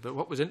here. But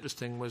what was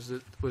interesting was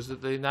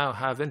that they now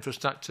have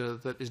infrastructure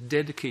that is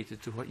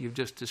dedicated to what you've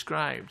just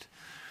described,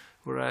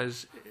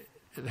 whereas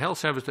the health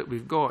service that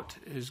we've got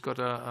has got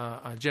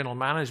a general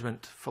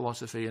management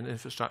philosophy and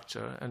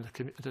infrastructure, and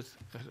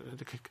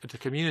at a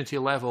community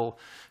level,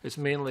 it's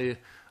mainly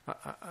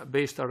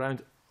based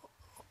around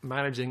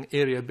managing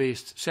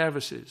area-based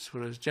services,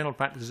 whereas general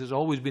practice has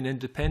always been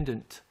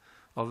independent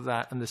of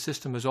that, and the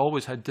system has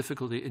always had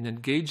difficulty in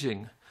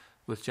engaging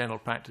with general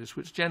practice,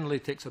 which generally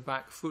takes a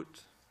back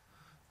foot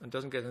and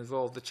doesn't get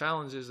involved. The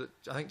challenge is that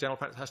I think general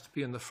practice has to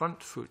be on the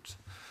front foot,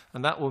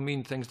 and that will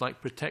mean things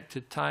like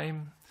protected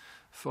time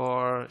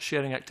for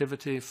sharing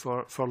activity,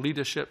 for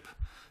leadership.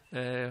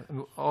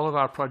 All of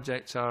our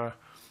projects are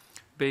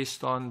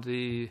based on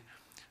the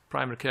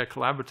primary care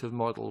collaborative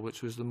model,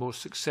 which was the most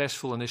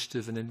successful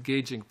initiative in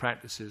engaging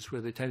practices,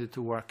 where they tended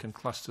to work in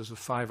clusters of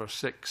 5 or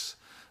 6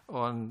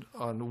 on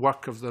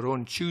work of their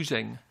own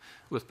choosing,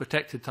 with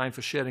protected time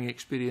for sharing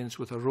experience,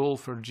 with a role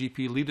for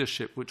GP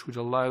leadership, which would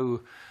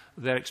allow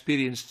their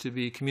experience to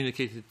be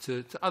communicated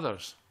to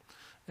others.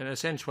 In a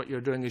sense, what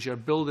you're doing is you're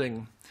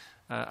building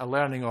a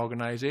learning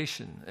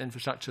organisation,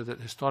 infrastructure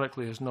that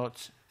historically has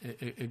not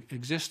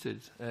existed.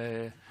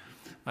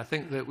 I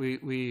think that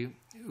we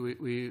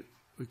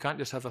can't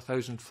just have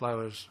 1,000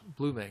 flowers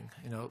blooming.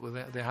 You know,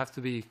 they have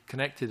to be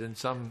connected in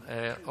some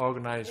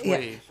organised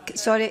way.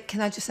 Sorry,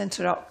 can I just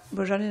interrupt?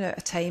 We're running out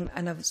of time,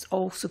 and I've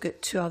also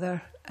got 2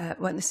 other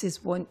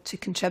witnesses want to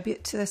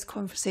contribute to this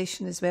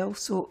conversation as well.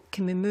 So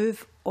can we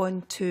move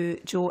on to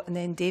Joe and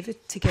then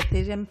David to give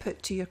their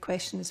input to your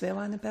question as well,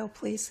 Annabelle,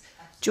 please?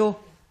 Joe.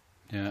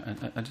 Yeah,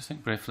 I just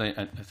think briefly,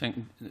 I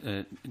think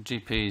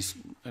GPs,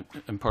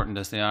 important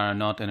as they are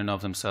not in and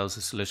of themselves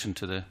a solution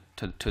to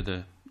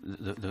the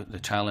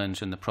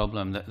challenge and the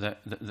problem. That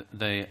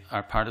they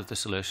are part of the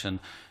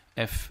solution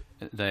if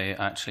they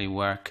actually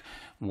work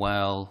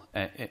well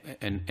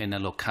in a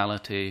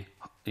locality,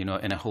 you know,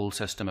 in a whole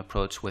system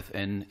approach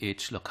within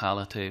each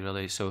locality,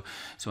 really. So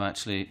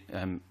actually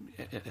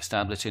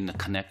establishing the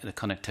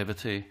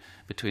connectivity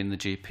between the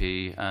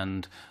GP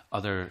and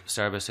other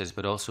services,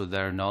 but also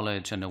their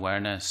knowledge and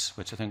awareness,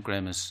 which I think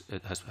Graham has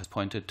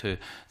pointed to,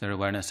 their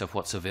awareness of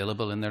what's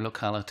available in their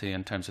locality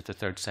in terms of the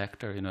third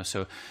sector. You know,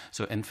 so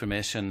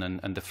information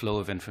and the flow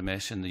of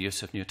information, the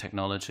use of new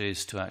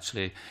technologies to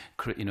actually,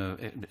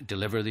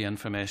 deliver the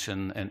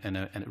information in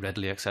a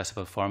readily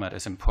accessible format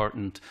is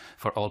important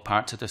for all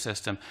parts of the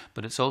system.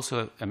 But it's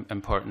also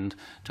important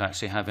to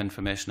actually have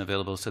information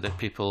available so that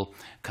people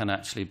can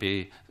actually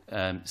be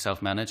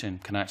self-managing,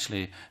 can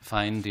actually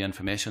find the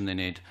information they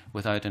need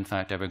without, in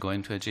fact, ever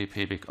going to a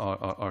GP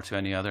or to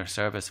any other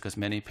service, because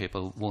many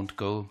people won't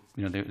go.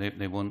 You know,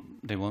 they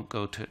won't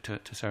go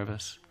to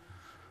service.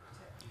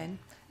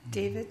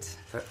 David.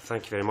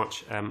 Thank you very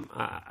much.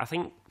 I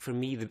think for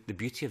me the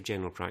beauty of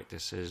general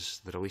practice is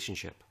the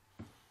relationship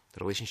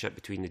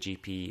between the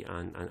GP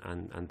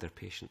and their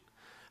patient,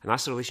 and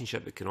that's a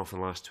relationship that can often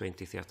last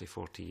 20, 30,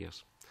 40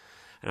 years.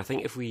 And I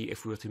think if we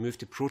were to move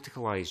to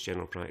protocolise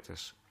general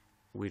practice,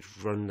 we'd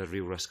run the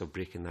real risk of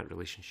breaking that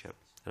relationship.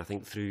 And I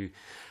think through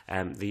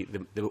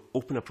the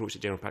open approach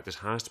that general practice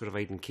has to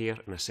providing care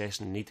and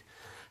assessing need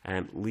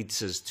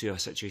leads us to a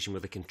situation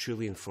where they can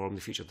truly inform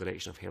the future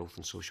direction of health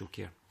and social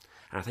care.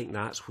 And I think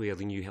that's where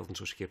the new health and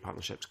social care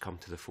partnerships come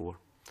to the fore.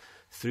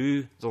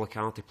 Through the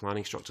locality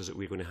planning structures that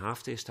we're going to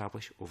have to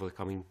establish over the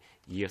coming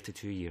year to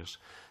 2 years,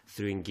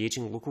 through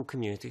engaging local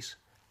communities,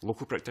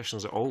 local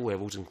practitioners at all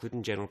levels,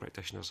 including general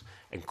practitioners,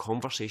 in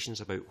conversations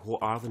about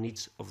what are the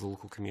needs of the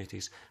local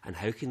communities and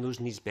how can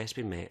those needs best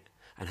be met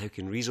and how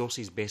can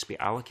resources best be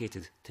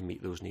allocated to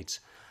meet those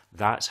needs.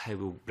 That's how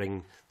we'll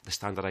bring the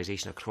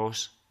standardisation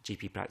across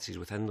GP practices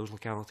within those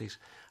localities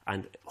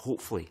and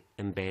hopefully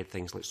embed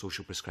things like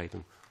social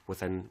prescribing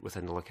within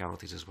the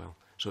localities as well.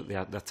 So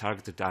they're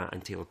targeted at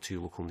and tailored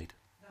to local need.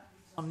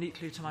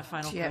 Neatly to my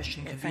final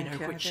question, convener,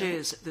 which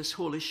is this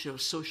whole issue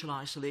of social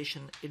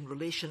isolation in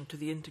relation to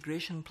the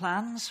integration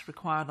plans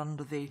required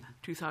under the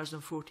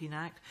 2014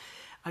 Act.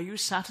 are you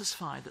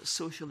satisfied that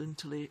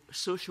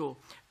social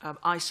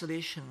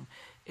isolation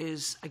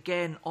is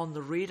again on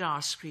the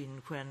radar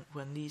screen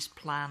when these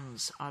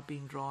plans are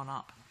being drawn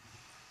up?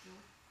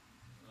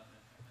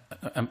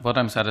 What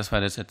I'm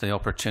satisfied is that the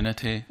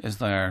opportunity is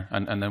there,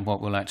 and then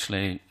what will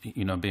actually,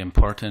 be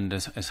important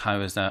is how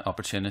is that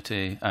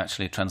opportunity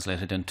actually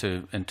translated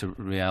into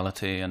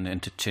reality and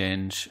into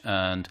change.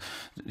 And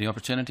the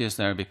opportunity is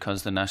there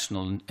because the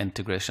national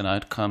integration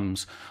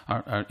outcomes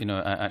are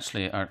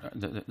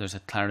there's a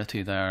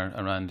clarity there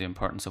around the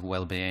importance of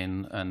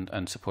well-being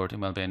and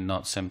supporting well-being,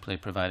 not simply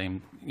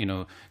providing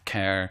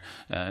care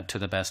to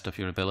the best of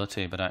your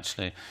ability, but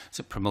actually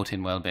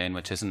promoting well-being,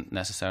 which isn't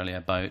necessarily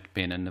about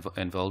being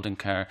involved in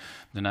care.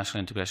 The national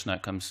integration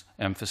outcomes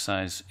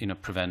emphasise,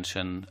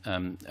 prevention,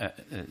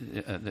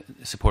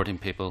 supporting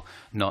people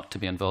not to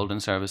be involved in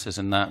services,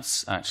 and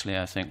that's actually,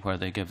 I think, where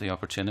they give the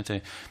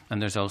opportunity.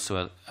 And there's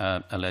also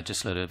a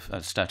legislative,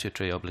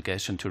 statutory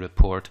obligation to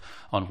report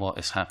on what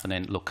is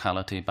happening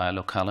locality by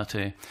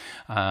locality,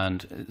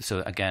 and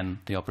so again,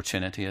 the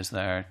opportunity is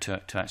there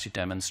to actually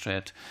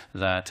demonstrate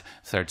that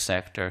third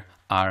sector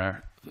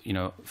are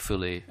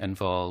fully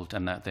involved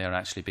and that they are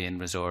actually being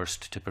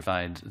resourced to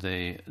provide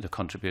the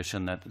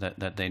contribution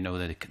that they know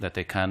that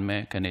they can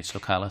make in each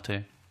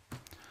locality.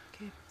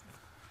 Okay.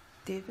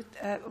 David,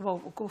 we'll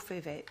go for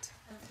Yvette.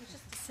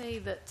 Just to say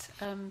that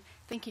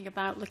thinking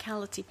about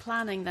locality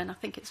planning, then I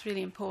think it's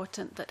really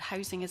important that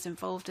housing is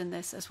involved in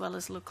this, as well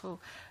as local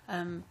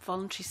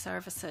voluntary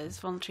services,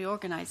 voluntary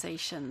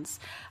organisations.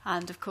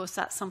 And of course,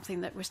 that's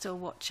something that we're still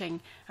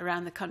watching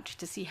around the country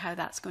to see how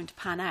that's going to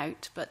pan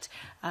out. But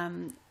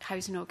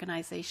housing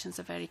organisations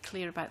are very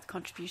clear about the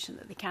contribution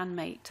that they can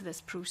make to this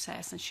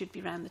process and should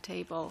be around the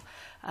table.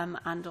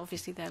 And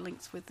obviously, their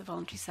links with the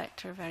voluntary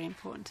sector are very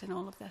important in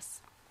all of this.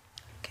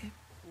 Okay.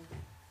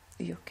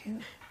 Are you okay?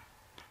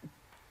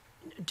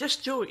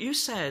 Just, Joe, you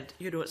said,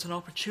 it's an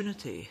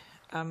opportunity.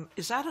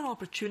 Is that an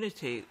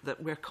opportunity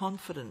that we're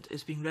confident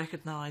is being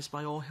recognised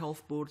by all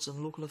health boards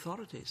and local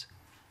authorities?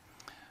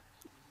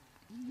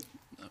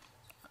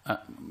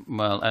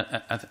 Well,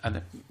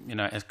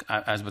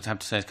 I would have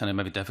to say it's kind of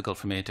maybe difficult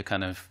for me to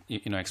kind of,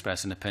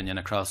 express an opinion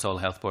across all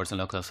health boards and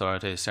local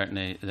authorities.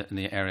 Certainly in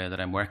the area that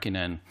I'm working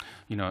in,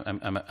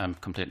 I'm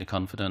completely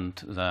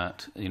confident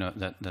that,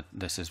 that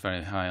this is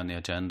very high on the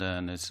agenda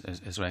and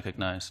is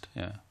recognised,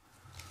 yeah.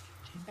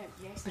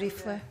 Yes,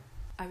 briefly.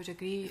 I would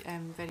agree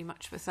very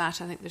much with that.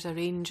 I think there's a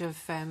range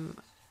of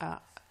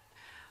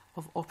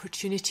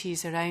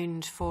opportunities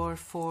around for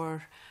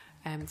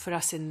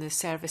us in the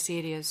service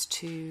areas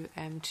to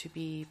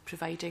be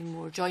providing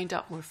more joined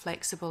up, more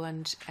flexible,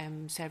 and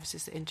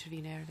services that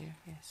intervene earlier.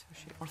 Yes, for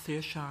sure. Or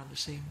Ayrshire the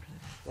same.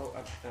 Well,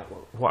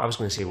 what I was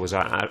going to say was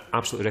I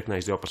absolutely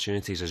recognise the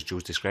opportunities as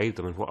Joe's described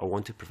them, and what I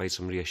want to provide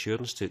some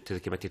reassurance to the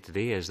committee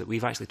today is that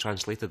we've actually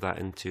translated that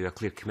into a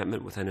clear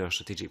commitment within our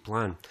strategic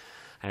plan.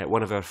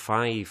 One of our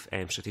 5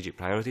 strategic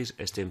priorities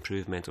is to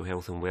improve mental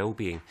health and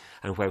well-being,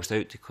 and whilst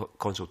out to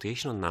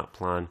consultation on that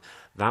plan,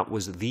 that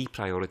was the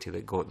priority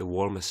that got the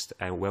warmest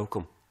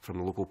welcome from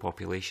the local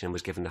population and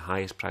was given the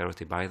highest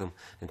priority by them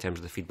in terms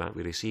of the feedback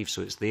we received.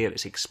 So it's there,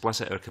 it's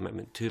explicit, our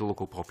commitment to the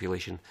local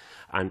population,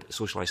 and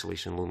social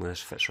isolation and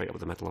loneliness fits right up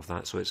the middle of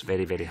that, so it's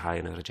very, very high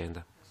on our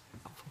agenda.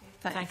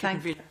 Thank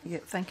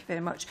you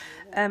very much.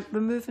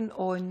 We're moving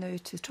on now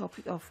to the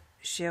topic of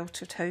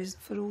sheltered housing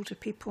for older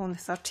people. On the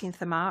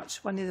 13th of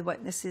March, one of the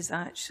witnesses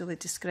actually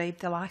described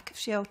the lack of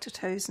sheltered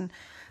housing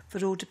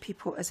for older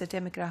people as a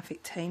demographic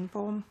time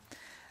bomb,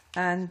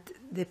 and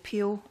the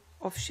appeal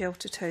of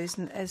sheltered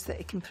housing is that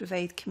it can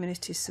provide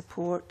community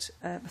support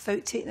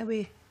without taking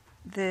away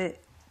the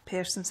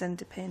person's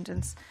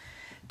independence.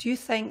 Do you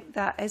think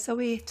that is a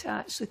way to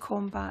actually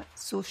combat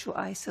social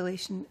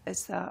isolation?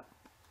 Is that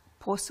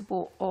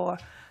possible? Or,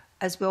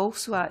 as we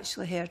also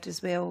actually heard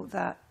as well,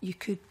 that you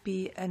could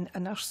be in a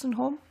nursing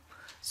home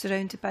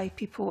surrounded by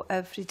people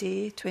every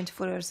day,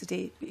 24 hours a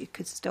day, but you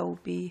could still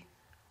be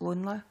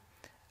lonely?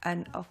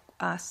 And I'll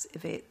ask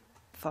Yvette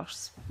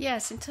first.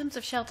 Yes, in terms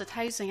of sheltered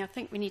housing, I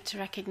think we need to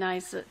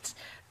recognise that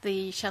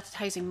the sheltered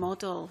housing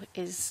model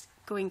is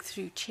going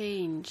through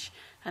change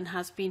and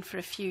has been for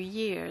a few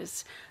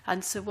years.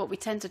 And so what we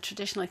tend to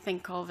traditionally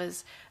think of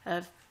as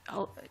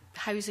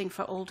housing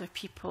for older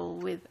people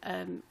with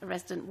a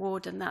resident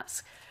ward, and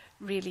that's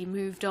really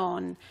moved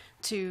on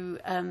to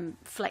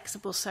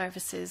flexible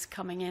services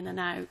coming in and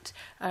out,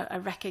 a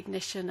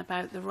recognition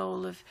about the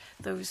role of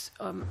those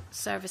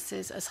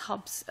services as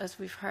hubs, as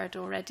we've heard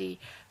already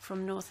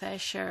from North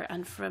Ayrshire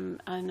and from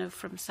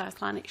South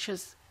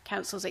Lanarkshire's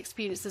Council's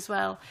experience as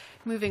well,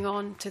 moving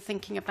on to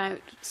thinking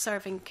about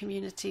serving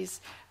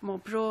communities more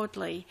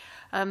broadly.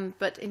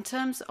 But in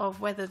terms of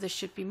whether there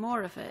should be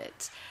more of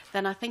it,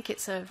 then I think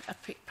it's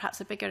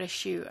perhaps a bigger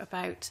issue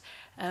about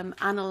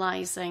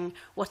analysing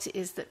what it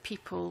is that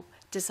people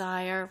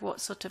desire, what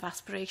sort of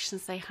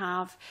aspirations they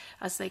have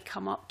as they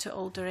come up to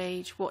older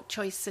age, what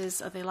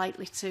choices are they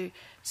likely to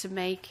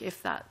make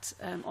if that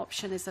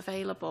option is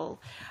available.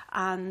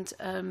 And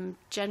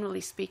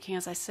generally speaking,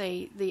 as I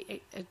say,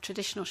 the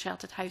traditional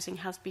sheltered housing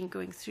has been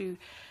going through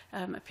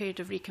a period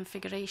of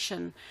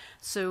reconfiguration.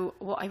 So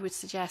what I would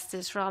suggest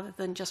is, rather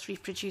than just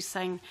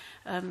reproducing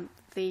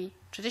the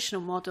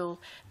traditional model,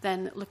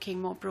 then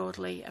looking more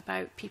broadly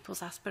about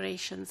people's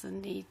aspirations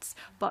and needs,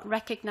 but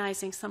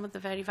recognising some of the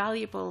very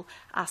valuable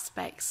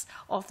aspects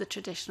of the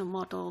traditional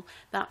model,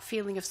 that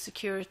feeling of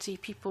security,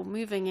 people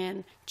moving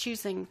in,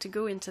 choosing to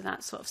go into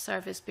that sort of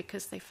service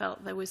because they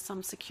felt there was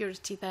some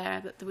security there,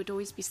 that there would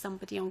always be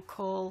somebody on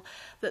call,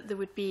 that there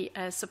would be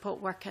a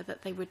support worker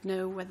that they would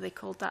know, whether they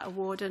called that a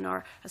warden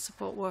or a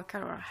support worker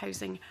or a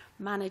housing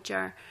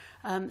manager.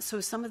 So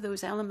some of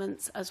those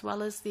elements, as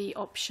well as the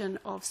option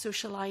of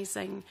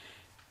socialising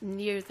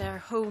near their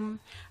home.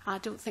 I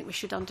don't think we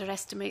should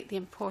underestimate the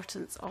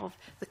importance of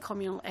the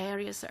communal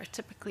areas that are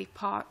typically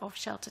part of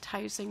sheltered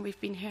housing. We've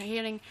been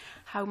hearing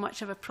how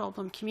much of a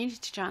problem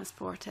community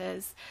transport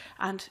is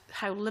and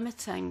how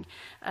limiting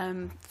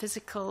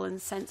physical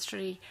and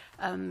sensory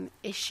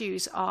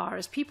issues are.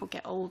 As people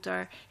get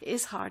older, it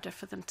is harder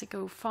for them to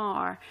go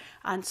far.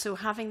 And so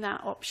having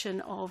that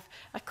option of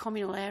a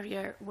communal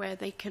area where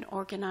they can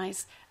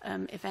organise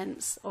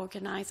events,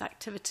 organise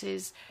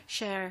activities,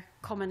 share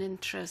common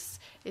interests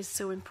is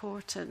so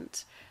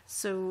important.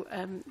 So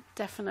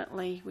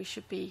definitely we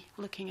should be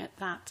looking at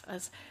that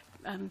as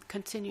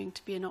continuing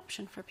to be an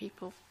option for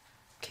people.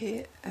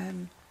 Okay,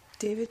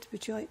 David,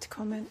 would you like to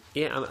comment?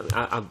 Yeah,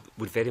 I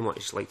would very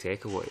much like to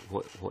echo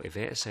what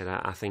Yvette has said.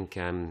 I think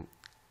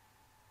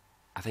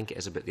it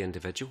is about the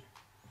individual,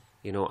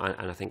 you know,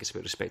 and I think it's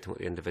about respecting what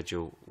the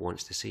individual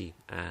wants to see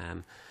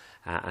and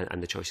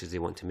the choices they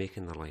want to make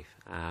in their life.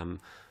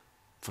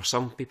 For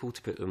some people,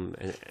 to put them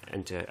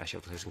into a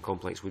sheltered housing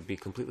complex would be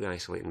completely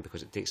isolating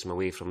because it takes them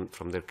away from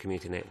their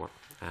community network.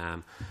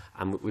 And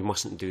we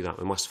mustn't do that.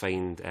 We must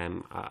find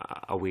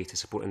a way to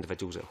support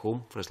individuals at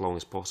home for as long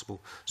as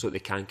possible so that they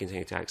can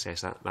continue to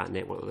access that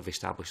network that they've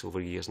established over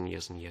years and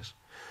years and years.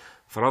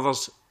 For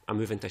others, a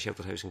move into a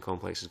sheltered housing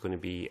complex is going to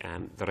be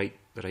the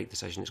right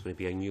decision. It's going to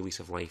be a new lease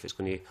of life. It's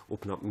going to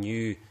open up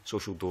new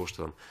social doors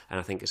to them. And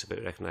I think it's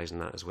about recognising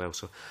that as well.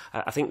 So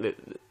I think that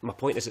my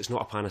point is it's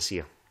not a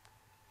panacea.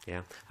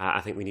 Yeah,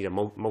 I think we need a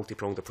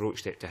multi-pronged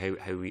approach to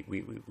how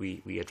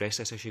we address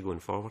this issue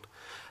going forward,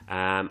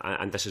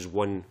 and this is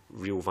one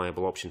real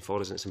viable option for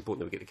us. And it's important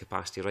that we get the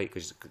capacity right,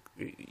 because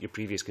your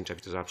previous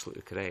contributor is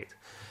absolutely correct.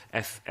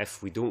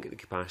 If we don't get the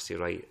capacity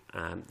right,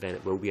 then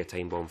it will be a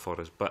time bomb for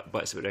us. But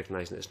it's about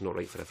recognising that it's not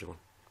right for everyone.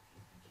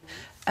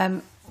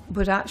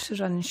 We're actually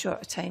running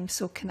short of time,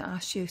 so can I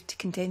ask you to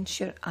condense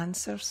your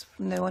answers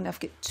from now on? I've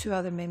got two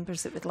other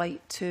members that would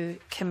like to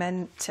come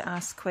in to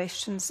ask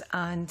questions,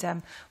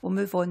 and we'll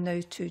move on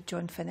now to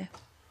John Finney.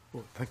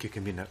 Well, thank you,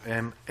 Convener.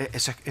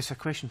 It's a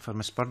question for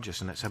Miss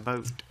Burgess, and it's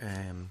about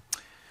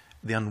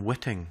the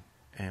unwitting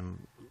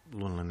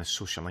loneliness,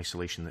 social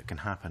isolation that can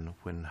happen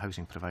when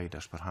housing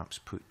providers perhaps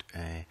put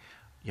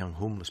young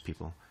homeless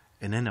people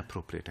in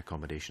inappropriate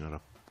accommodation, or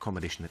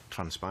accommodation that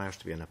transpires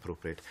to be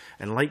inappropriate,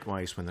 and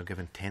likewise when they're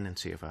given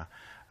tenancy of a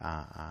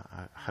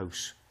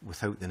house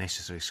without the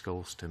necessary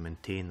skills to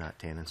maintain that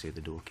tenancy,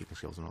 the doorkeeping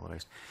skills and all the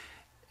rest.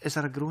 Is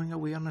there a growing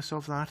awareness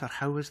of that, or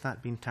how has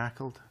that been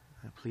tackled,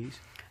 please?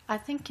 I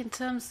think in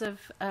terms of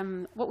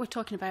what we're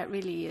talking about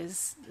really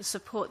is the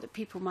support that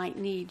people might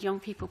need, young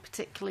people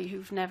particularly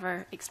who've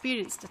never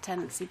experienced a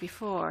tenancy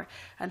before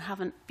and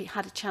haven't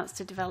had a chance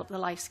to develop the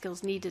life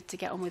skills needed to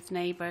get on with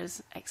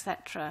neighbours,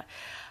 etc.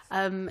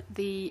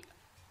 The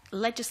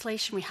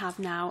legislation we have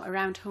now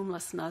around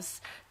homelessness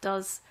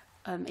does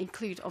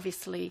include,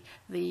 obviously,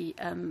 the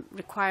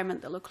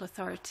requirement that local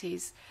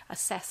authorities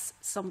assess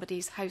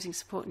somebody's housing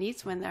support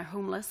needs when they're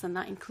homeless, and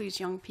that includes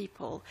young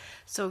people.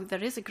 So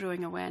there is a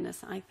growing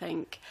awareness, I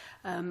think,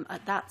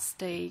 at that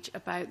stage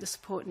about the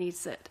support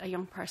needs that a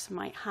young person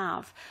might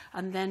have,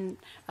 and then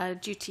a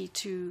duty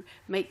to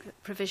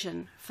make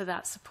provision for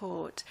that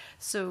support.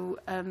 So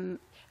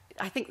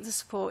I think the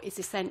support is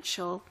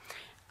essential.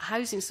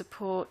 Housing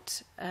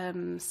support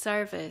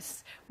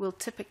service will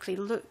typically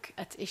look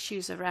at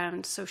issues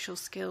around social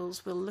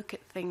skills, will look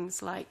at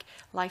things like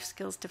life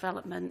skills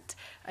development.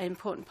 An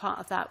important part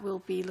of that will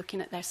be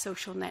looking at their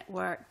social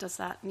network. Does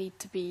that need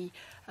to be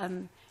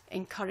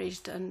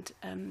encouraged and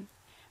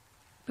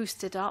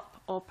boosted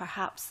up, or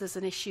perhaps there's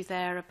an issue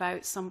there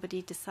about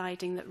somebody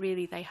deciding that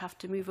really they have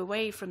to move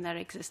away from their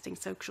existing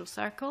social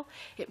circle.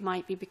 It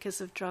might be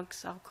because of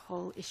drugs,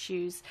 alcohol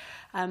issues,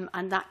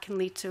 and that can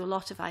lead to a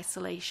lot of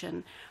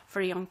isolation for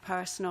a young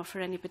person or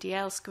for anybody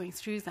else going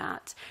through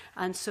that.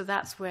 And so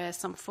that's where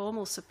some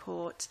formal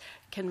support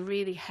can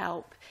really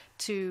help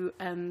to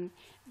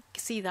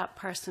see that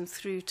person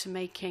through to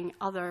making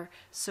other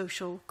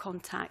social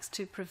contacts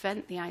to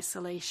prevent the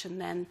isolation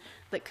then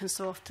that can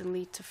so often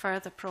lead to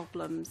further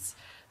problems.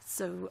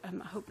 So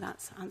I hope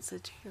that's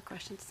answered your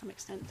question to some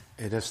extent.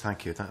 It is,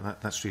 thank you.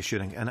 That's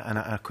reassuring. And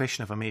a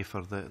question, if I may,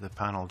 for the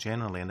panel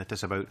generally, and it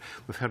is about,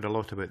 we've heard a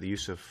lot about the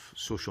use of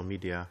social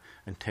media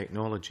and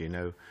technology.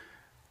 Now,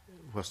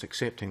 whilst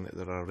accepting that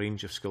there are a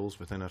range of skills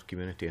within our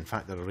community, in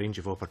fact there are a range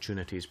of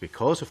opportunities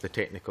because of the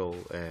technical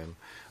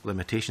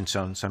limitations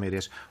in some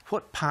areas,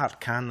 what part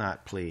can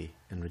that play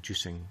in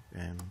reducing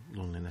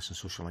loneliness and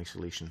social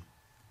isolation?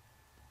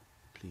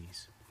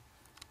 Please.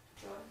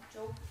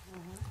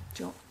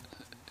 John.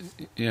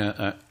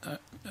 Yeah, I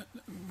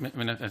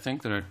mean, I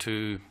think there are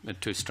two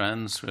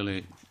strands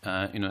really.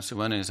 So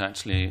one is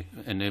actually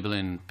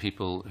enabling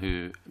people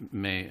who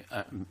may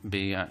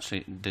be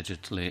actually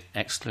digitally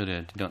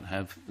excluded, don't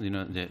have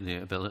the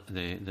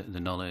ability, the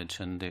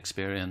knowledge and the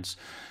experience,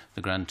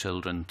 the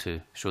grandchildren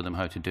to show them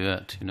how to do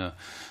it.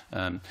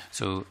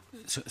 So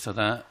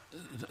that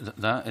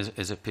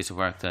is a piece of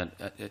work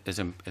that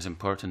is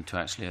important to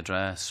actually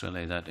address.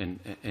 Really, that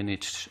in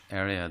each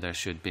area there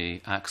should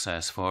be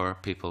access for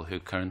people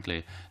who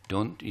currently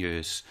don't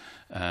use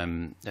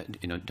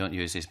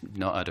these,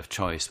 not out of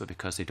choice, but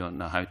because they don't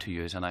know how to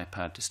use an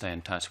iPad to stay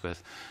in touch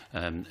with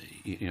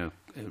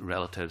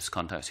relatives,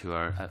 contacts who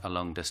are a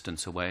long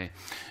distance away,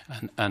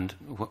 and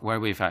where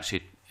we've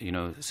actually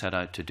set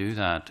out to do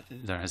that,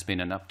 there has been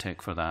an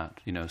uptake for that.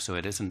 So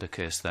it isn't the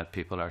case that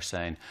people are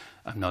saying,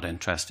 I'm not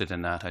interested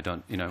in that. I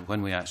don't.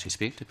 When we actually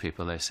speak to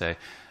people, they say,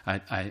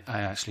 I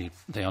actually,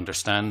 they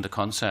understand the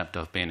concept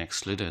of being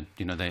excluded.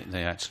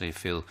 They actually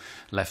feel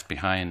left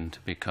behind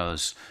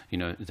because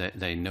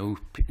they know,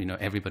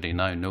 everybody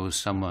now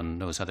knows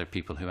other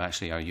people who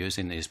actually are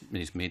using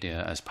these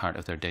media as part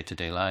of their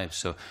day-to-day lives.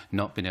 So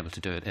not being able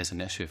to do it is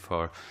an issue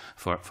for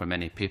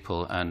many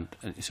people, and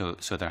so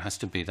there has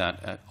to be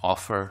that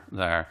offer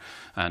there,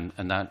 and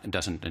that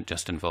doesn't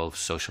just involve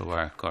social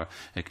work, or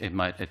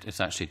it's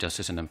actually just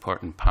as an important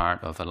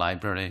part of a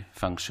library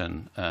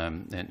function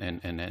in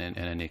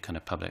any kind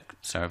of public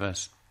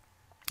service.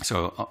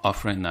 So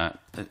offering that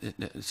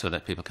so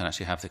that people can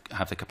actually have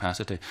the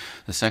capacity.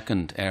 The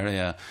second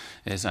area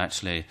is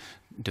actually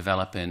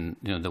developing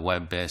the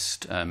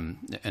web-based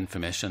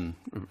information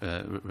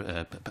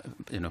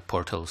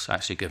portals,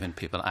 actually giving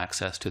people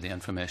access to the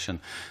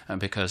information,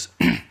 because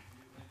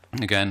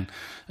again,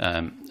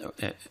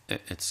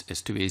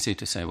 it's too easy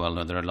to say, well,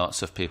 no, there are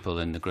lots of people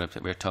in the group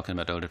that we're talking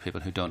about, older people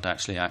who don't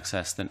actually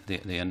access the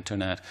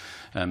internet.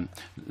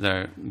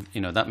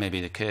 That may be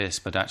the case,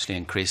 but actually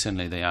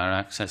increasingly they are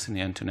accessing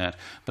the internet,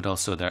 but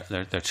also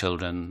their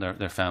children,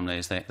 their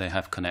families, they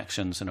have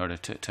connections in order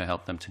to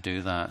help them to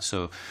do that.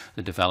 So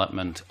the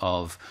development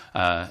of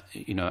the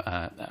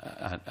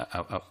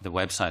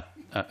website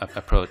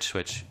approach,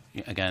 which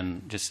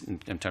again, just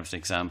in terms of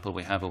example,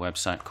 we have a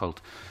website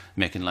called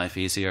Making Life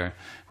Easier,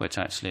 which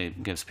actually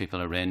gives people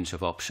a range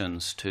of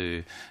options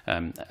the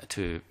kind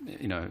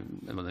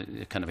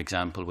of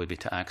example would be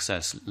to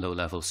access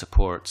low-level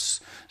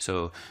supports.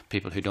 So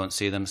people who don't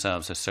see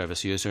themselves as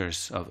service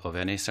users of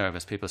any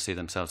service, people see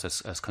themselves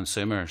as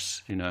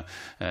consumers, and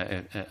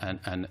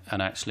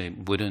actually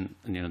wouldn't,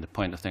 the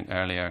point I think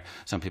earlier,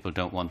 some people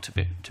don't want to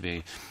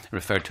be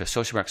referred to a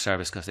social work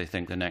service because they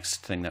think the next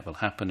thing that will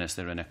happen is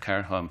they're in a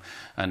care home,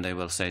 and they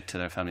will say to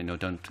their family, no,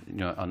 don't,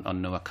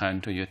 on no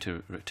account are you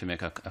to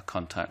make a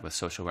contact with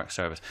social work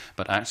service.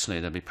 But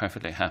actually they'll be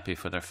perfectly happy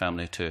for their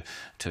family to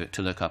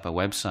look up a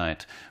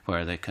website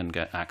where they can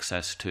get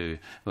access to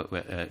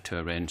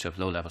a range of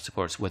low-level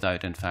supports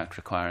without in fact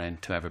requiring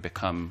to ever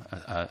become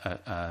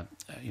a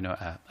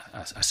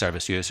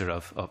service user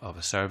of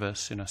a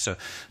service. So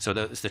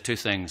those the two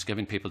things: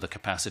 giving people the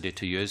capacity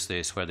to use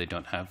these where they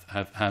don't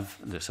have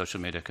the social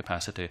media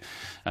capacity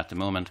at the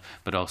moment,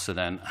 but also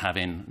then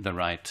having the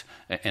right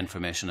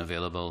information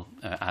available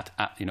at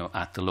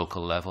the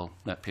local level,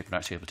 that people are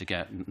actually able to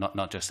get,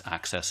 not just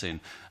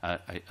accessing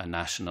a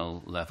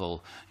national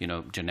level,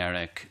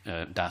 generic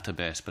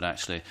database, but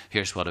actually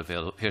here's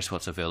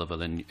what's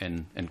available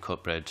in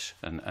Coatbridge,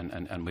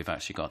 and we've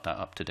actually got that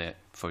up to date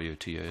for you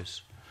to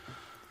use.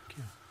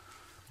 I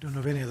don't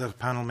know if any other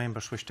panel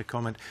members wish to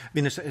comment. I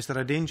mean, is there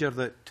a danger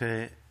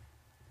that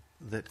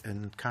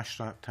in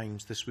cash-strapped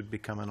times this would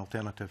become an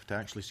alternative to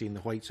actually seeing the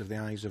whites of the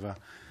eyes of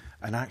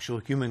an actual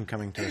human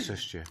coming to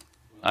assist you?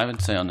 I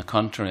would say, on the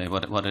contrary,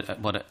 what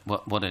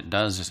it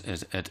does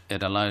is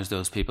it allows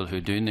those people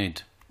who do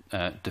need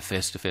the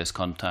face-to-face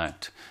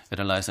contact, it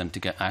allows them to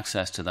get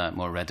access to that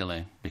more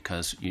readily,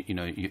 because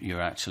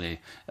you're actually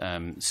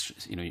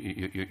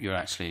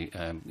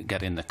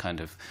getting the kind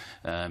of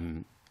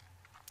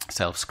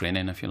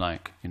self-screening, if you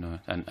like,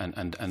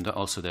 and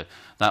also that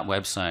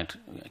website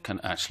can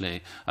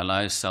actually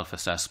allows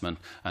self-assessment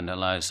and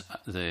allows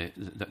the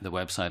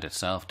website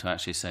itself to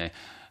actually say,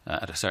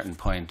 at a certain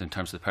point, in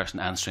terms of the person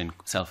answering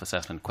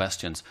self-assessment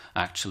questions,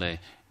 actually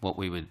what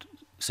we would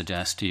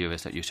suggest to you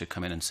is that you should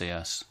come in and see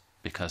us,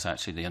 because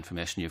actually the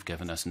information you've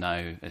given us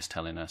now is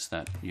telling us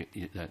that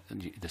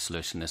the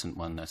solution isn't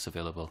one that's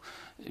available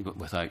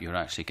without you're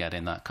actually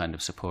getting that kind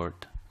of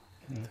support.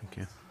 Thank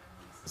you.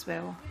 As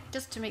well.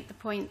 Just to make the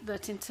point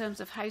that in terms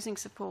of housing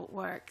support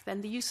work, then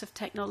the use of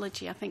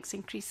technology I think is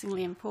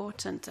increasingly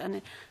important,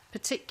 and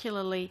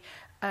particularly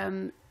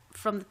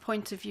from the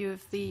point of view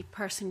of the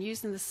person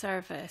using the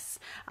service,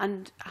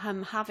 and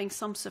having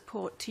some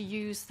support to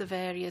use the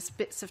various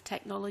bits of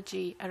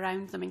technology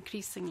around them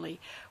increasingly,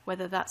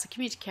 whether that's a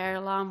community care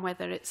alarm,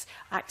 whether it's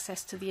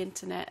access to the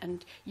internet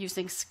and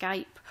using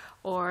Skype,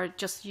 or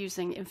just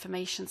using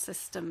information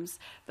systems.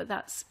 But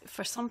that's,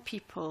 for some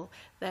people,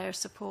 their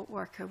support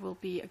worker will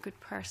be a good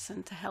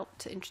person to help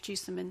to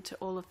introduce them into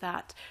all of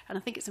that. And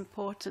I think it's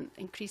important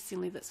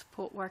increasingly that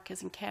support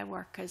workers and care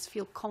workers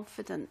feel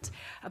confident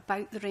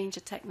about the range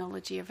of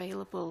technology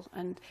available,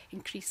 and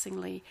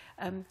increasingly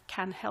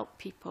can help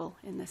people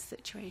in this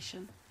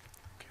situation.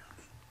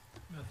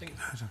 I think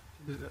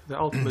the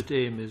ultimate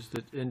aim is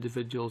that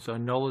individuals are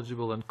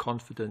knowledgeable and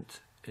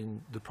confident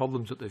in the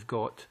problems that they've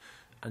got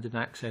and in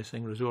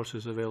accessing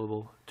resources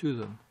available to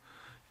them.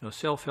 You know,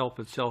 self-help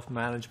and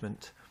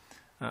self-management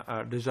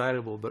are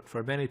desirable, but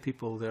for many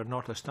people they're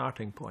not a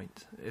starting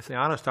point. If they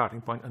are a starting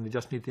point and they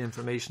just need the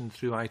information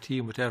through IT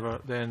and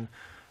whatever, then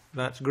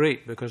that's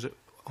great, because it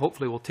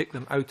hopefully will take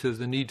them out of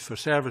the need for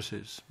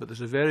services. But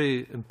there's a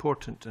very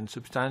important and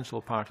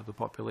substantial part of the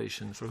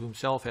population for whom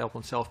self-help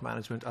and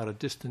self-management are a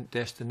distant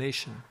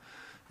destination.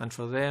 And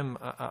for them,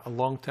 a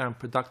long-term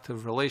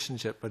productive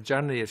relationship, a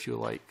journey, if you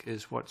like,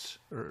 is what's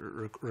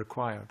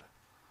required.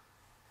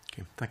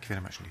 Okay, thank you very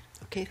much indeed.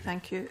 Okay,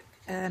 thank you.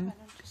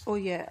 Oh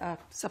yeah, a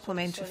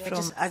supplementary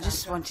from... I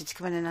just wanted to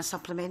come in a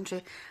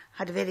supplementary.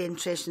 Had a very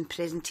interesting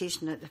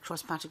presentation at the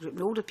cross-party group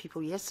and older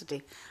people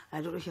yesterday.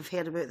 I don't know if you've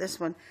heard about this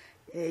one.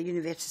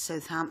 University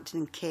of Southampton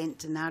and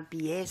Kent and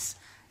RBS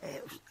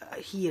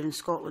here in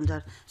Scotland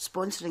are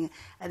sponsoring it.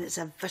 And it's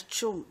a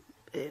virtual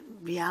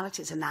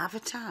reality, it's an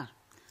avatar.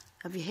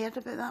 Have you heard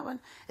about that one?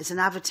 It's an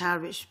avatar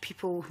which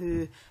people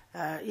who,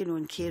 you know,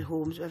 in care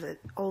homes,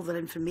 all their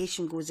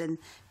information goes into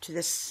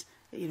this,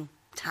 you know,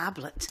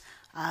 tablet,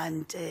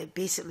 and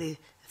basically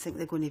I think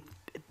they're going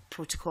to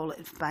protocol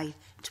it by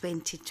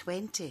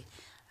 2020.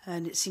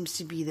 And it seems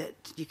to be that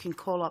you can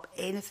call up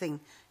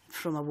anything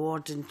from a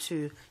warden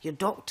to your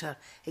doctor,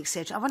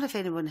 etc. I wonder if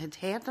anyone had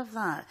heard of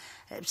that.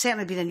 It's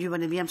certainly been a new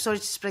one to me. I'm sorry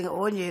to spring it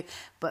on you,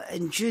 but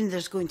in June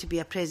there's going to be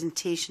a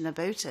presentation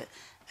about it,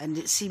 and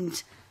it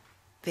seemed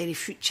very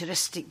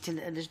futuristic, and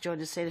as John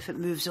has said, if it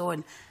moves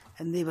on,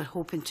 and they were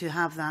hoping to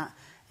have that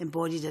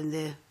embodied in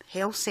the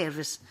health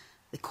service,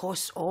 the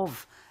cost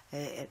of,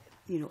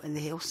 you know, in the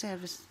health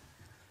service.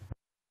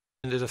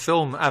 And there's a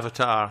film,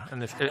 Avatar,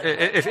 and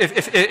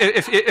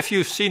if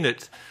you've seen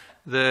it,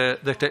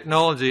 the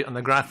technology and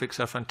the graphics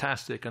are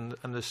fantastic, and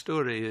the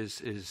story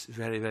is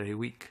very, very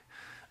weak.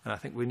 And I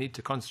think we need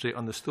to concentrate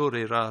on the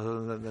story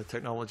rather than the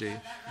technology.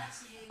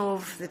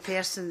 Of the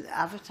person,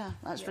 avatar,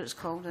 that's what it's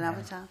called, an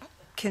avatar.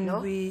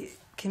 Can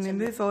we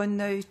move on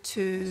now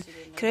to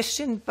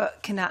Christian?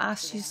 But can I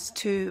ask you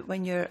to,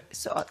 when you're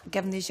sort of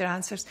giving these your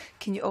answers,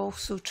 can you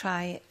also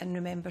try and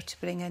remember to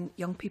bring in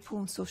young people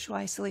in social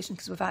isolation?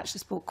 Because we've actually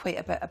spoke quite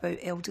a bit about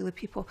elderly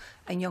people,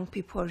 and young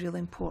people are really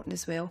important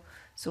as well.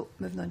 So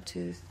moving on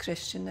to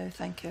Christian now.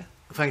 Thank you.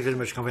 Thank you very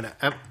much, Convener.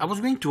 I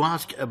was going to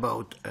ask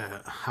about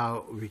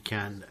how we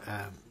can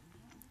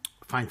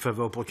find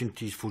further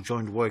opportunities for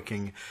joint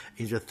working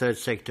in the third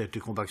sector to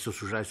combat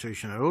social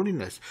isolation and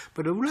loneliness.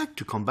 But I would like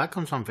to come back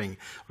on something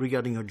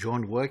regarding a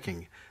joint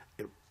working.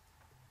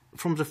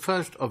 From the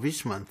 1st of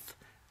this month,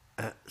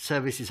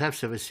 services, health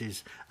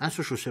services and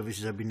social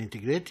services have been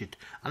integrated.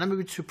 And I'm a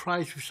bit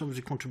surprised with some of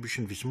the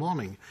contribution this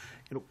morning.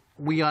 You know,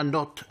 we are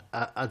not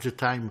at the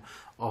time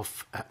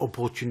of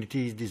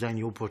opportunities,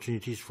 designing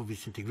opportunities for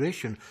this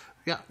integration.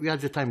 We are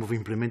at the time of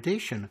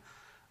implementation.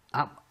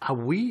 Have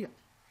we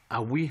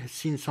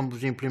seen some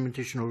of the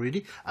implementation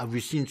already? Have we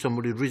seen some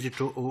of the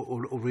results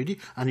already?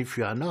 And if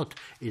we are not,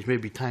 it may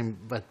be time,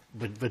 but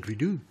we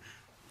do. Who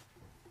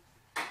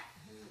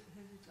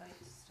would like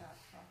to start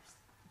first?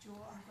 Joe,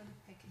 I'm going to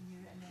pick on you,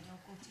 and then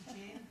I'll go to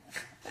Jane.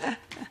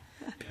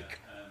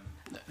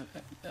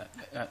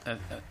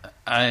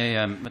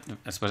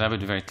 I suppose I would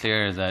be very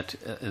clear that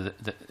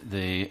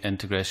the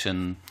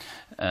integration,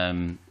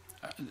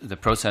 the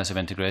process of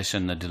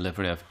integration, the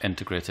delivery of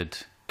integrated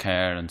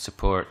care and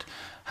support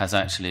has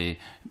actually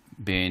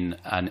been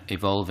an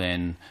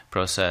evolving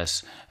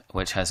process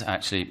which has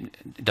actually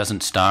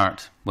doesn't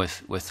start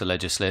with the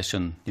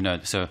legislation, you know.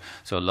 So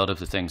a lot of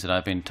the things that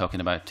I've been talking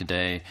about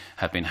today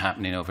have been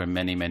happening over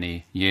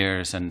many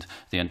years, and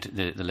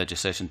the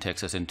legislation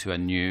takes us into a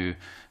new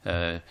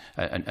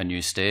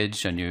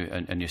stage, a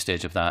new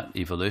stage of that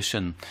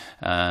evolution.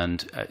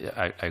 And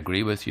I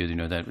agree with you, you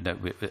know, that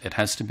it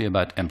has to be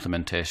about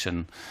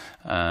implementation.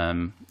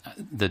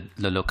 The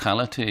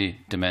locality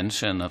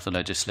dimension of the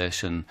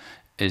legislation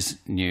is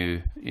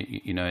new,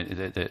 you know,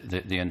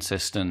 the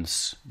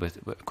insistence, with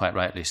quite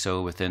rightly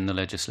so, within the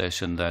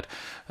legislation that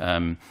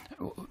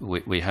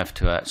we have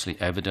to actually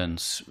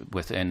evidence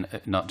within,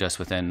 not just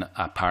within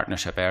a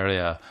partnership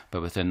area,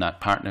 but within that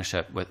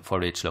partnership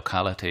for each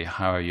locality,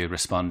 how are you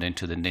responding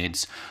to the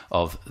needs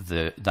of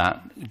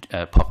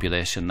that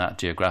population, that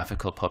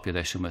geographical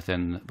population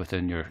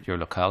within your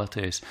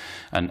localities,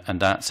 and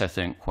that's, I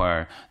think,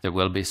 where there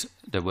will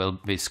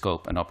be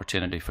scope and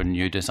opportunity for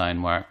new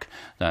design work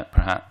that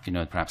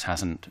perhaps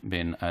hasn't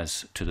been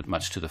as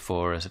much to the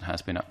fore as it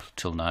has been up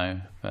till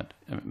now. But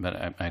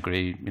I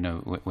agree,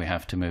 we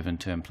have to move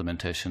into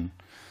implementation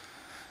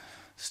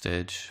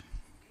stage.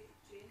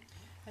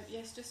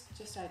 Yes,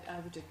 just I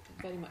would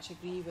very much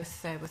agree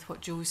with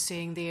what Joe's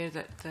saying there,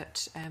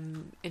 that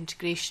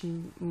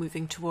integration,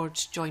 moving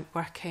towards joint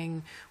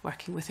working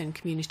within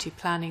community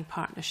planning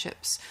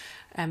partnerships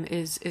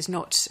is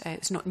not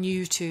it's not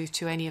new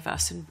to any of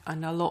us,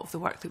 and a lot of the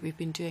work that we've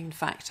been doing, in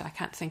fact, I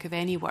can't think of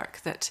any work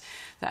that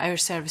our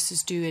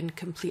services do in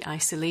complete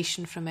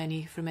isolation from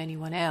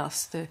anyone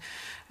else.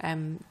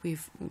 We're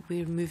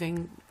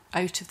moving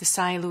out of the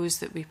silos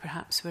that we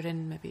perhaps were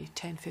in maybe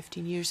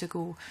 10-15 years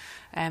ago,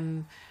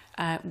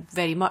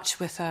 very much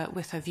with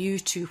a view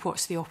to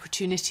what's the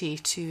opportunity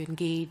to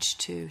engage,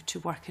 to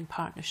work in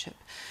partnership,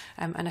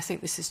 and I think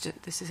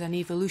this is an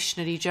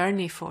evolutionary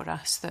journey for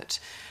us that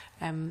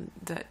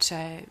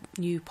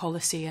new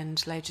policy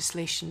and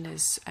legislation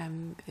is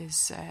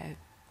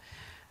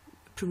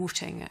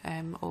promoting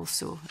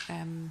also.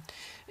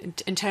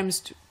 In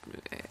terms,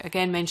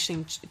 again,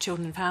 mentioning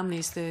children and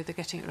families, the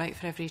Getting It Right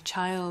for Every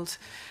Child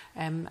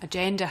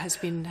agenda has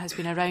been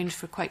around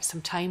for quite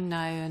some time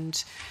now,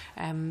 and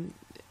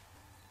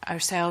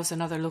ourselves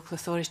and other local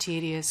authority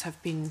areas have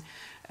been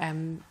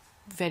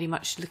very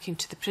much looking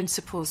to the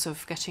principles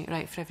of getting it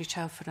right for every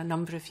child for a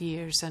number of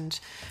years, and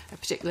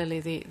particularly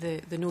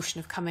the notion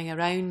of coming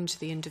around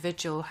the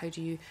individual. How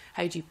do you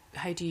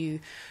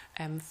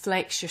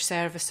flex your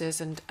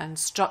services and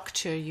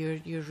structure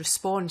your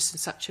response in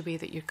such a way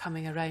that you're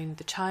coming around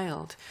the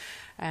child?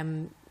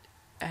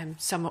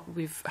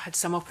 We've had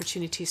some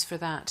opportunities for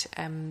that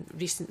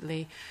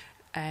recently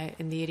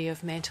in the area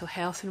of mental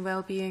health and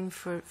well-being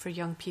for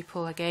young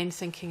people, again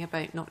thinking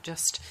about not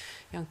just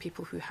young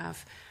people who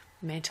have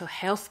mental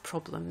health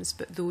problems,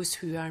 but those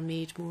who are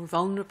made more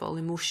vulnerable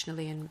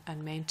emotionally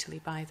and mentally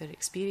by their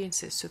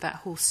experiences. So that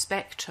whole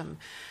spectrum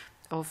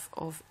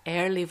of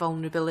early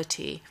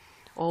vulnerability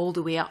all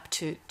the way up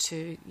to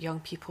young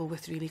people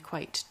with really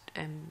quite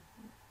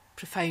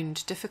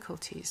profound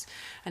difficulties.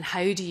 And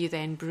how do you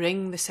then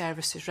bring the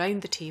services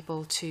round the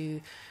table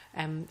to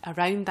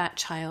around that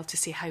child to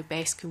say, how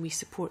best can we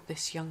support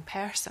this young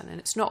person? And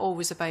it's not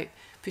always about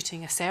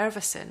putting a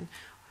service in.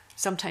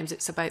 Sometimes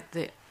it's about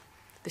the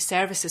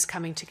services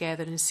coming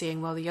together and saying,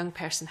 well, the young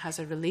person has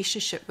a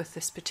relationship with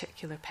this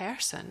particular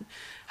person.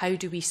 How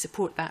do we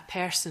support that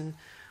person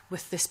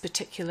with this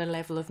particular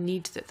level of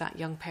need that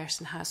young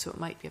person has? So it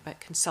might be about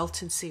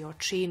consultancy or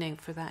training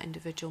for that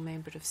individual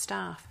member of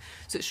staff.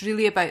 So it's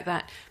really about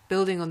that,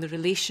 building on the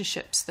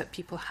relationships that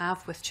people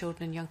have with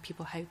children and young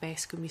people. How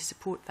best can we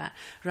support that,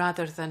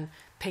 rather than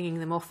pinging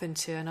them off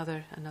into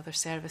another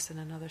service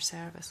and another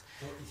service.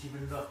 So it's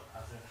even not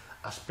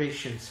as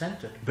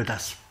patient-centred, but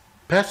as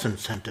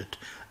person-centred,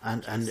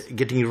 and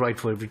getting it right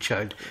for every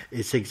child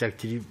is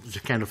exactly the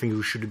kind of thing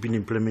which should have been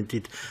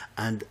implemented.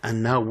 And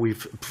now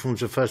from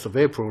the 1st of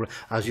April,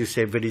 as you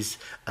say, there is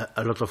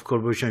a lot of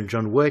collaboration and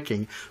joint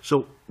working.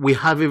 So we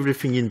have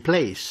everything in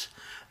place,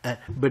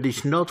 but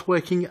it's not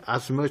working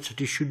as much as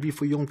it should be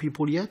for young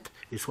people yet,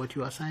 is what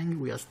you are saying.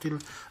 We are still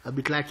a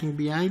bit lacking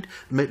behind.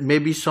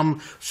 Maybe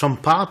some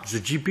parts, the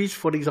GPs,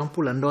 for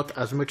example, are not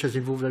as much as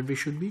involved as they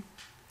should be.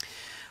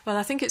 Well,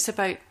 I think it's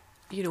about,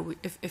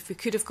 if we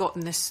could have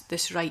gotten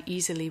this right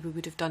easily, we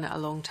would have done it a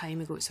long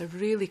time ago. It's a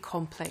really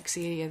complex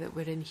area that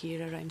we're in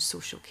here around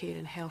social care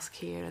and health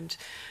care, and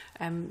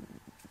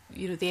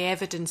the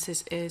evidence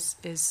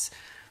is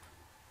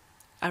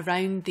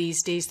around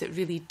these days that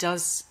really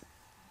does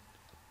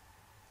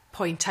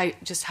point out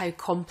just how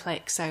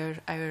complex our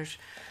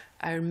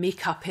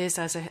makeup is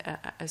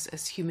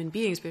as human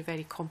beings. We're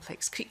very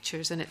complex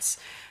creatures, and it's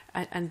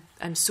and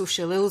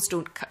social ills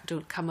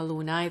don't come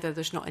alone either.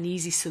 There's not an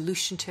easy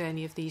solution to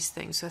any of these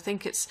things. So I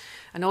think it's,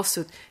 and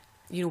also,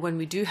 when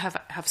we do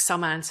have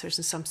some answers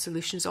and some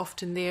solutions,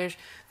 often they're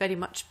very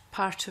much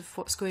part of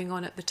what's going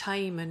on at the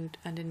time, and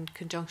in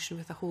conjunction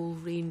with a whole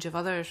range of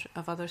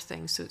other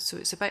things. So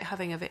it's about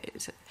having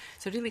it's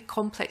a really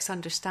complex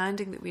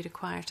understanding that we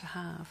require to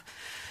have,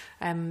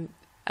 and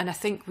I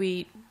think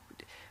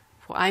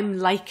what I'm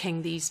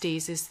liking these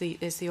days is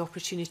the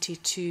opportunity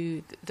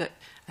to that.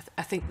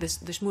 I think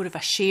there's more of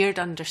a shared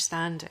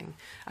understanding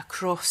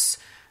across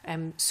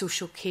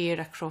social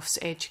care, across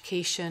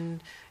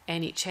education,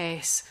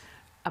 NHS,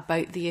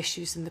 about the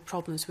issues and the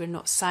problems. We're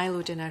not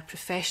siloed in our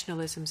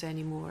professionalisms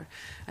anymore.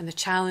 And the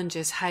challenge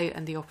is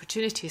and the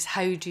opportunity is,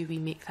 how do we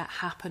make that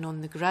happen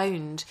on the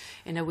ground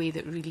in a way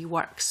that really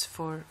works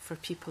for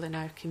people in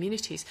our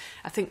communities?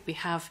 I think we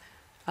have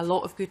a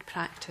lot of good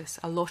practice.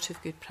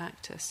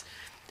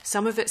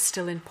 Some of it's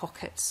still in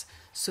pockets.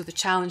 So the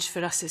challenge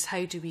for us is,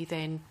 how do we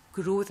then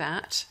grow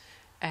that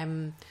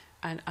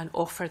and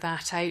offer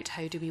that out?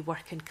 How do we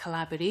work in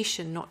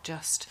collaboration, not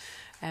just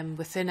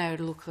within our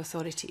local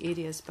authority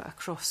areas, but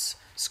across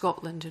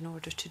Scotland in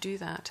order to do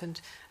that? And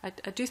I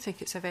do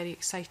think it's a very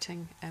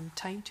exciting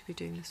time to be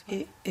doing this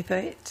work.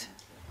 Yvette?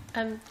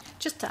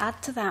 Just to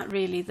add to that,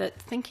 really, that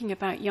thinking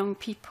about young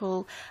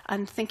people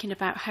and thinking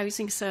about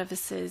housing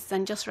services,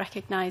 and just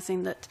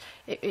recognising that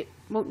it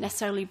won't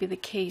necessarily be the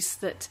case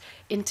that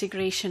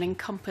integration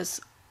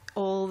encompass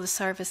all the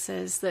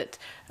services that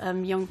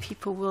young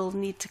people will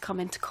need to come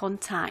into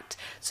contact.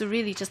 So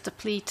really just a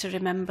plea to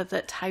remember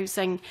that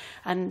housing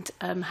and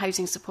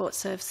housing support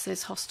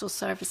services, hostel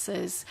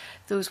services,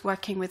 those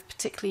working with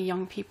particularly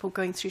young people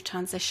going through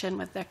transition,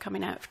 whether they're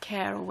coming out of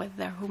care or whether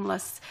they're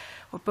homeless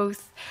or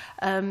both,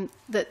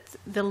 that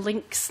the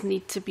links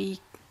need to be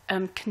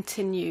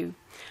continue,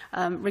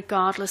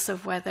 regardless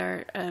of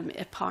whether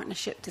a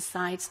partnership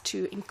decides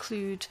to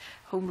include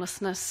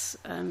homelessness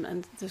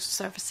and the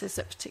services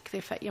that particularly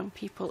affect young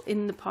people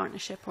in the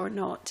partnership or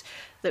not,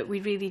 that we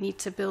really need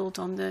to build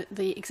on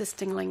the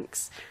existing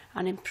links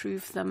and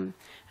improve them,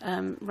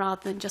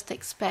 rather than just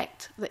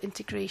expect that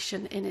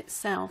integration in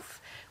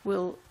itself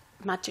will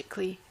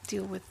magically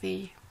deal with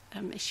the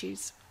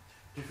issues.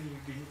 Have you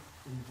been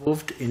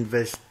involved in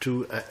these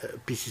two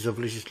pieces of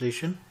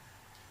legislation?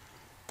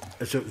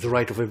 The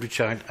right of every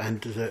child and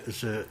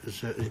the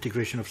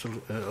integration of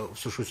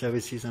social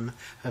services and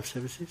health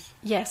services?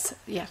 Yes,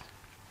 yeah.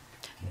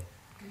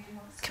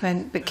 Come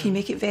in, but can you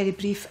make it very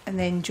brief, and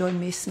then John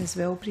Mason as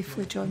well,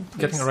 briefly, John,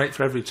 please. Getting a right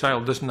for every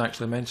child doesn't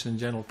actually mention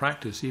general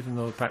practice, even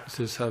though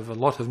practices have a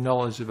lot of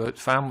knowledge about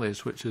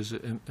families, which is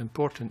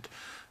important.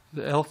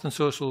 The health and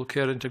social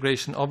care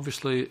integration,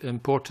 obviously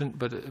important,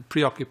 but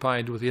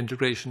preoccupied with the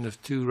integration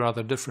of two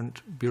rather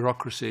different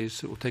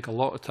bureaucracies. It will take a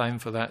lot of time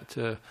for that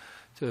to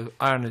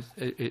iron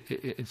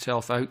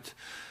itself out.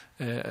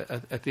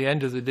 At the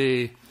end of the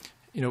day,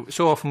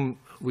 so often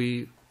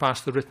we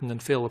pass the written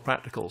and fail the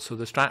practical. So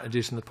the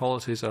strategies and the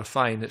policies are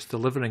fine. It's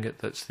delivering it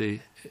that's the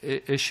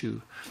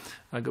issue.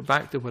 I go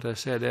back to what I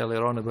said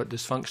earlier on about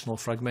dysfunctional,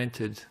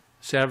 fragmented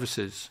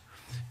services.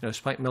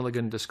 Spike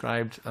Milligan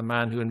described a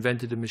man who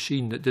invented a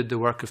machine that did the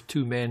work of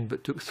 2 men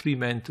but took 3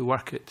 men to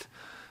work it.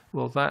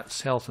 Well,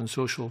 that's health and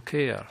social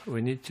care.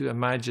 We need to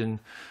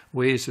imagine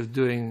ways of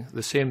doing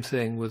the same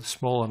thing with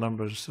smaller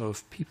numbers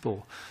of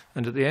people.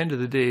 And at the end of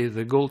the day,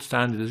 the gold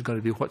standard is going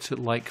to be what's it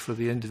like for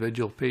the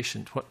individual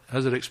patient.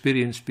 Has their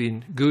experience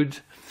been good?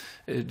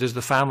 Does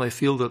the family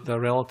feel that their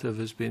relative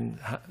has been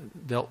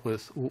dealt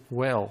with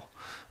well?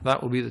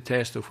 That will be the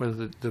test of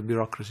whether the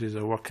bureaucracies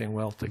are working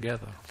well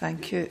together.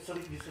 Thank you. Sorry,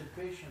 you said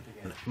patient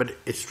again. But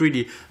it's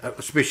really,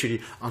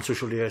 especially on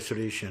social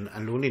isolation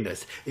and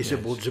loneliness, it's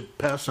about the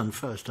person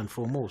first and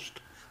foremost.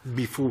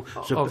 Before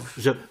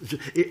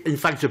in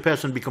fact, the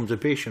person becomes a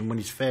patient when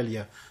it's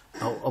failure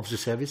of the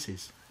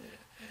services.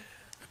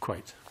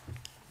 Quite.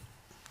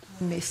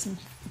 Mason,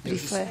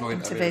 briefly, I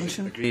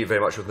intervention. agree very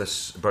much with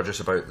Ms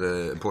Burgess about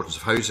the importance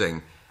of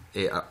housing.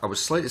 I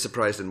was slightly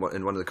surprised in one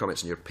of the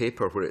comments in your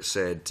paper where it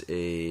said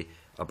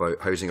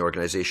about housing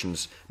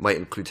organisations might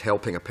include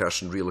helping a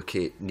person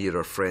relocate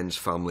nearer friends,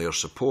 family or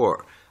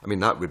support. I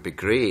mean, that would be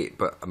great,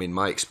 but I mean,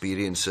 my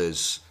experience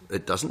is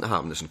it doesn't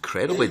happen. It's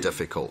incredibly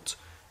difficult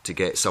to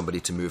get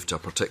somebody to move to a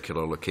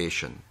particular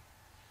location.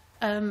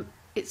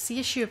 It's the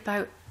issue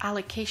about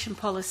allocation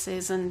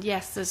policies, and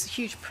yes, there's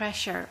huge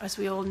pressure, as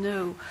we all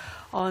know,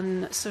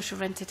 on social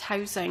rented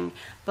housing,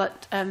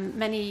 but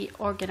many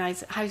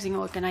housing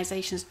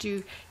organisations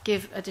do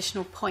give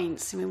additional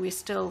points. I mean, we're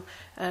still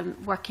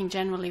working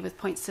generally with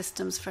point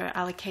systems for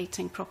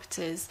allocating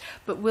properties,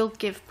 but will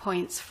give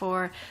points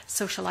for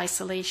social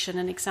isolation.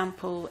 An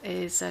example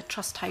is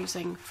trust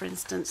housing, for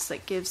instance,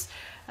 that gives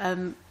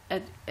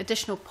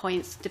additional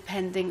points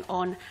depending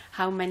on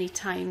how many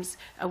times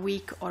a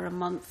week or a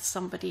month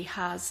somebody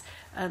has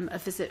a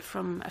visit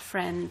from a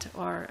friend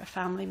or a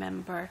family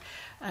member.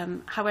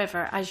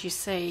 However, as you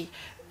say,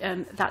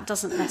 that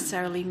doesn't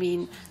necessarily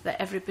mean that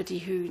everybody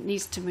who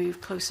needs to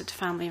move closer to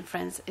family and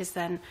friends is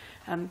then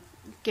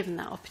given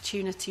that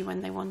opportunity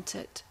when they want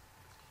it.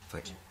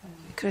 Thanks.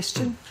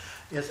 Christian?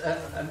 Yes,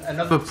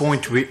 another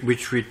point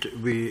which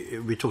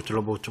we talked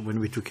about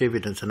when we took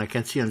evidence, and I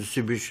can see on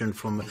distribution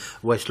from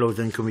West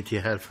Lothian Community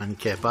Health and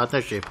Care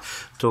Partnership,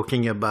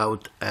 talking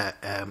about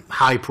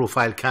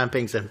high-profile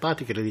campaigns, and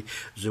particularly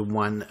the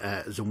one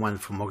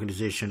from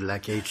organisations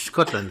like Age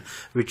Scotland,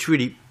 which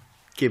really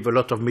gave a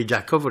lot of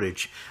media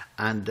coverage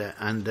and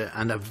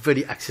are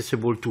very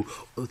accessible to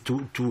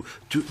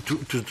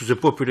the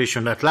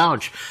population at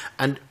large.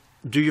 And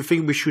do you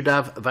think we should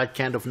have that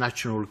kind of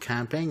national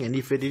campaign? And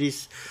if it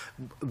is,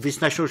 this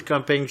national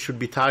campaign should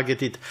be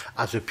targeted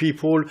at the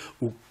people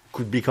who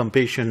could become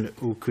patients,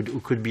 who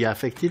could be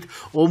affected,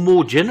 or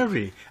more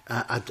generally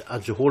at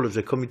the whole of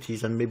the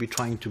committees, and maybe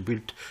trying to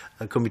build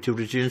a committee of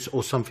regions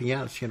or something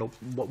else?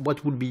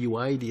 What would be your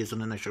ideas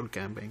on a national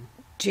campaign?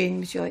 Jane,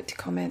 would you like to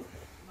comment?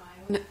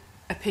 My own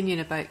opinion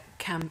about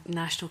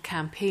national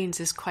campaigns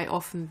is quite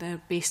often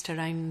they're based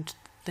around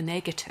the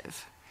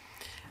negative.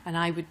 And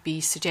I would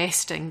be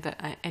suggesting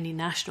that any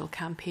national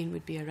campaign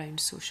would be around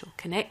social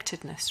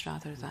connectedness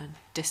rather than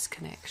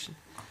disconnection.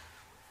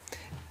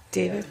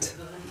 David?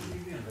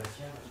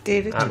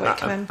 David,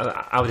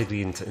 I would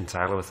agree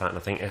entirely with that, and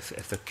I think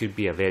if there could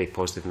be a very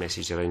positive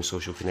message around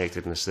social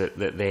connectedness that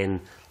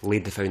then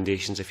laid the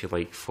foundations, if you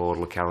like, for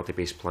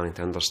locality-based planning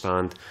to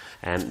understand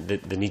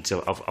the needs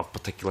of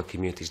particular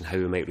communities and how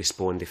we might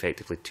respond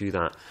effectively to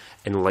that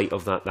in light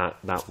of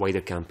that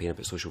wider campaign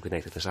about social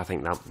connectedness, I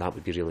think that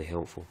would be really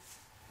helpful.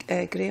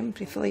 Graham,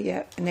 briefly,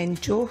 yeah. And then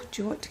Joe,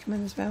 do you want to come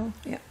in as well?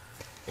 Yeah.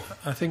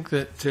 I think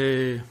that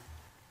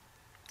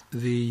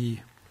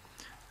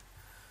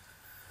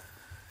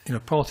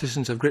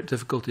politicians have great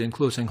difficulty in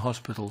closing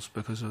hospitals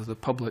because of the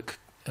public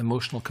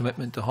emotional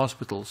commitment to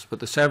hospitals, but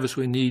the service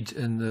we need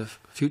in the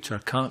future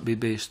can't be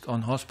based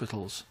on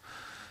hospitals.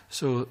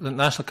 So the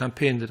national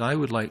campaign that I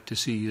would like to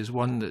see is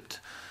one that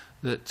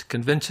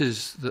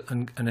convinces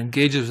and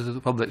engages with the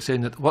public,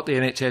 saying that what the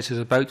NHS is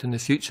about in the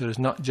future is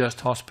not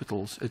just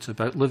hospitals, it's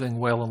about living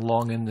well and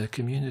long in the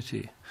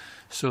community.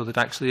 So that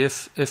actually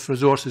if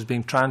resources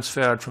being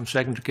transferred from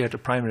secondary care to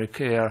primary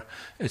care,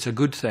 it's a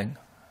good thing.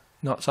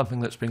 Not something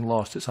that's being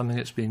lost, it's something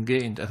that's being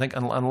gained. I think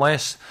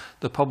unless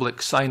the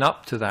public sign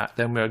up to that,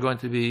 then we're going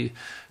to be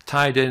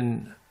tied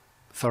in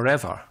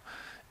forever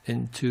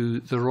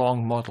into the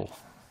wrong model.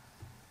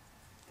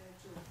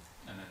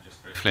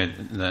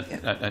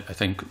 I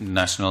think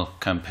national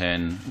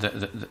campaign,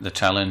 the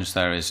challenge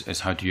there is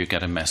how do you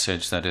get a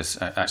message that is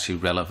actually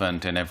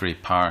relevant in every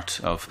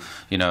part of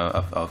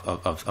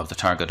the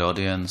target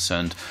audience,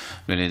 and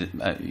really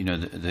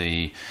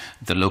the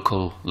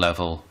local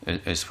level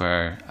is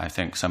where I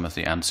think some of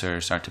the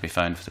answers are to be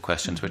found for the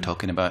questions we're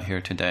talking about here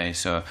today.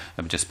 So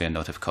it would just be a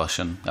note of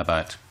caution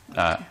about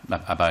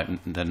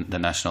the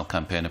national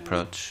campaign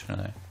approach.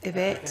 Really.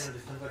 Yvette?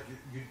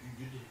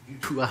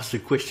 To ask the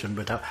question,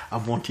 but I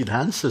wanted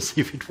answers,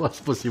 if it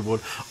was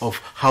possible,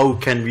 of how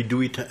can we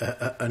do it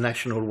a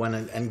national one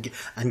and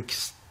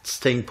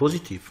staying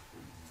positive.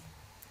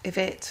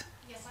 Yvette?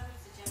 Yes, I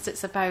would suggest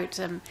it's about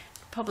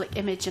public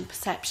image and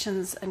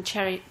perceptions and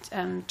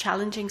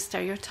challenging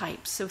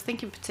stereotypes. So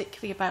thinking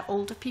particularly about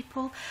older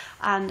people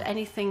and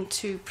anything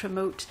to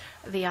promote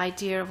the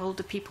idea of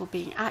older people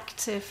being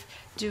active,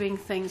 doing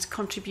things,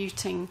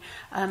 contributing,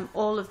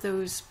 all of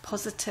those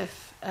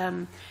positive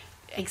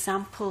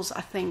examples, I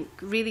think,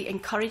 really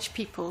encourage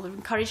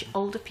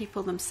older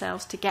people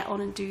themselves to get on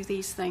and do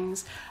these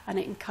things, and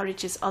it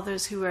encourages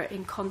others who are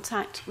in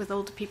contact with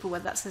older people,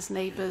 whether that's his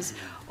neighbours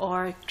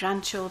or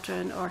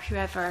grandchildren or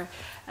whoever,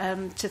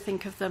 to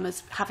think of them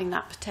as having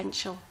that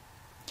potential.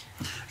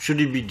 Should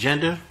it be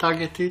gender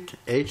targeted,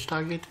 age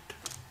targeted?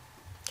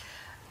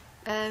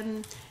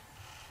 I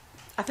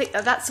think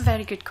that's a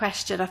very good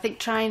question. I think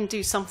try and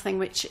do something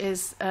which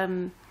is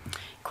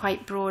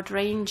quite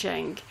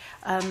broad-ranging,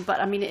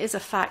 but I mean it is a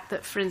fact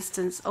that, for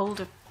instance,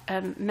 older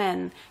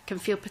men can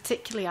feel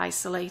particularly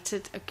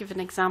isolated. I'll give an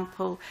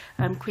example.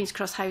 Queen's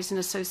Cross Housing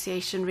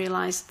Association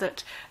realised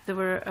that there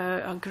were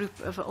a group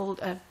of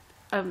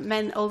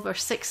men over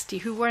 60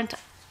 who weren't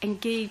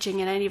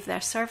engaging in any of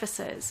their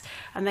services,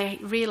 and they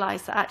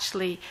realised that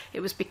actually it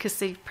was because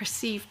they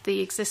perceived the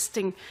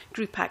existing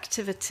group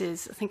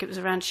activities, I think it was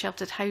around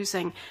sheltered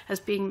housing, as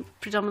being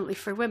predominantly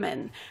for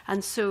women,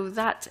 and so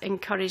that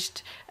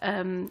encouraged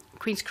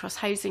Queen's Cross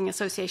Housing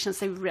Associations.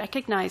 They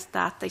recognised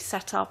that, they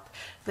set up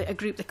a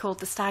group they called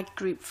the Stag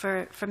Group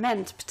for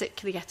men to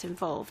particularly get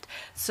involved.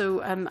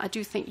 So I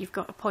do think you've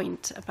got a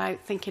point about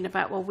thinking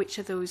about, well, which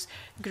of those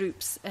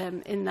groups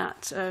in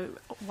that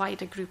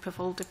wider group of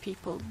older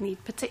people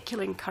need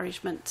particular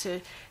encouragement to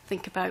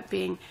think about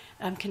being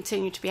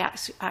continue to be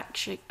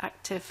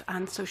active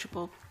and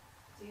sociable.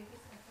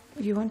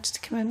 You wanted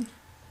to come in?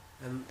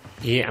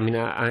 Yeah, I mean,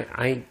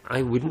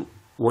 I wouldn't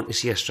want to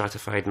see a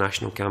stratified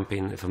national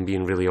campaign, if I'm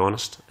being really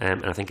honest,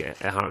 and I think it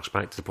harks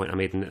back to the point I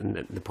made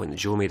and the point that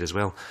Joe made as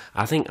well.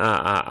 I think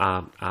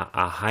a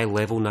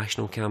high-level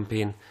national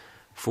campaign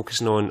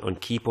focusing on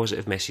key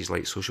positive messages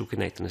like social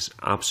connectedness,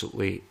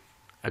 absolutely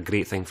a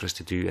great thing for us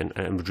to do,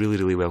 and would really,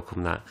 really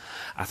welcome that.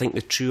 I think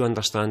the true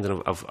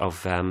understanding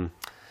of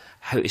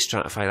how to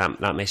stratify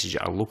that message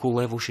at a local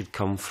level should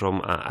come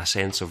from a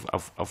sense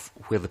of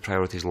where the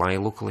priorities lie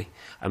locally,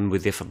 and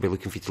would therefore be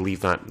looking for you to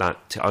leave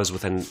that to us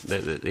within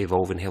the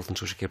evolving health and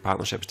social care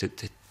partnerships to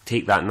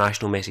take that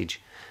national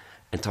message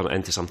and turn it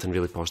into something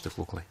really positive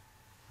locally.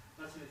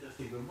 That's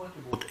interesting. But what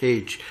about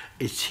age?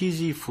 It's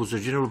easy for the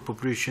general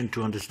population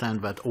to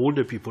understand that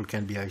older people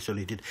can be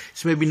isolated.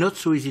 It's maybe not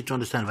so easy to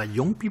understand that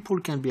young people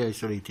can be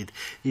isolated.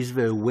 Is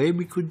there a way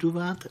we could do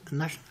that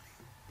nationally?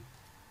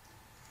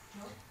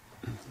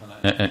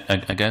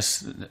 I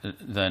guess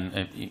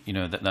then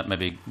that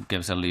maybe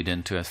gives a lead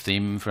into a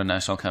theme for a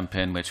national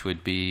campaign, which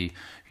would be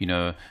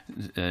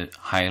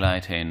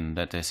highlighting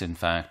that this in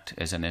fact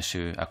is an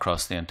issue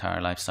across the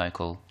entire life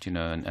cycle,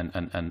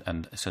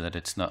 and so that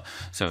it's not,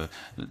 so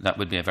that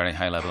would be a very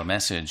high level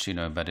message,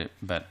 but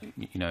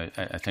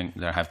I think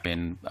there have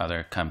been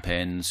other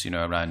campaigns,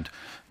 around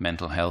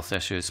mental health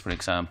issues, for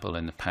example,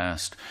 in the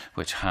past,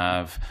 which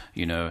have,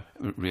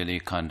 really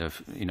kind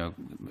of,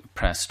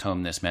 pressed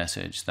home this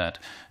message that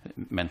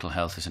mental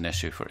health is an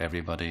issue for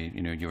everybody.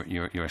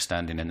 You're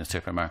standing in the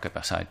supermarket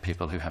beside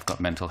people who have got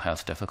mental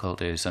health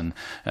difficulties, and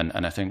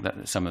I think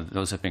that some of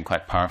those have been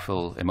quite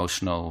powerful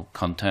emotional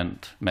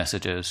content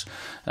messages,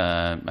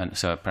 and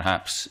so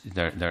perhaps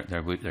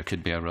there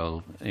could be a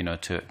role,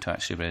 to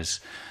actually raise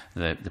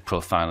the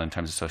profile in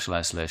terms of social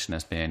isolation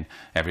as being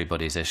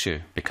everybody's issue,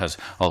 because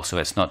also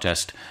it's not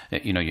just,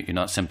 you're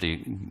not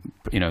simply,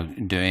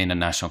 doing a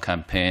national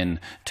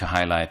campaign to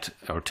highlight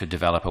or to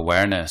develop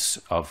awareness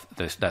of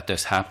this, that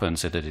this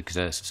happens, that it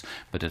exists,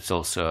 but it's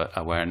also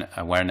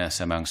awareness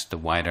amongst the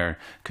wider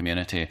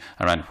community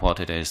around what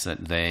it is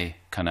that they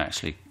can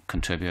actually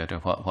contribute, or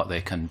what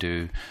they can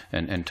do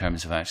in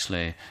terms of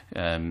actually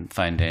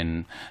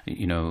finding,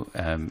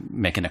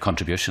 making a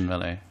contribution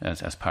really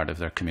as part of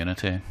their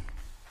community.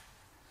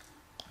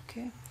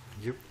 Okay.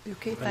 Yep.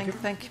 Okay.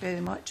 Thank you very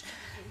much.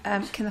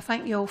 Can I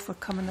thank you all for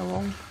coming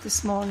along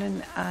this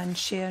morning and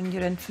sharing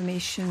your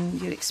information,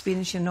 your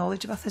experience, your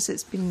knowledge with us.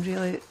 It's been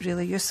really,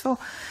 really useful.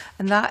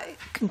 And that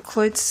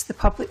concludes the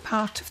public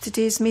part of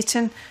today's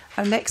meeting.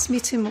 Our next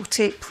meeting will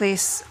take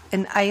place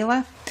in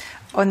Islay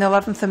on the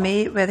 11th of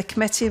May, where the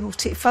committee will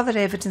take further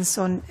evidence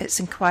on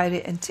its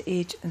inquiry into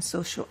age and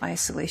social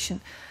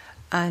isolation.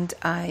 And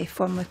I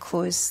formally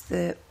close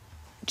the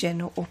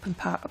general open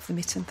part of the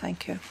meeting.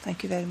 Thank you.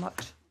 Thank you very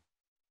much.